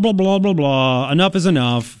bug, blah, blah, blah, blah, blah. Enough is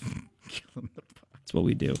enough. That's what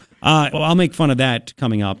we do. Well, I'll make fun of that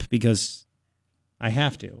coming up because I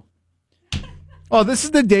have to. Oh, this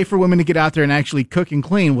is the day for women to get out there and actually cook and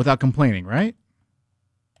clean without complaining, right?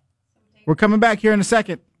 We're coming back here in a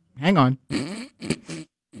second. Hang on.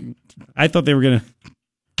 I thought they were going to.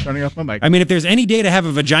 Turning off my mic. I mean, if there's any day to have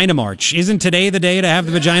a vagina march, isn't today the day to have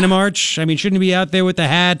the vagina march? I mean, shouldn't we be out there with the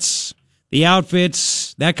hats, the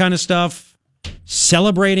outfits, that kind of stuff,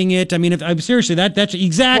 celebrating it? I mean, I'm seriously, that's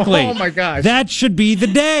exactly. Oh, my gosh. That should be the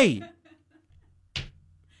day.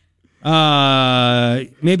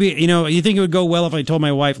 Maybe, you think it would go well if I told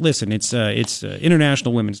my wife, listen, it's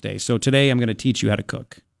International Women's Day, so today I'm going to teach you how to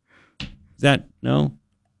cook. Is that, no?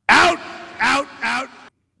 Out!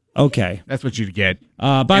 Okay. That's what you'd get.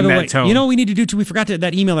 By in the that way, tone. you know what we need to do too? We forgot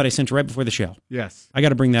that email that I sent you right before the show. Yes. I got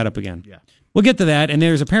to bring that up again. Yeah. We'll get to that. And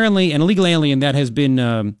there's apparently an illegal alien that has been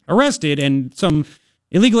arrested, and some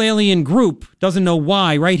illegal alien group doesn't know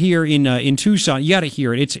why. Right here in Tucson, you got to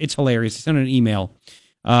hear it. It's hilarious. They sent an email.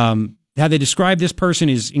 How they describe this person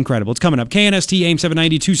is incredible. It's coming up. KNST AIM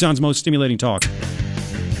 790, Tucson's most stimulating talk.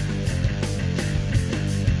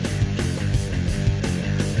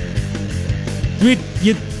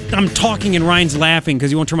 I'm talking and Ryan's laughing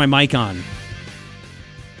because he won't turn my mic on.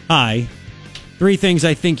 Hi. 3 things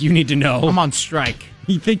I think you need to know. I'm on strike.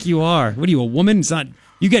 You think you are? What are you, a woman? It's not.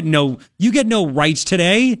 You get no rights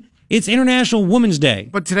today. It's International Women's Day.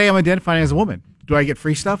 But today I'm identifying as a woman. Do I get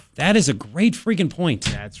free stuff? That is a great freaking point.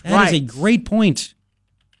 That's That right. is a great point.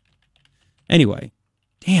 Anyway,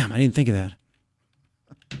 damn, I didn't think of that.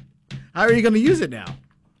 How are you going to use it now?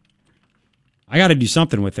 I got to do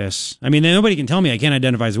something with this. I mean, nobody can tell me I can't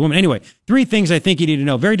identify as a woman. Anyway, 3 things I think you need to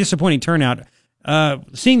know. Very disappointing turnout.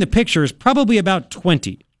 Seeing the pictures, probably about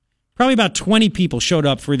 20. Probably about 20 people showed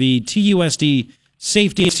up for the TUSD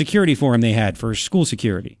Safety and Security Forum they had for school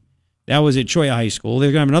security. That was at Choya High School.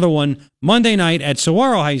 They're going to have another one Monday night at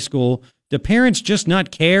Saguaro High School. Do parents just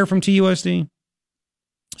not care from TUSD?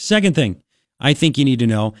 Second thing I think you need to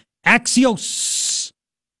know, Axios.com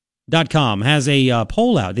has a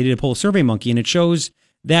poll out. They did a poll, Survey Monkey, and it shows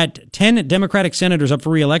that 10 Democratic senators up for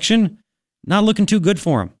re-election, not looking too good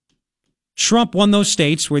for him. Trump won those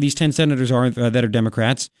states where these 10 senators are that are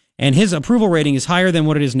Democrats, and his approval rating is higher than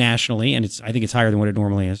what it is nationally, and I think it's higher than what it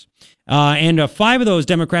normally is. And 5 of those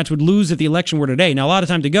Democrats would lose if the election were today. Now, a lot of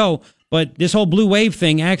time to go, but this whole blue wave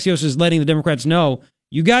thing, Axios is letting the Democrats know,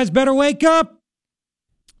 you guys better wake up.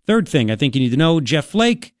 Third thing I think you need to know, Jeff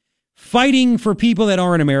Flake, fighting for people that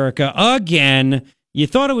aren't America again. You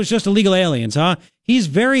thought it was just illegal aliens, huh? He's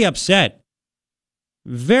very upset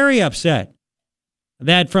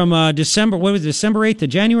that from December 8th to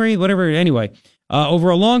January, whatever, anyway, over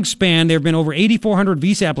a long span, there have been over 8,400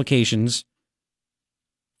 visa applications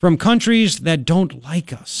from countries that don't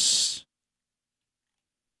like us.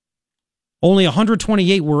 Only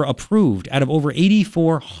 128 were approved out of over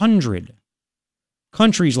 8,400.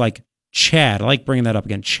 Countries like Chad, I like bringing that up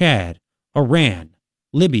again, Chad, Iran,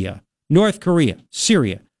 Libya, North Korea,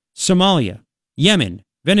 Syria, Somalia, Yemen,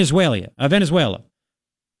 Venezuela.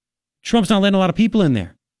 Trump's not letting a lot of people in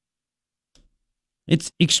there.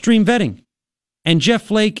 It's extreme vetting. And Jeff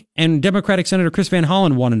Flake and Democratic Senator Chris Van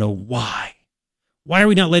Hollen want to know why. Why are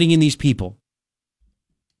we not letting in these people?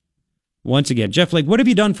 Once again, Jeff Flake, what have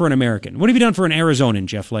you done for an American? What have you done for an Arizonan,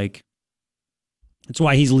 Jeff Flake? That's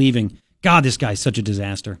why he's leaving. God, this guy's such a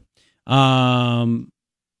disaster. What?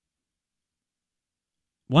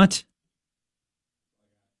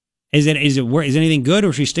 Is anything good,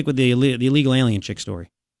 or should we stick with the illegal alien chick story?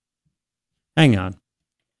 Hang on.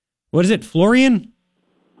 What is it, Florian?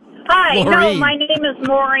 Hi. Hi. No, Florine. my name is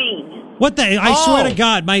Maureen. What the? I swear to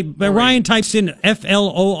God, my Ryan types in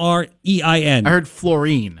Florein. I heard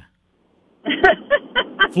Florine.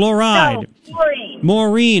 Fluoride. No, Maureen.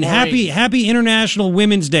 Maureen. Happy International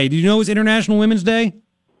Women's Day. Do you know it's International Women's Day?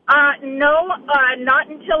 No, not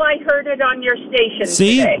until I heard it on your station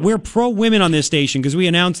See, today. we're pro women on this station because we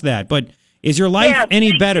announced that. But is your life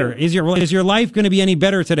any better? Is your life going to be any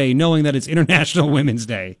better today, knowing that it's International Women's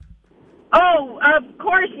Day? Oh, of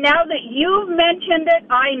course. Now that you've mentioned it,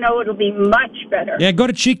 I know it'll be much better. Yeah, go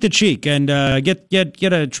to Cheek and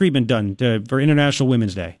get a treatment done for International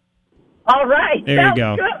Women's Day. All right. There you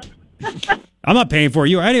go. Good. I'm not paying for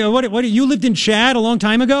you. Anyway, what you lived in Chad a long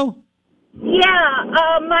time ago? Yeah,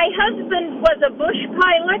 my husband was a bush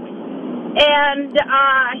pilot, and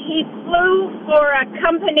he flew for a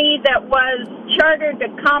company that was chartered to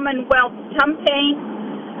Commonwealth Tumpane,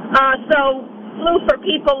 so flew for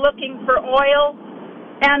people looking for oil.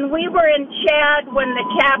 And we were in Chad when the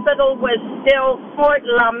capital was still Fort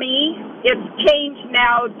Lamy. It's changed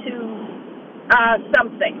now to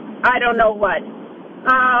something. I don't know what.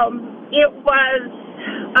 It was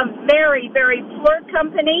a very, very poor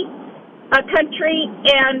country,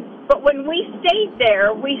 but when we stayed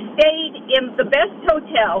there, we stayed in the best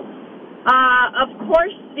hotel. Of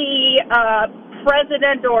course, the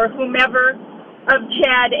president or whomever of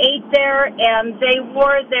Chad ate there, and they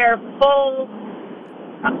wore their full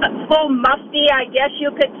mufti, I guess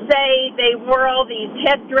you could say. They wore all these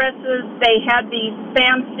headdresses. They had these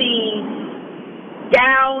fancy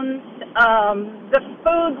gowns. The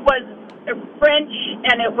food was French,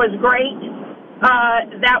 and it was great.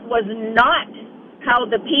 That was not how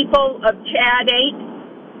the people of Chad ate,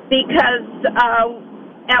 because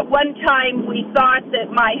at one time we thought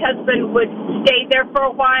that my husband would stay there for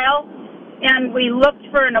a while, and we looked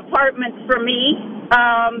for an apartment for me.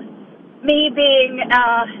 Me being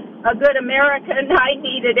a good American, I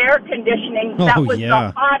needed air conditioning. That was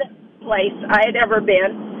the hottest place I had ever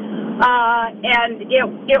been. And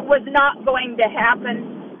it was not going to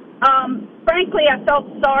happen. Frankly, I felt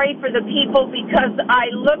sorry for the people because I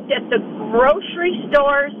looked at the grocery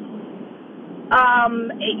stores,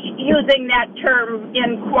 using that term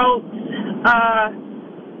in quotes.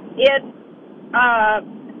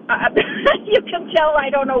 You can tell I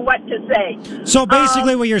don't know what to say. So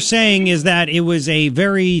basically what you're saying is that it was a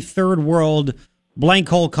very third world blank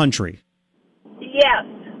hole country. Yes.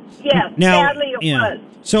 Now, sadly it was.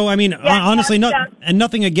 So, I mean, honestly,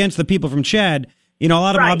 nothing against the people from Chad. You know, a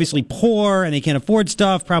lot of them obviously poor and they can't afford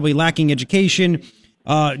stuff, probably lacking education.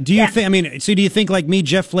 Do you think, do you think like me,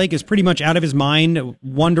 Jeff Flake is pretty much out of his mind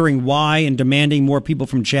wondering why and demanding more people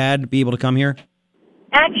from Chad be able to come here?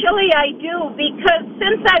 Actually, I do, because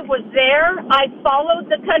since I was there, I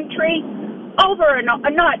followed the country over and on,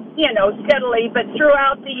 not, steadily, but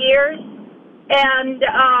throughout the years. And,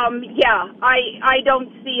 I don't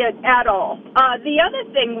see it at all. The other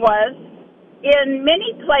thing was, in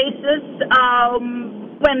many places,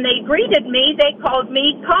 when they greeted me, they called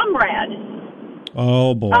me comrade.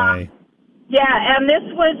 Oh, boy. And this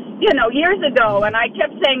was, years ago, and I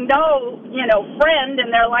kept saying, no, friend,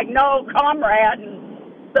 and they're like, no, comrade, and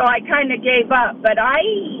so I kind of gave up. But I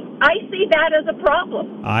see that as a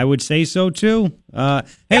problem. I would say so, too.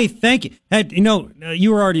 Hey, thank you. Hey,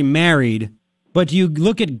 you were already married, but do you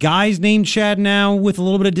look at guys named Chad now with a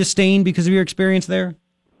little bit of disdain because of your experience there?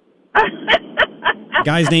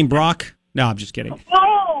 Guys named Brock? No, I'm just kidding.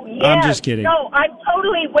 Oh, yes. I'm just kidding. No, I'm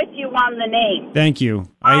totally with you on the name. Thank you.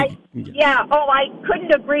 I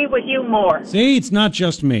couldn't agree with you more. See, it's not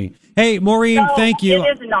just me. Hey, Maureen, thank you.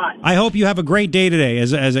 It is not. I hope you have a great day today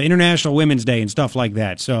as an International Women's Day and stuff like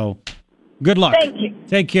that. So, good luck. Thank you.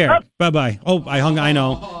 Take care. Bye-bye. Oh, I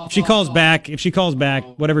know. If she calls back,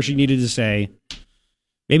 whatever she needed to say.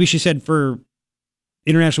 Maybe she said for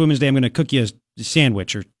International Women's Day, I'm going to cook you a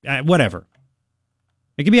sandwich or whatever.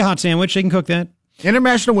 It can be a hot sandwich. They can cook that.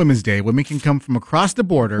 International Women's Day, women can come from across the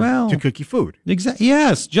border to cook you food. Exactly.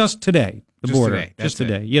 Yes, just today. The border. Today. Just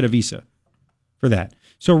today. You had a visa for that.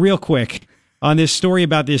 So real quick, on this story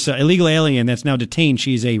about this illegal alien that's now detained,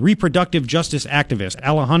 she's a reproductive justice activist,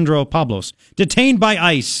 Alejandro Pablos, detained by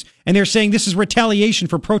ICE. And they're saying this is retaliation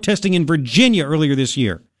for protesting in Virginia earlier this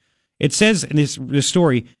year. It says in this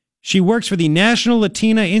story, she works for the National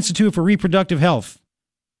Latina Institute for Reproductive Health,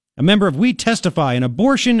 a member of We Testify, an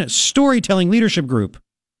abortion storytelling leadership program,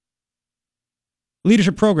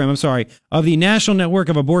 of the National Network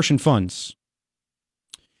of Abortion Funds.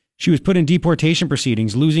 She was put in deportation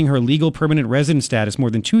proceedings, losing her legal permanent resident status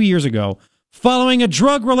more than 2 years ago, following a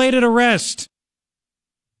drug-related arrest.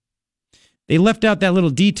 They left out that little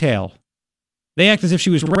detail. They act as if she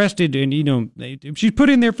was arrested and, she's put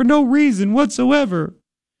in there for no reason whatsoever.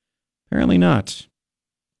 Apparently not.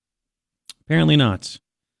 Apparently not.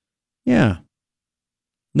 Yeah.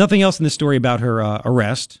 Nothing else in this story about her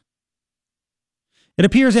arrest. It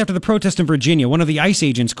appears after the protest in Virginia, one of the ICE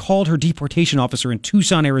agents called her deportation officer in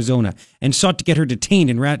Tucson, Arizona, and sought to get her detained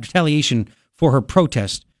in retaliation for her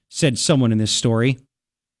protest, said someone in this story.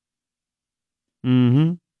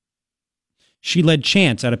 She led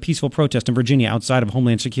chants at a peaceful protest in Virginia outside of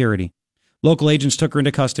Homeland Security. Local agents took her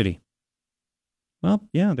into custody. Well,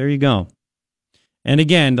 yeah, there you go. And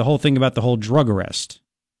again, the whole thing about the whole drug arrest.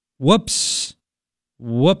 Whoops.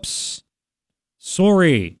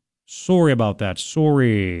 Sorry about that.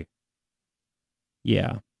 Sorry.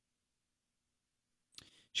 Yeah.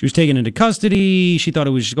 She was taken into custody. She thought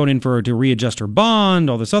it was going in for her to readjust her bond,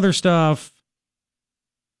 all this other stuff.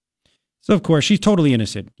 So, of course, she's totally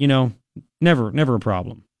innocent. Never a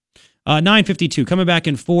problem. 9:52, coming back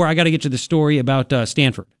in 4. I got to get to the story about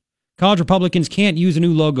Stanford. College Republicans can't use a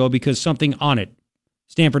new logo because something on it.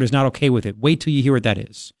 Stanford is not okay with it. Wait till you hear what that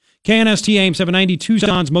is. KNST AM 790,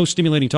 Tucson's most stimulating talk.